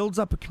 And it builds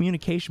up a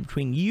communication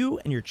between you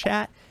and your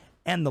chat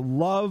and the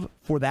love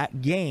for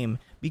that game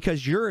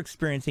because you're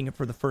experiencing it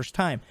for the first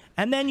time.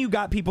 And then you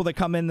got people that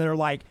come in that are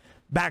like,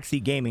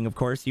 backseat gaming, of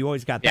course. You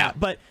always got that.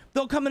 But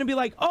they'll come in and be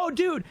like, oh,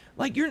 dude,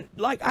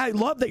 I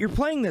love that you're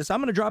playing this.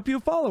 I'm going to drop you a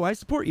follow. I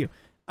support you.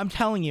 I'm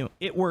telling you,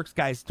 it works,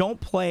 guys. Don't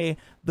play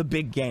the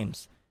big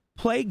games.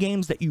 Play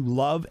games that you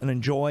love and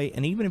enjoy.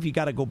 And even if you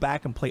got to go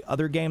back and play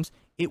other games,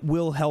 it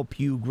will help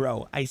you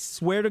grow. I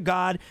swear to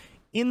God,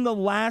 in the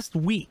last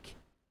week,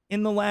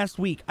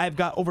 I've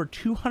got over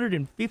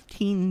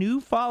 215 new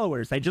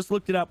followers. I just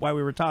looked it up while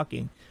we were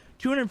talking.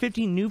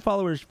 215 new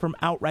followers from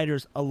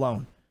Outriders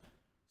alone.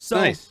 So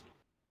nice.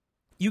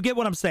 You get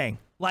what I'm saying.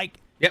 Like,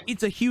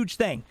 It's a huge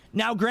thing.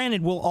 Now,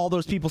 granted, will all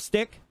those people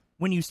stick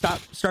when you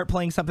start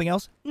playing something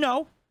else?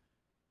 No.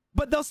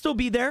 But they'll still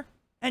be there.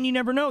 And you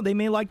never know. They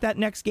may like that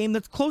next game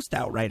that's close to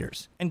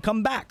Outriders and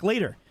come back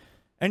later.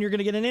 And you're going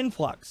to get an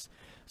influx.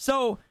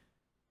 So,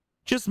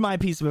 just my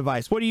piece of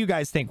advice. What do you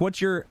guys think?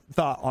 What's your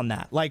thought on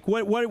that? Like,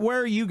 where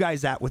are you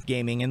guys at with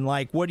gaming? And,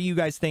 like, what do you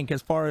guys think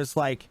as far as,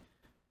 like,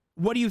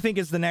 what do you think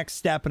is the next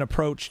step and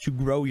approach to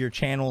grow your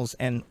channels,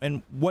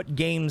 and what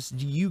games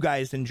do you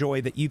guys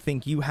enjoy that you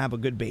think you have a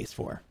good base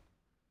for?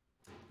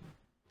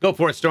 Go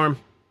for it, Storm.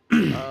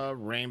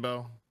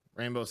 Rainbow.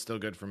 Rainbow's still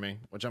good for me,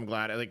 which I'm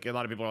glad. I think a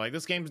lot of people are like,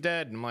 this game's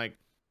dead. And I'm like,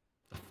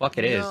 the fuck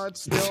it is. No,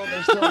 it's still,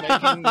 they're still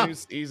making new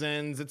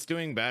seasons. It's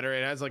doing better.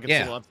 It has like its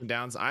little ups and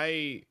downs.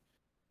 I'll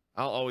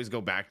always go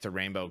back to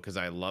Rainbow because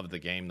I love the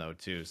game though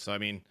too. So I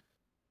mean,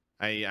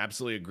 I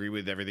absolutely agree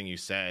with everything you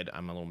said.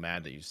 I'm a little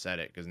mad that you said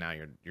it because now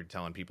you're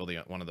telling people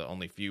one of the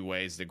only few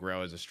ways to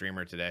grow as a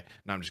streamer today.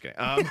 No, I'm just kidding.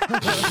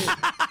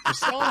 You're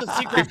selling the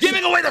secret. You're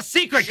giving away the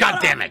secret. God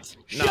damn it!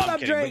 No, Shut up,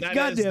 Drake.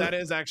 That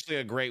is actually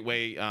a great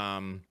way.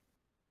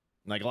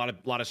 Like a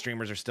lot of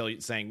streamers are still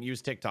saying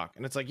use TikTok,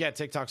 and it's like, yeah,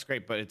 TikTok's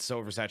great, but it's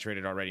so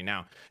oversaturated already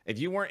now. If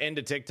you weren't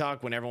into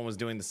TikTok when everyone was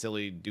doing the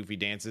silly, doofy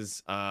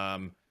dances,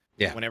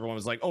 when everyone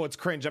was like, "Oh, it's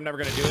cringe, I'm never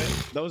gonna do it."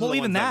 Those are the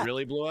ones that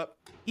really blew up.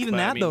 Even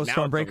though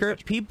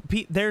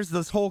Stormbreaker, there's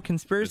this whole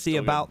conspiracy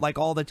about like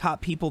all the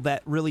top people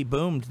that really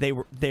boomed.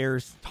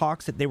 There's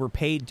talks that they were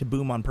paid to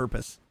boom on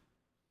purpose.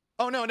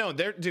 Oh no,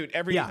 dude.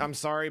 I'm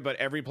sorry, but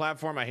every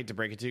platform. I hate to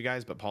break it to you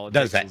guys, but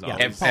politics does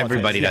that.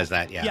 Everybody does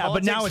that. Yeah. Yeah,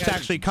 but now it's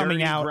actually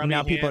coming out, and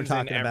now people are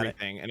talking about it.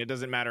 And it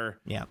doesn't matter.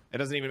 Yeah. It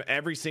doesn't even.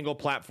 Every single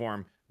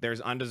platform, there's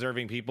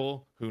undeserving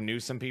people who knew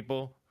some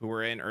people who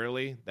were in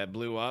early that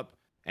blew up.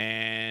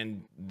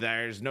 And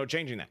there's no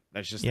changing that.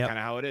 That's just kind of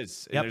how it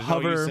is. Yep. There's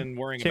Hover, no use in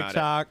worrying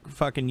TikTok, about it.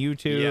 fucking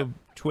YouTube,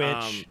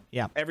 Twitch.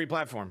 Every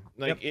platform.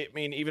 Like, I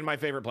mean, even my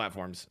favorite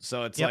platforms.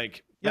 So it's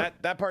like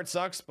that part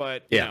sucks,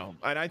 but you know,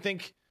 and I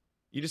think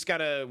you just got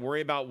to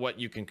worry about what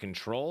you can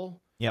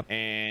control. Yep.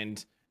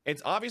 And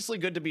it's obviously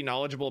good to be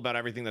knowledgeable about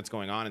everything that's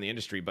going on in the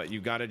industry, but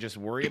you got to just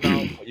worry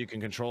about what you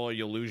can control or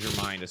you'll lose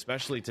your mind,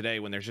 especially today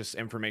when there's just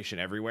information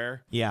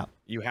everywhere. Yeah.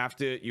 You have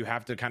to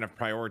kind of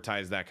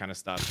prioritize that kind of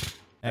stuff.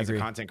 As a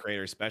content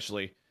creator,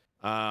 especially.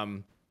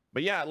 But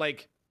yeah,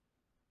 like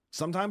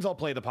sometimes I'll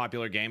play the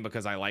popular game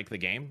because I like the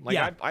game. Like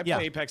I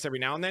play Apex every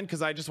now and then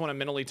because I just want to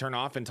mentally turn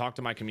off and talk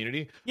to my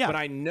community. Yeah. But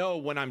I know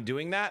when I'm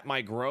doing that,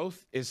 my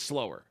growth is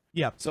slower.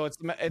 Yeah. So it's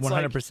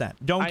 100%.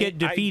 Like, don't get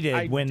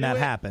defeated when that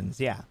happens.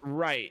 Yeah.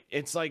 Right.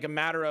 It's like a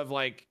matter of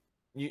like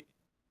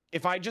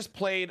if I just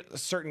played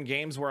certain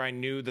games where I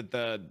knew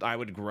that I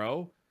would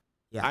grow.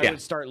 Yeah. I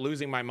would start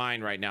losing my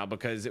mind right now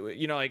because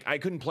like I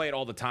couldn't play it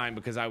all the time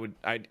because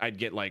I'd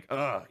get like,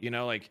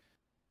 like,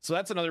 so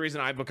that's another reason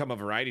I've become a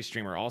variety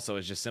streamer also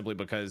is just simply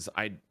because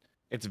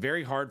it's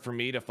very hard for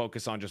me to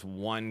focus on just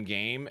one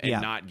game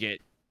and not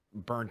get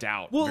burnt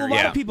out. Well, a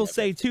lot of people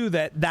say too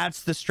that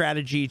that's the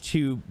strategy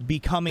to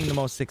becoming the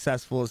most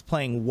successful is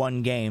playing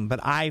one game. But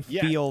I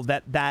feel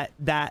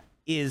that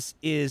is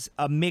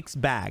a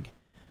mixed bag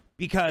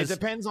because it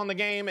depends on the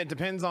game. It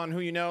depends on who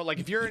you know. Like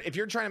if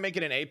you're trying to make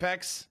it in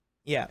Apex.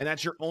 Yeah. And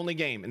that's your only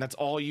game and that's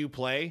all you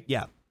play.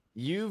 Yeah.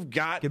 You've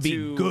got to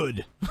be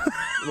good.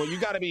 Well, you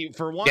got to be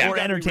for one or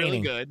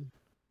entertaining. Really good.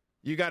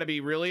 You got to be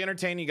really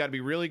entertaining, you got to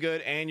be really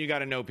good, and you got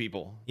to know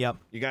people. Yep.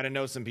 You got to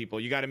know some people.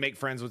 You got to make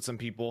friends with some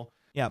people.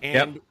 Yep.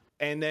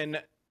 And then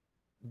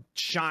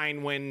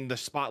shine when the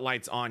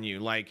spotlight's on you.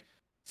 Like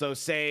so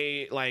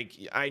say like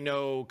I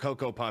know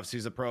Cocoa Puffs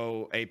who's a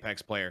pro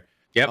Apex player.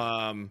 Yep.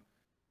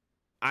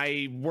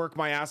 I work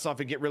my ass off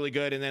and get really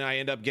good, and then I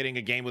end up getting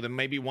a game with him.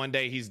 Maybe one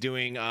day he's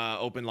doing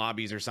open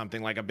lobbies or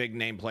something, like a big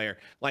name player.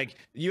 Like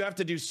you have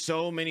to do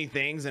so many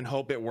things and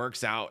hope it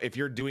works out if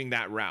you're doing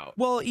that route.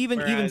 Well,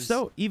 even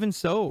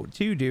so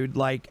too, dude.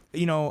 Like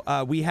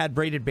we had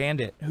Braided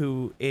Bandit,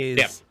 who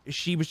is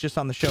she was just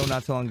on the show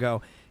not so long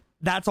ago.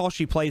 That's all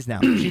she plays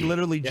now. She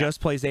literally just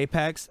plays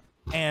Apex.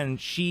 And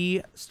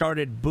she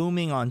started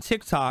booming on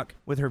TikTok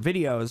with her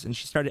videos, and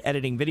she started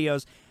editing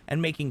videos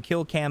and making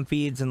kill cam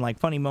feeds and like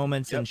funny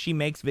moments, and she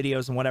makes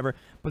videos and whatever,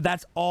 but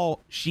that's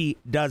all she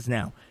does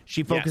now.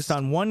 She focused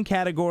on one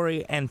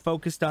category and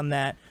focused on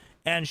that,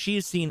 and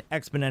she's seen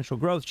exponential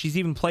growth. She's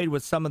even played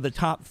with some of the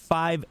top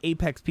 5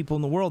 Apex people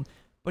in the world,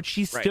 but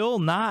she's still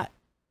not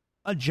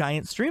a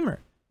giant streamer.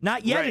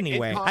 Not yet,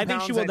 anyway. I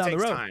think she will down the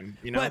road. Time,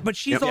 but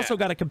she's also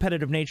got a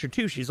competitive nature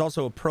too. She's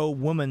also a pro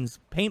woman's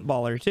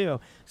paintballer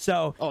too.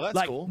 So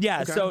that's cool.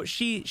 Yeah. Okay. So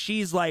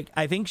she's like,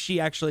 I think she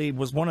actually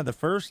was one of the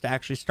first to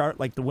actually start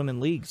like the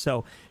women league.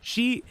 So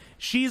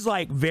she's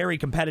like very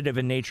competitive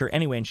in nature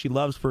anyway, and she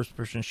loves first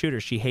person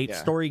shooters. She hates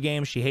story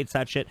games. She hates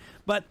that shit.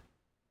 But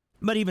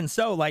even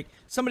so, like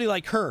somebody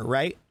like her,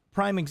 right?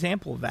 Prime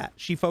example of that.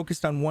 She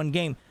focused on one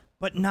game,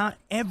 but not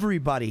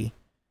everybody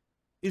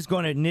is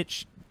going to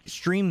niche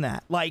stream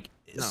that. Like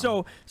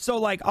so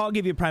like I'll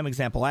give you a prime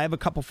example. I have a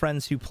couple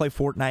friends who play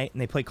Fortnite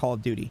and they play Call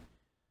of Duty.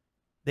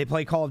 They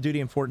play Call of Duty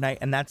and Fortnite,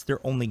 and that's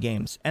their only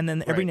games. And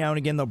then every now and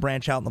again they'll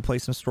branch out and they'll play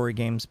some story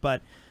games,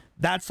 but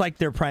that's like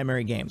their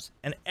primary games.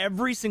 And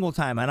every single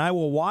time, and I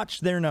will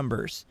watch their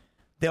numbers,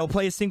 they'll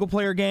play a single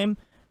player game,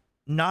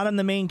 not in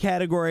the main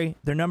category.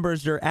 Their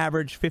numbers are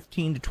average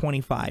 15 to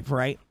 25,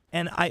 right?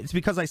 And it's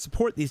because I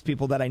support these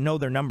people that I know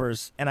their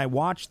numbers and I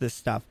watch this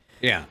stuff.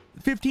 Yeah.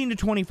 15 to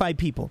 25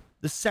 people.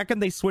 The second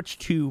they switch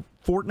to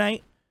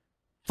Fortnite,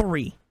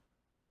 3,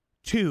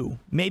 2,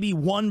 maybe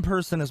 1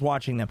 person is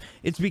watching them.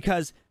 It's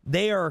because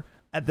they are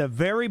at the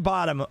very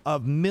bottom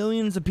of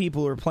millions of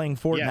people who are playing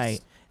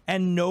Fortnite,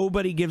 and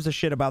nobody gives a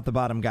shit about the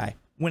bottom guy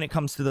when it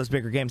comes to those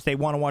bigger games. They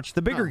want to watch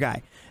the bigger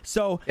guy.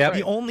 So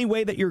the only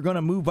way that you're going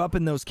to move up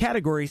in those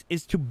categories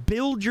is to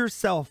build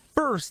yourself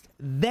first,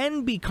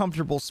 then be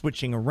comfortable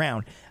switching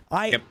around.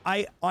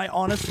 I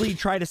honestly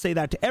try to say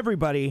that to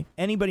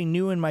anybody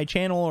new in my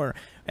channel or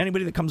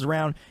anybody that comes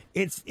around.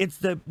 It's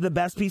the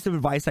best piece of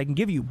advice I can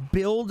give you.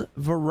 Build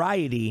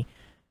variety.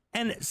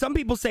 And some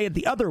people say it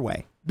the other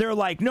way. They're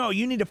like, no,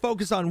 you need to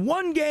focus on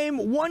one game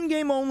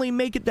only.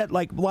 Make it that,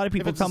 like, a lot of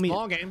people tell me.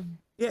 Small game.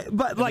 Yeah,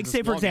 but like,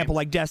 say for example,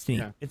 like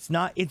Destiny,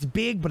 it's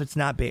big, but it's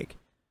not big.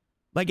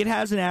 Like, it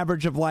has an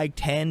average of like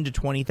 10 to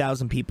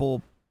 20,000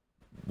 people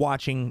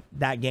watching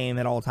that game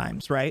at all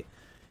times, right?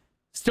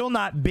 Still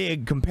not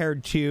big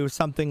compared to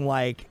something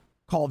like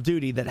Call of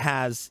Duty that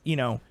has,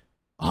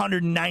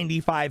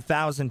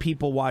 195,000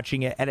 people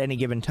watching it at any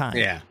given time.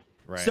 Yeah.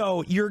 Right.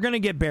 So you're going to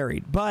get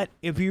buried. But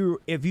if you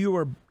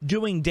are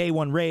doing day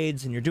one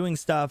raids and you're doing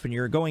stuff and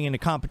you're going into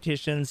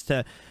competitions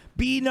to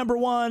be number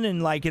one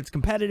and like it's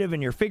competitive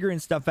and you're figuring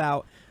stuff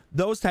out,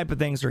 those type of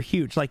things are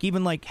huge. Like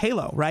even like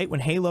Halo, right?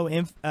 When Halo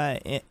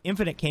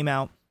Infinite came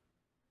out,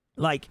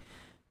 like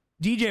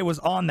DJ was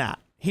on that.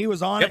 He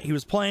was on it. He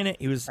was playing it.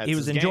 He was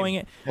enjoying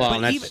it.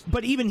 Well,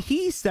 but even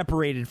he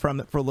separated from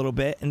it for a little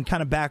bit and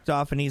kind of backed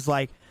off. And he's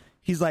like,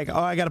 oh,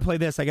 I got to play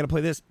this.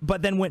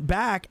 But then went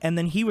back, and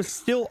then he was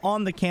still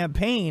on the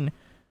campaign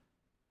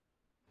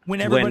when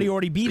everybody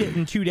already beat it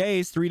in 2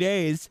 days, 3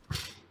 days.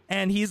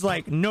 And he's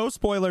like, no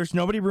spoilers.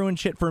 Nobody ruined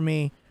shit for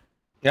me.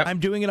 Yep. I'm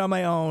doing it on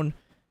my own.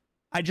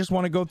 I just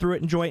want to go through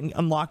it, enjoy it, and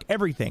unlock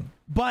everything.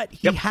 But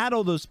he had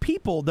all those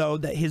people, though,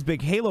 that his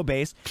big Halo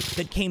base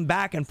that came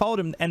back and followed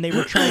him, and they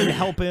were trying to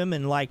help him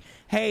and like,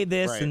 hey,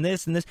 this and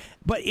this and this.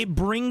 But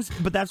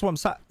that's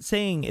what I'm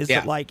saying is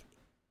that, like,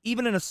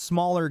 even in a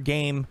smaller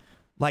game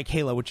like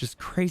Halo, which is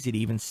crazy to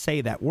even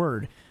say that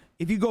word,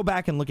 if you go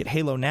back and look at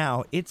Halo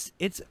now, it's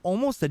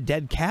almost a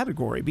dead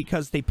category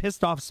because they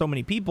pissed off so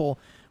many people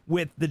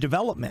with the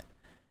development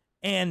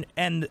and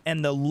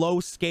the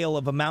low scale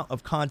of amount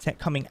of content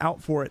coming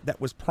out for it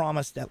that was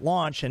promised at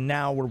launch. And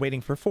now we're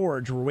waiting for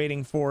Forge, we're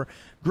waiting for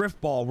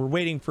Griffball, we're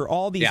waiting for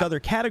all these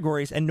other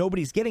categories, and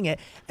nobody's getting it.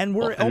 And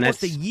we're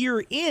almost a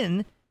year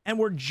in, and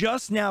we're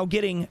just now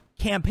getting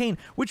campaign,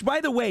 which,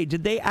 by the way,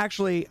 did they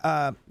actually,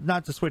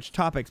 not to switch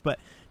topics, but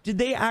did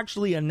they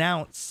actually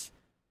announce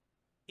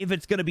if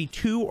it's going to be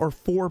 2 or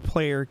 4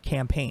 player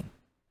campaign?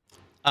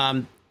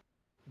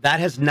 That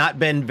has not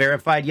been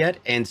verified yet,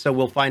 and so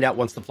we'll find out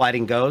once the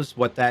flighting goes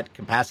what that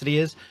capacity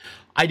is.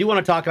 I do want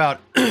to talk about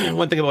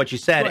one thing about what you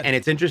said, and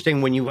it's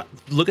interesting when you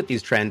look at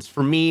these trends.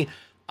 For me,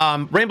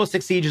 Rainbow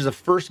Six Siege is the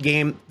first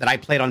game that I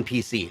played on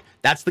PC.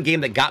 That's the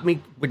game that got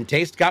me, when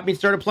Taste got me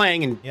started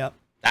playing, and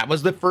that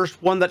was the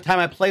first one that time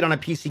I played on a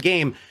PC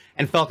game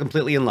and fell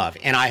completely in love.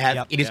 And I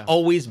have it has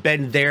always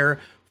been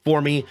there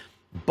for me,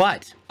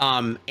 but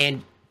I'm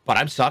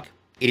suck.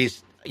 It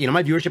is,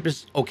 my viewership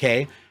is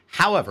okay.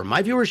 However,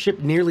 my viewership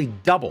nearly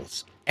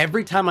doubles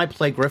every time I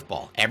play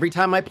Griffball, every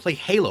time I play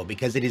Halo,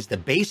 because it is the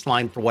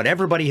baseline for what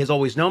everybody has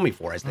always known me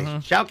for, as the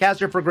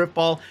shoutcaster for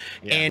Griffball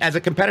and as a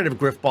competitive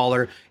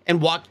Griffballer.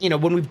 And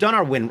when we've done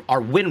our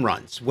win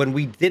runs, when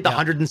we did the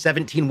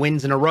 117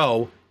 wins in a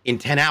row in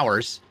 10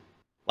 hours,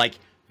 like,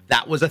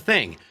 that was a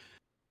thing.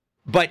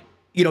 But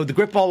the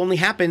Griffball only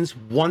happens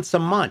once a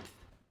month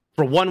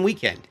for one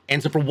weekend.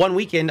 And so for one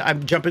weekend,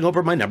 I'm jumping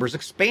over, my numbers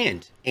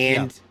expand.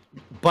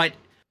 But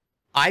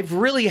I've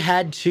really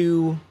had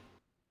to,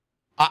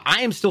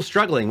 I am still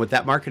struggling with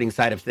that marketing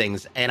side of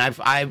things. And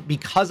I've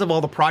because of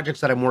all the projects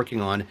that I'm working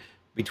on,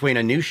 between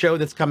a new show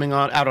that's coming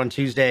out on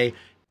Tuesday,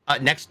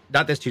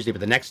 not this Tuesday,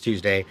 but the next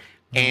Tuesday,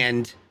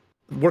 and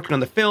working on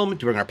the film,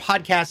 doing our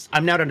podcasts,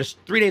 I'm now down to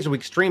 3 days a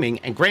week streaming.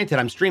 And granted,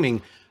 I'm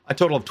streaming a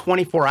total of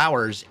 24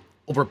 hours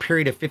over a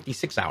period of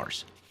 56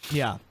 hours.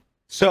 Yeah.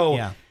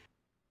 So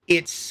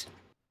it's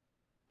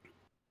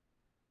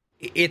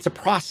a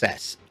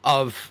process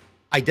of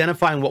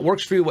identifying what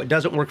works for you, what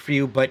doesn't work for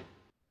you. But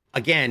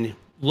again,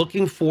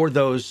 looking for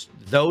those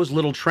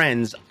little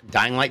trends.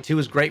 Dying Light 2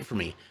 is great for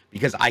me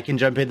because I can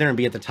jump in there and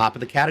be at the top of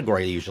the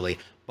category usually.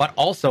 But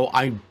also,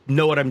 I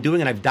know what I'm doing,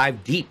 and I've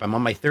dived deep. I'm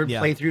on my third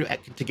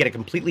playthrough to get a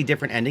completely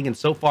different ending, and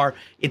so far,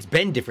 it's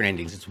been different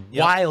endings. It's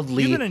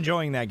wildly. You've been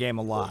enjoying that game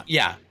a lot.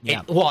 Yeah.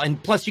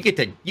 And plus, you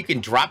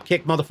can drop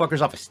kick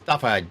motherfuckers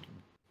off a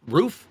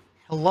roof.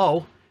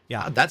 Hello.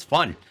 Yeah, that's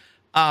fun.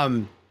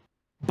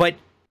 But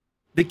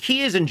the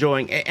key is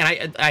enjoying,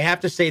 and I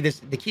have to say this: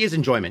 the key is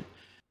enjoyment.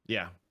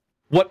 Yeah.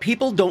 What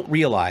people don't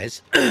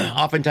realize,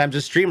 oftentimes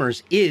as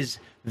streamers, is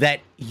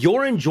that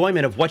your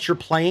enjoyment of what you're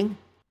playing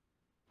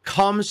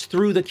comes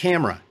through the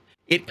camera.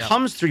 It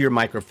comes through your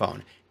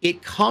microphone.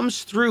 It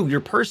comes through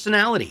your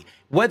personality,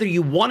 whether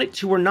you want it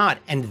to or not.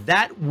 And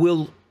that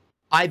will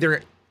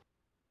either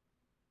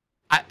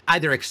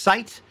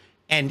excite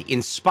and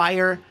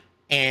inspire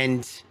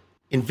and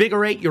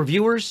invigorate your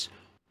viewers,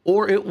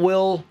 or it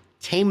will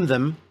tame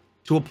them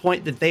to a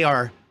point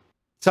that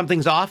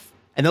something's off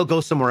and they'll go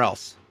somewhere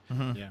else.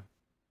 Yeah.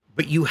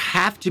 But you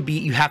have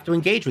to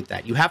engage with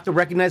that. You have to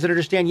recognize and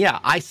understand,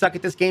 I suck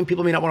at this game.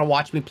 People may not want to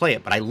watch me play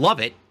it, but I love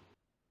it.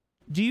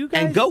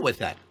 And go with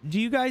that. Do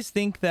you guys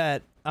think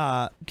that,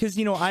 because,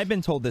 I've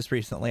been told this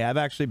recently. I've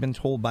actually been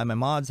told by my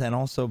mods and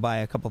also by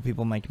a couple of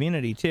people in my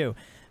community too,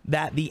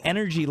 that the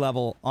energy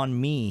level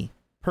on me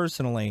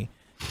personally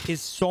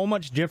is so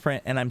much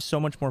different, and I'm so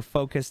much more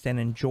focused and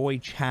enjoy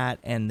chat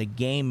and the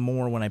game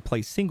more when I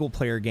play single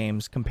player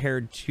games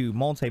compared to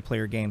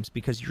multiplayer games,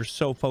 because you're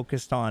so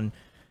focused on,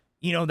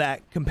 you know,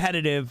 that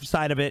competitive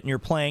side of it, and you're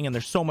playing and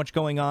there's so much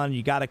going on.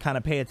 You got to kind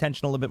of pay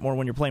attention a little bit more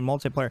when you're playing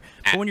multiplayer.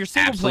 But when you're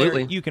single player,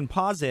 you can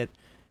pause it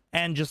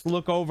and just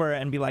look over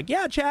and be like,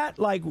 yeah, chat,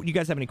 like, you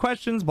guys have any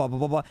questions, blah, blah,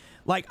 blah, blah.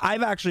 Like,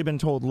 I've actually been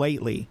told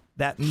lately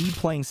that me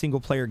playing single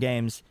player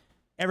games,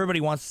 everybody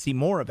wants to see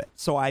more of it.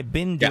 So I've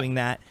been doing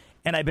that.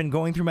 And I've been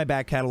going through my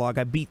back catalog.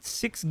 I beat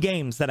 6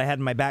 games that I had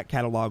in my back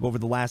catalog over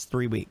the last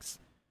 3 weeks.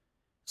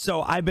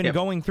 So I've been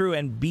going through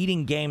and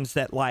beating games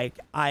that, like,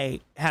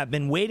 I have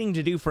been waiting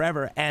to do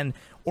forever,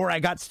 or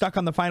I got stuck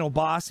on the final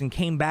boss and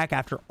came back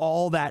after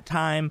all that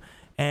time,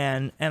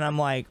 and I'm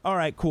like, all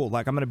right, cool.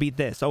 Like, I'm gonna beat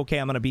this. Okay,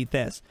 I'm gonna beat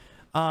this.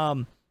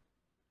 And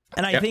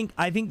I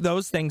think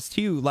those things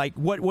too. Like,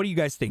 what do you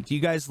guys think? Do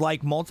you guys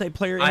like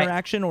multiplayer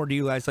interaction, or do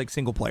you guys like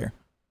single player?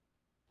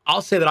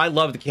 I'll say that I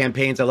love the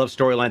campaigns. I love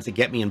storylines that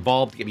get me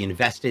involved, get me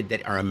invested,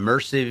 that are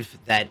immersive,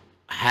 that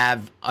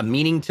have a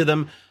meaning to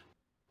them.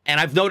 And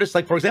I've noticed,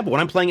 like, for example,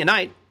 when I'm playing at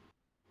night,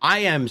 I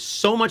am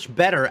so much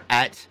better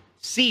at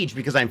Siege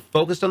because I'm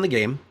focused on the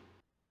game,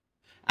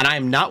 and I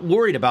am not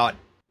worried about,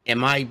 is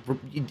my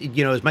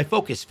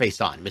focus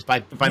face on? If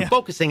I'm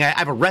focusing, I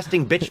have a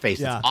resting bitch face.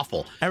 It's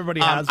awful.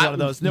 Everybody has one of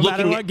those. No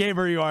matter what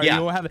gamer you are, you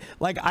will have it.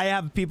 Like, I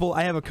have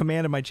a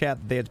command in my chat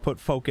that they had to put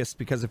focus,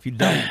 because if you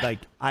don't, like,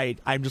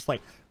 I'm just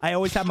like, I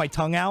always have my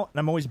tongue out, and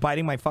I'm always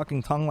biting my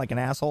fucking tongue like an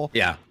asshole.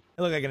 Yeah.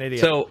 I look like an idiot.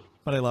 So,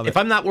 but I love it. If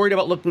I'm not worried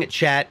about looking at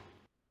chat,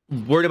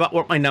 worried about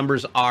what my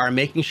numbers are,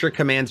 making sure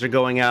commands are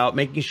going out,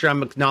 making sure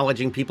I'm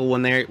acknowledging people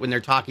when they're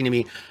talking to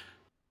me,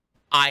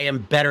 I am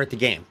better at the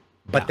game.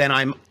 But then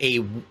I'm a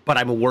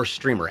worse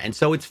streamer. And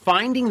so it's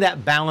finding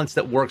that balance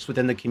that works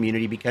within the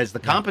community, because the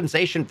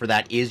compensation for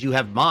that is you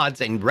have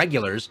mods and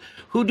regulars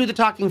who do the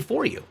talking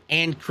for you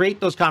and create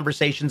those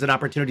conversations and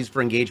opportunities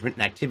for engagement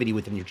and activity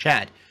within your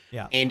chat.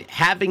 Yeah. And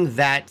having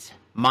that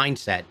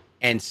mindset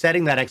and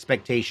setting that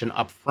expectation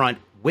up front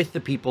with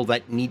the people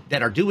that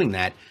are doing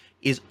that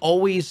is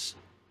always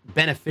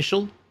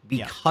beneficial,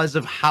 because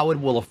of how it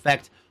will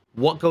affect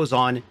what goes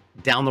on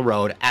down the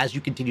road as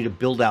you continue to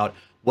build out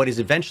what is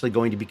eventually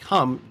going to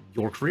become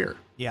your career.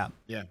 Yeah,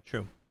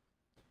 true.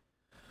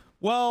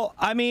 Well,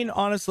 I mean,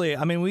 honestly,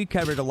 we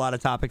covered a lot of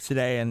topics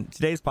today, and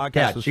today's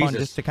podcast was fun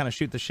just to kind of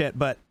shoot the shit.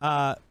 But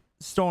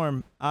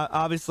Storm,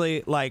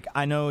 obviously, like,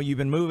 I know you've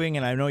been moving,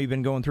 and I know you've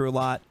been going through a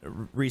lot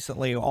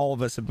recently. All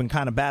of us have been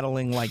kind of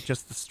battling, like,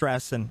 just the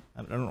stress, and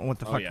I don't know what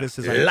the fuck this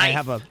is. I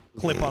have a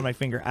clip on my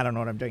finger. I don't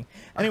know what I'm doing.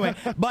 Anyway,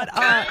 but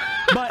I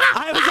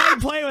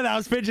was playing with it. I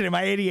was fidgeting,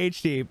 my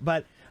ADHD.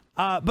 But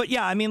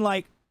yeah, I mean,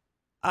 like,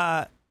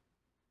 kind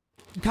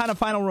of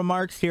final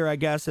remarks here, I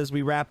guess, as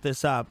we wrap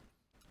this up.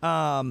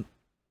 What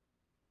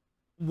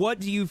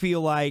do you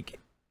feel like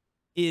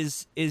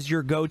is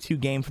your go-to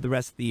game for the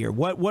rest of the year?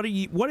 What are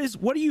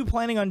you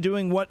planning on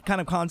doing? What kind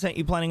of content are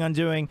you planning on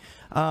doing?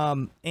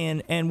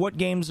 And what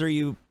games are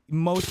you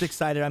most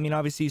excited? I mean,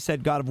 obviously you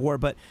said God of War,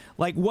 but,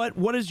 like,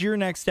 what is your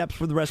next steps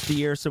for the rest of the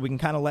year, so we can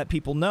kind of let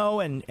people know,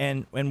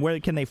 and where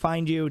can they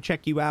find you,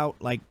 check you out?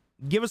 Like,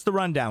 give us the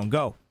rundown.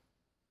 Go.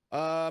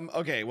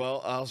 Okay,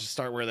 well, I'll just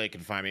start where they can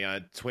find me.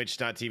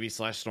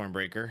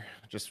 Twitch.tv/Stormbreaker.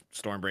 Just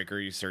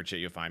Stormbreaker, you search it,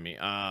 you'll find me.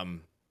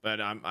 But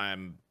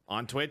I'm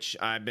on Twitch.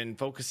 I've been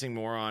focusing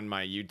more on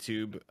my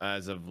YouTube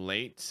as of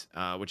late,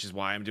 which is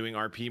why I'm doing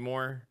RP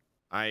more.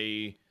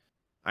 I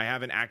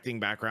have an acting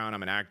background.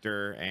 I'm an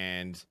actor,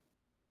 and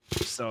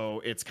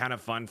so it's kind of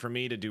fun for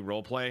me to do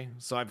role play.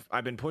 So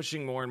I've been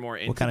pushing more and more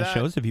into that. What kind of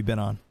shows have you been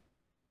on?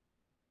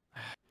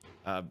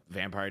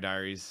 Vampire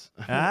Diaries.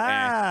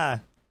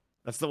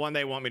 That's the one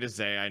they want me to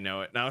say. I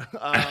know it. No,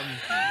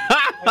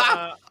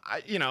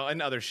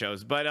 and other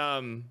shows. But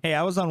hey,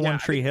 I was on One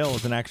Tree Hill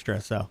as an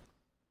extra. So.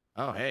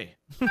 Oh, hey.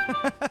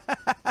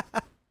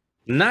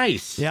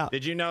 Nice. Yeah.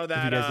 Did you know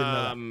that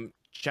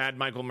Chad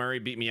Michael Murray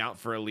beat me out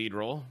for a lead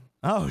role?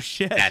 Oh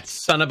shit! That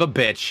son of a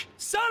bitch.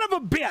 Son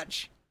of a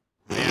bitch.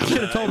 Yeah,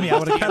 should have told me. I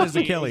would have cut his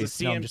Achilles.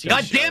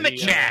 God damn it,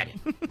 Chad!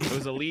 It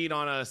was a lead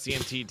on a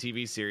CMT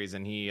TV series,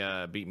 and he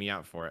beat me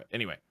out for it.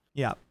 Anyway.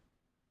 Yeah.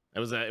 It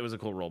was a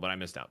cool role, but I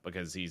missed out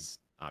because he's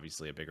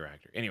obviously a bigger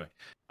actor. Anyway,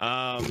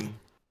 I'm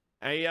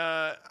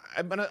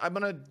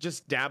gonna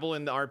just dabble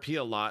in the RP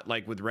a lot,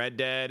 like with Red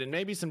Dead and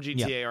maybe some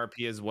GTA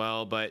RP as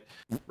well. But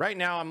right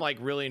now, I'm like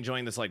really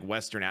enjoying this like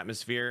Western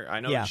atmosphere. I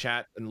know the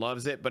chat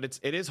loves it, but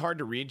it is hard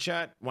to read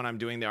chat when I'm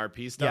doing the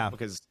RP stuff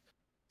because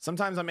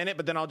sometimes I'm in it,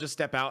 but then I'll just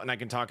step out and I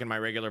can talk in my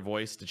regular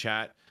voice to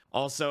chat.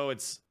 Also,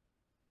 it's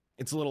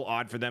a little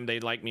odd for them. They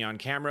like me on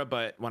camera,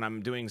 but when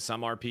I'm doing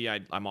some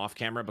RP, I'm off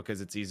camera because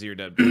it's easier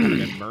to kind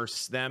of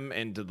immerse them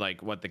into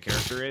like what the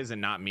character is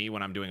and not me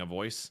when I'm doing a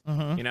voice,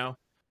 you know,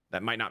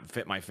 that might not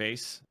fit my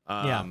face,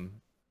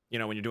 you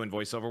know, when you're doing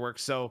voiceover work.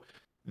 So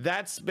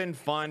that's been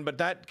fun, but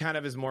that kind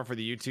of is more for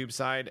the YouTube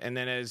side. And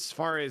then as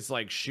far as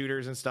like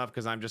shooters and stuff,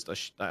 because I'm just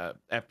a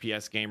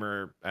FPS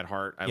gamer at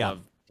heart, I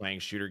love playing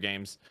shooter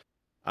games.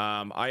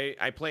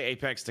 I play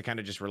Apex to kind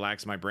of just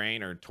relax my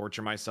brain or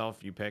torture myself.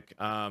 You pick.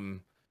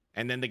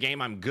 And then the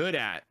game I'm good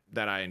at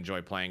that I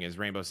enjoy playing is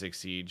Rainbow Six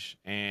Siege,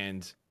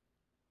 and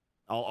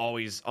I'll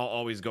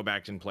always go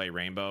back and play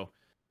Rainbow.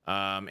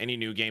 Any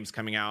new games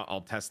coming out,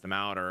 I'll test them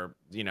out, or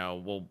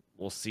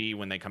we'll see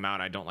when they come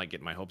out. I don't like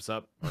getting my hopes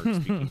up or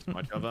speaking too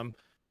much of them.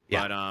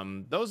 Yeah.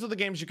 But those are the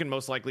games you can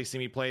most likely see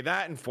me play.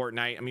 That and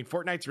Fortnite. I mean,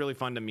 Fortnite's really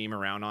fun to meme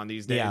around on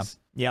these days.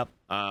 Yeah.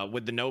 Yep.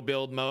 With the no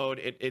build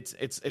mode, it's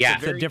a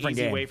very different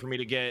easy game. way for me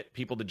to get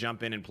people to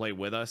jump in and play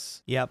with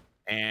us. Yep.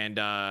 And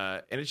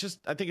it's just,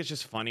 I think it's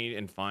just funny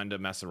and fun to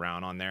mess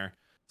around on there.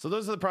 So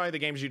those are probably the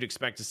games you'd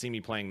expect to see me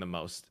playing the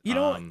most.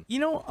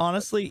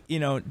 Honestly,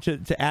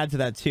 to add to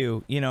that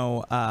too,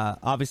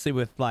 obviously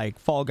with like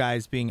Fall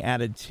Guys being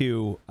added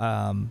to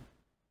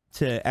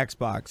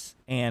Xbox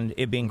and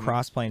it being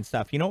crossplay and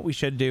stuff, you know what we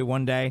should do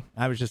one day?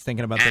 I was just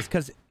thinking about this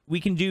because we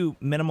can do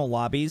minimal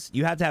lobbies.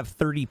 You have to have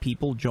 30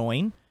 people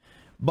join.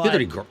 But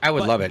I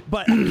would love it.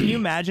 But can you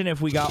imagine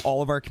if we got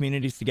all of our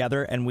communities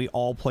together and we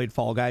all played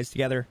Fall Guys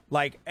together,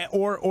 like,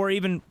 or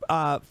even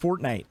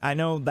Fortnite? I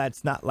know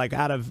that's not like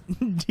out of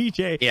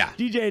DJ. Yeah,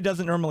 DJ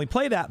doesn't normally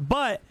play that,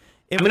 but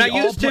I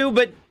used to,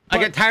 but I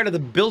got tired of the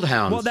build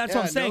hounds. Well, that's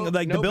what I'm saying.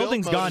 The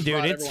building's gone,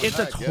 dude. It's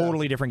a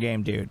totally different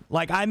game, dude.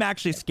 Like, I'm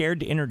actually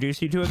scared to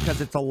introduce you to it because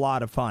it's a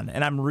lot of fun,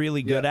 and I'm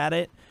really good at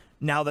it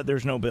now that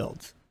there's no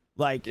builds.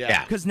 Like,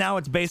 because now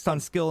it's based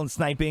on skill and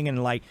sniping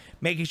and like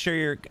making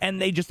sure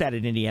and they just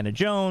added Indiana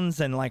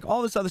Jones and like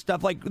all this other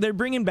stuff. Like, they're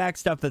bringing back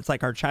stuff that's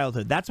like our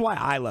childhood. That's why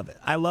I love it.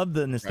 I love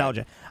the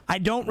nostalgia. Right. I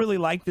don't really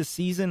like this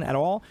season at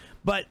all,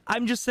 but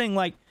I'm just saying,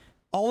 like,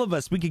 all of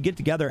us, we could get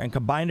together and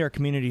combine our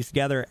communities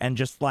together and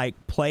just like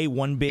play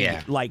one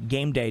big like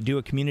game day, do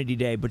a community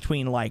day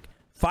between like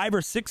 5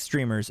 or 6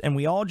 streamers, and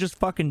we all just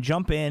fucking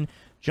jump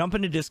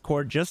into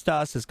Discord, just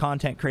us as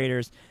content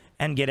creators,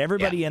 and get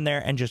everybody in there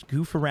and just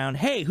goof around.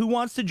 Hey, who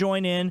wants to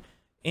join in?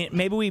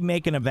 Maybe we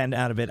make an event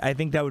out of it. I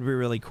think that would be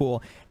really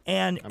cool.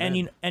 And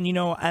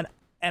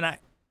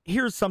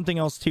here's something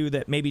else too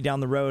that maybe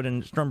down the road,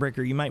 and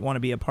Stormbreaker, you might want to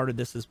be a part of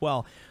this as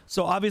well.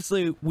 So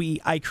obviously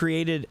I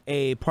created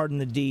a Pardon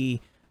the D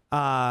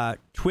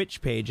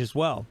Twitch page as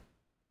well.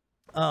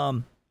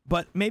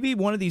 But maybe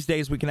one of these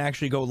days we can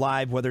actually go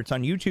live, whether it's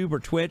on YouTube or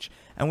Twitch,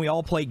 and we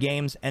all play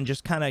games and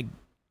just kind of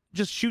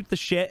just shoot the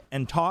shit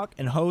and talk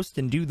and host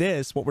and do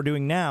this, what we're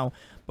doing now,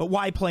 but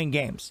why playing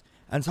games?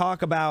 And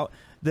talk about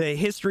the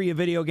history of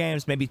video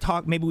games, maybe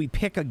we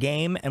pick a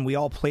game and we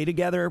all play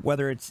together,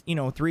 whether it's,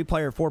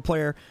 3-player,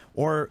 4-player,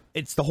 or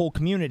it's the whole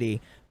community,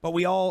 but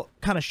we all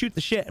kind of shoot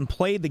the shit and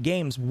play the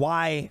games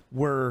why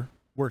we're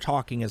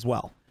talking as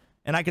well.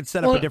 And I could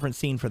set up a different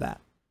scene for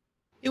that.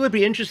 It would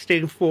be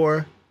interesting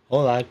for...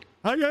 Hold on.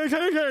 I don't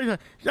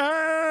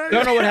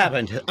know what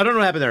happened. I don't know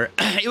what happened there.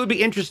 It would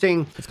be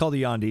interesting. It's called a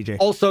yawn, DJ.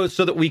 Also,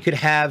 so that we could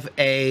have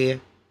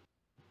an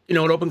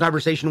open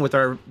conversation with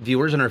our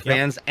viewers and our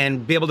fans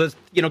and be able to,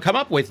 come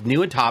up with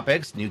new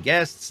topics, new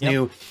guests,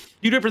 new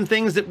different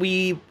things that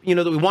we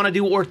want to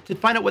do, or to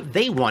find out what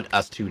they want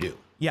us to do.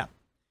 Yeah.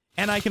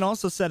 And I can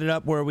also set it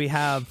up where we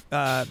have,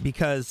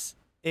 because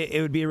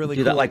it would be really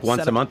do cool. That like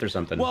once a month or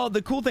something. Well,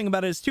 the cool thing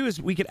about it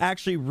is we could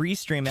actually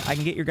restream it. I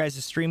can get your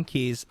guys' stream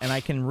keys and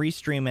I can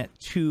restream it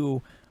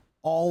to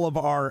all of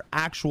our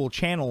actual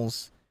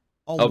channels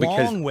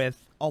along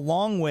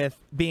with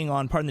being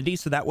on Pardon the D,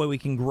 so that way we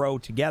can grow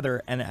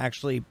together and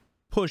actually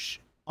push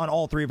on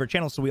all 3 of our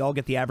channels, so we all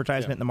get the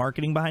advertisement and the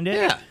marketing behind it.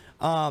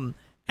 Yeah.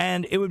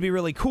 And it would be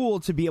really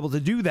cool to be able to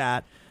do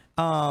that.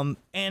 And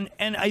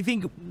I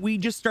think we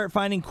just start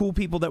finding cool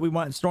people that we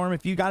want in Storm.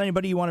 If you got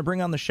anybody you want to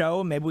bring on the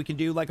show, maybe we can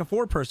do like a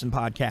 4-person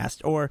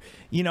podcast, or,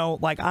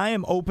 like, I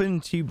am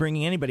open to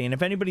bringing anybody. And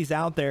if anybody's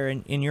out there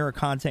and you're a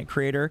content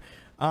creator,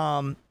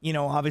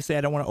 obviously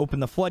I don't want to open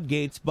the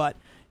floodgates, but,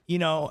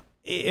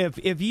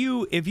 if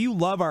you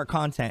love our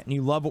content and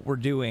you love what we're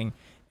doing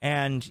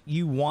and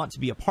you want to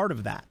be a part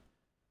of that,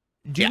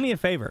 do me a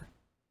favor,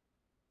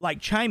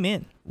 like, chime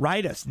in,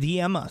 write us,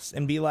 DM us,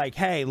 and be like,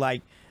 hey,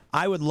 like,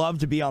 I would love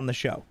to be on the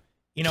show.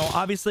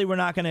 Obviously we're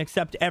not going to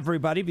accept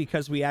everybody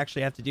because we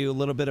actually have to do a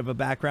little bit of a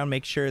background,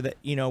 make sure that,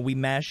 we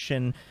mesh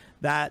and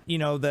that,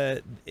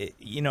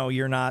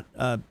 you're not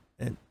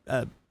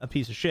a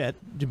piece of shit,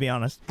 to be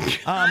honest.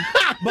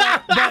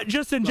 But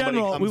just in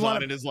general, we want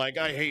to. It is like,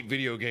 I hate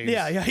video games.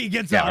 Yeah, he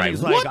gets on. Right.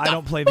 He's like, I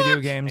don't play video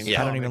games.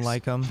 I don't even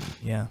like them.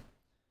 Yeah,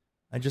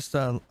 I just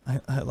I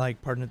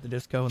like Pardon at the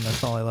Disco, and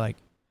that's all I like.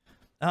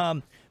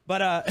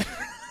 But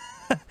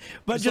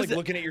just like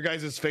looking at your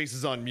guys'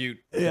 faces on mute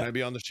when I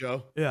be on the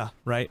show. Yeah,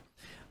 right.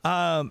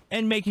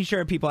 And making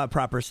sure people have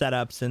proper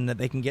setups and that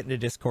they can get into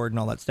Discord and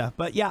all that stuff.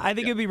 But yeah, I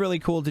think it'd be really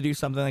cool to do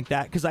something like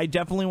that, because I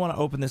definitely want to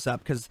open this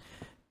up, because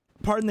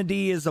Pardon the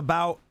D is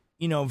about,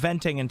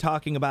 venting and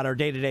talking about our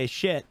day-to-day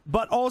shit,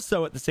 but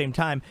also at the same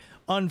time,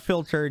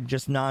 unfiltered,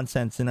 just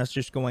nonsense, and us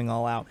just going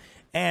all out.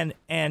 And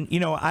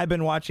I've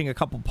been watching a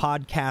couple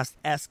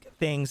podcast-esque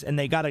things, and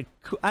they got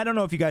I don't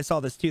know if you guys saw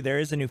this too, there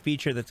is a new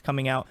feature that's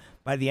coming out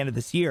by the end of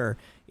this year.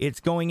 It's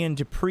going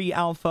into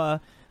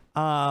pre-alpha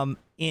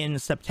in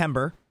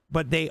September,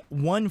 but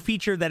one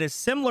feature that is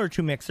similar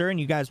to Mixer, and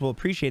you guys will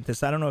appreciate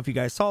this. I don't know if you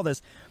guys saw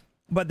this,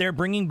 but they're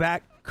bringing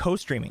back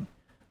co-streaming,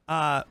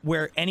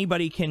 where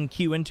anybody can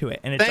queue into it,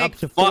 and it's Thank up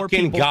to 4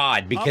 fucking people.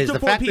 God, because the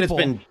fact that it's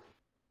been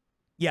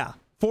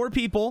 4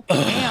 people,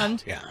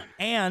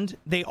 and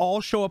they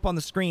all show up on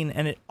the screen,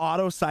 and it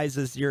auto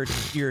sizes your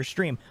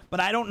stream. But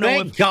I don't know.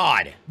 Thank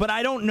God. But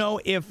I don't know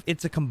if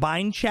it's a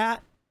combined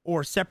chat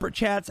or separate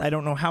chats. I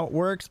don't know how it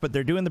works, but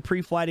they're doing the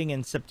pre-flighting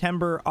in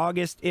September,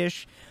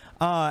 August-ish.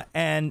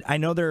 And I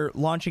know they're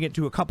launching it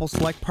to a couple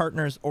select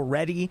partners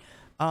already.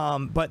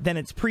 But then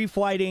it's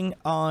pre-flighting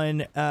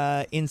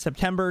in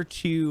September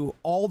to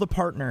all the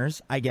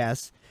partners, I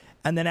guess.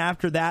 And then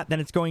after that, then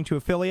it's going to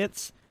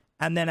affiliates.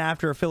 And then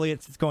after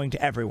affiliates, it's going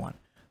to everyone.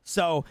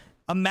 So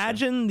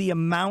imagine the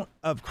amount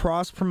of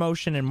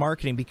cross-promotion and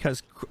marketing,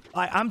 because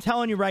I'm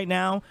telling you right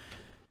now,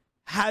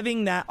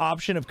 having that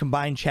option of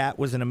combined chat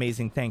was an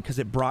amazing thing because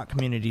it brought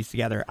communities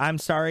together. I'm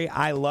sorry,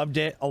 I loved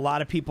it. A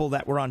lot of people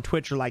that were on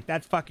Twitch are like,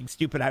 that's fucking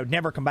stupid. I would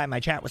never combine my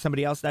chat with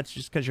somebody else. That's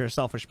just because you're a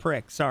selfish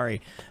prick. Sorry.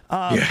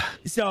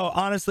 So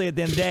honestly, at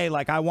the end of the day,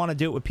 like, I want to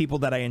do it with people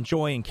that I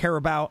enjoy and care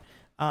about.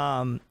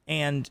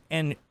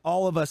 And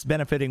all of us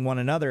benefiting one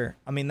another.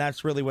 I mean,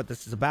 that's really what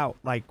this is about.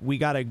 Like, we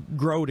got to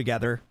grow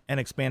together and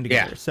expand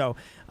together. So,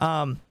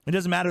 it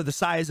doesn't matter the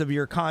size of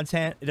your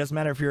content. It doesn't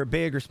matter if you're a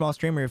big or small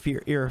streamer. If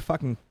you're a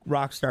fucking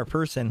rock star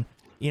person,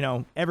 you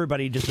know,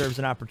 everybody deserves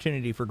an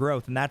opportunity for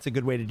growth, and that's a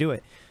good way to do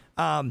it.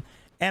 And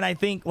I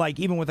think, like,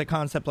 even with a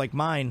concept like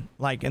mine,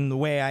 like, in the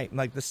way I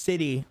like the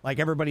city, like,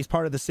 everybody's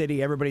part of the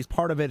city, everybody's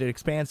part of it, it's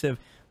expansive.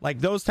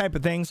 Like, those type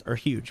of things are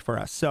huge for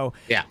us. So,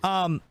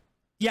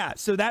 yeah,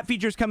 so that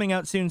feature's coming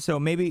out soon, so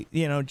maybe,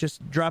 you know,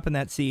 just dropping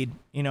that seed,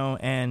 you know,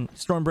 and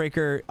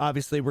Stormbreaker,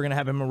 obviously, we're going to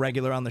have him a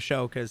regular on the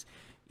show because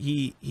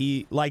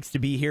he likes to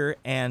be here,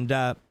 and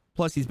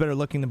plus he's better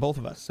looking than both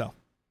of us, so.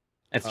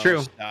 That's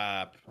true.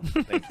 Stop.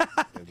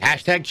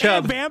 Hashtag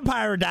Chubb. And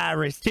Vampire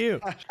Diaries, too.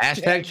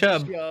 Hashtag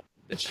Chubb.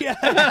 Hashtag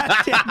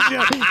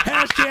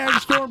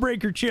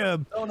Stormbreaker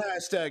Chubb. Don't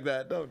hashtag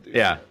that. Don't do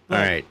that. All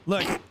right.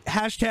 Look,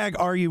 hashtag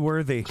Are You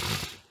Worthy?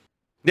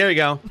 There you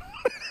go.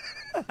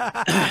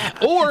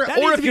 or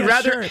if you'd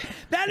rather,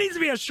 that needs to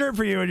be a shirt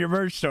for you in your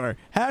merch store.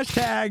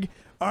 Hashtag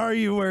Are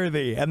You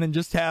Worthy? And then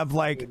just have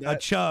like a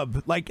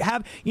chub, like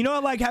have, you know,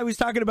 like how he was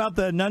talking about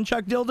the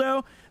nunchuck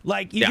dildo,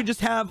 like you could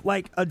just have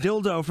like a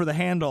dildo for the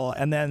handle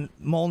and then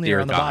Mjolnir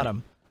on the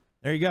bottom.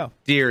 There you go.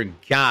 Dear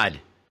God.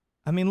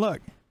 I mean, look,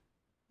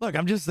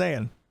 I'm just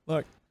saying,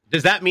 look.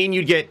 Does that mean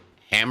you'd get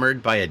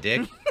hammered by a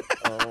dick?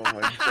 Oh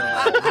my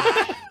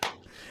God.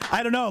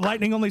 I don't know.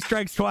 Lightning only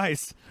strikes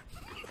twice.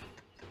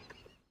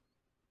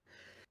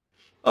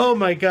 Oh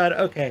my God.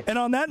 Okay. And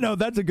on that note,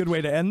 that's a good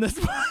way to end this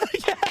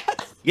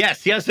podcast.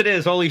 Yes, it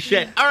is. Holy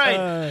shit. All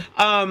right.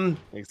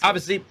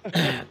 Obviously,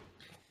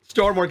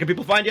 Storm, where can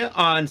people find you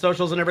on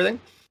socials and everything?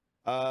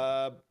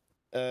 On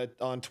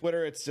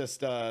Twitter, it's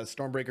just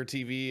Stormbreaker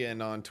TV,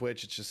 and on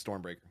Twitch, it's just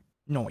Stormbreaker.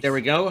 Nice. There we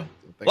go.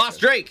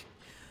 Lost Drake.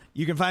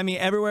 You can find me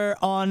everywhere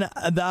on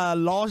the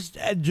Lost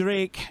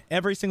Drake,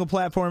 every single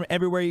platform,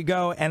 everywhere you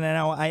go. And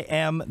now I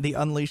am the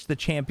Unleash the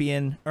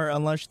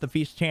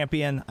Feast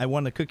champion. I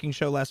won the cooking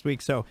show last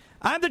week, so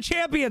I'm the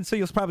champion. So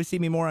you'll probably see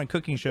me more on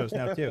cooking shows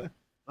now too.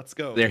 Let's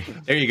go. There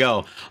you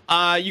go.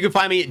 You can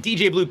find me at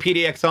DJ Blue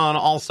PDX on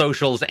all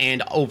socials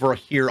and over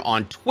here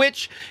on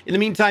Twitch. In the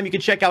meantime, you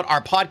can check out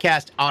our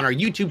podcast on our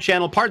YouTube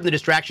channel, Pardon the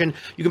Distraction.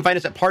 You can find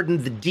us at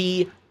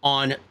PardontheD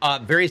on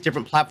various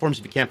different platforms.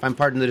 If you can't find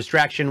Pardon the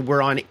Distraction,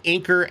 we're on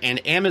Anchor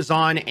and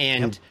Amazon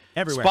and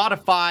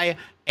Spotify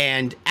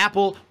and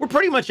Apple. We're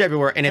pretty much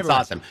everywhere, and it's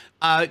awesome.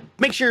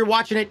 Make sure you're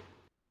watching it.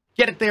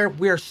 Get it there.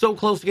 We are so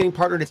close to getting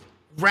partnered. It's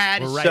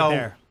rad.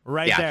 We're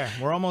right there.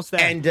 We're almost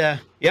there. And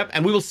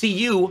and we will see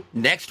you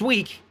next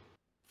week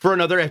for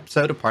another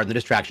episode of Pardon the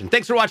Distraction.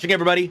 Thanks for watching,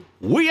 everybody.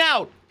 We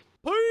out.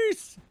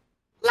 Peace.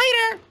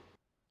 Later.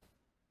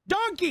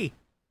 Donkey.